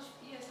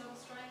 Yes, I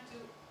was trying to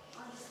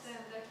understand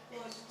that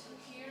point. To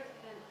hear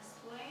and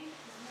explain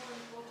is more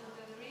important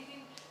than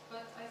reading,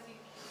 but I think...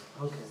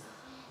 Okay.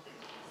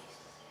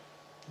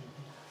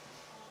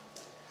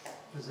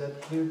 Is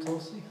that clear,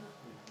 Tulsi?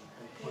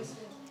 Yes.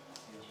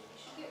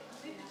 Okay,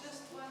 maybe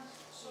just one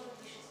short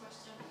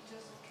question,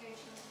 just in case.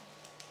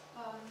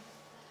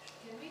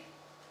 Can we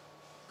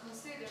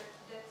consider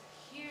that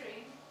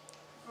hearing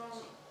from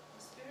a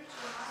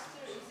spiritual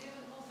master is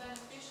even more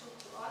beneficial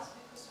to us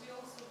because we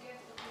also get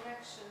a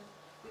correction?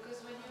 Because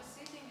when you're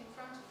sitting in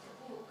front of the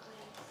book,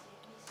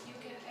 you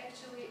can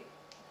actually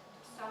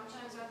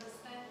sometimes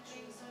understand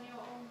things on your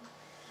own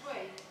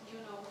way, you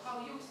know,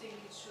 how you think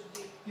it should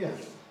be. Yeah,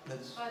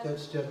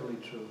 that's generally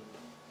true.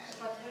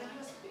 But when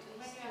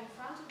you're in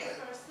front of the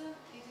person,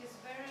 it is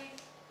very,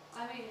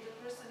 I mean, the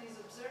person is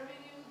observing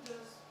you,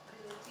 the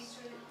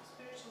teacher,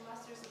 spiritual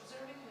master is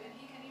observing you, and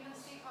he can even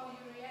see how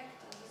you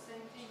react on the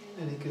same thing.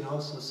 And he can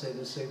also say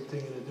the same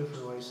thing in a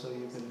different way so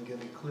you can get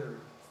it clearer.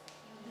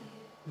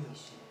 Yeah,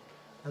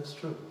 that's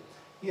true.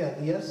 Yeah,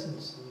 the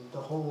essence, the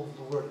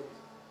word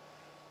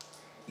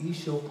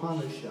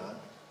Ishopanishad,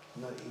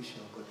 not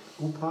Isho, but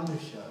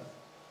Upanishad,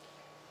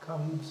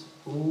 comes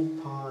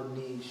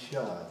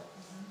Upanishad.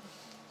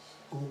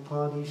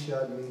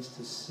 Upanishad means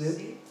to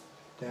sit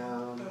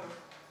down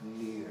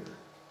near.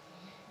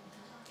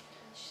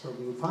 So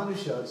the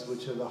Upanishads,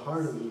 which are the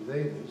heart of the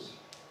Vedas,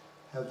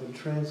 have been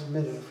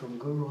transmitted from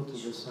Guru to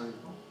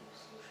disciple.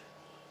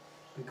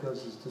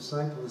 Because his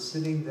disciple is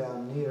sitting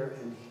down near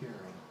and hearing.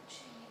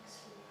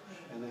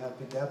 And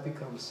that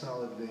becomes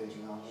solid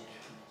Vedic knowledge.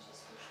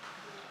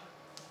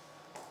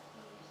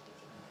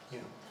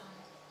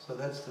 So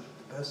that's the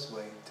best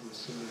way to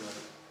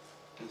assimilate,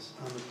 is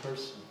on the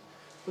person.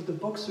 But the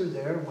books are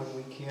there when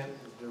we can't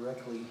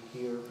directly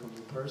hear from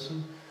the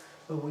person,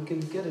 but we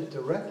can get it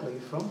directly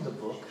from the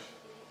book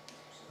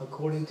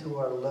according to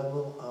our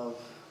level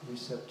of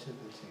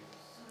receptivity.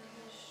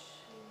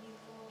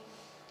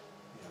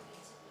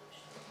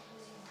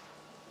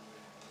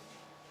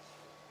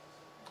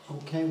 Yeah.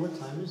 Okay, what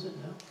time is it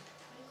now?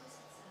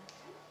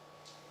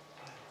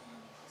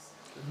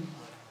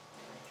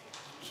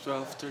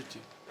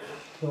 12:30.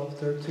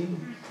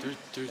 12:13?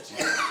 30.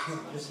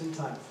 Just in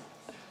time.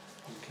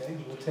 Okay,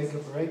 we'll take a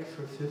break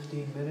for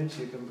 15 minutes.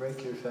 You can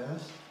break your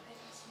fast.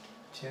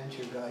 Chant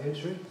your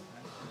Gayatri.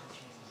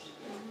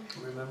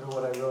 Remember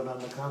what I wrote on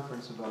the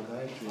conference about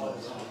Gayatri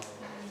last week.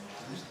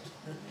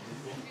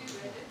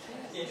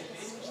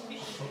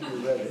 Hope you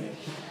read it.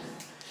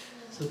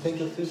 So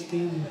take a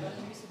 15,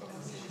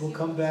 we'll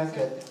come back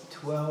at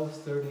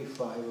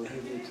 12:35. We'll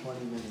give you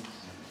 20 minutes.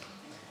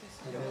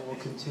 And then we'll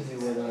continue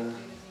with our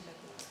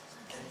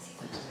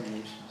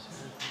explanations.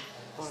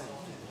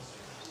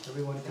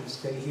 Everyone can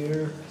stay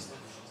here.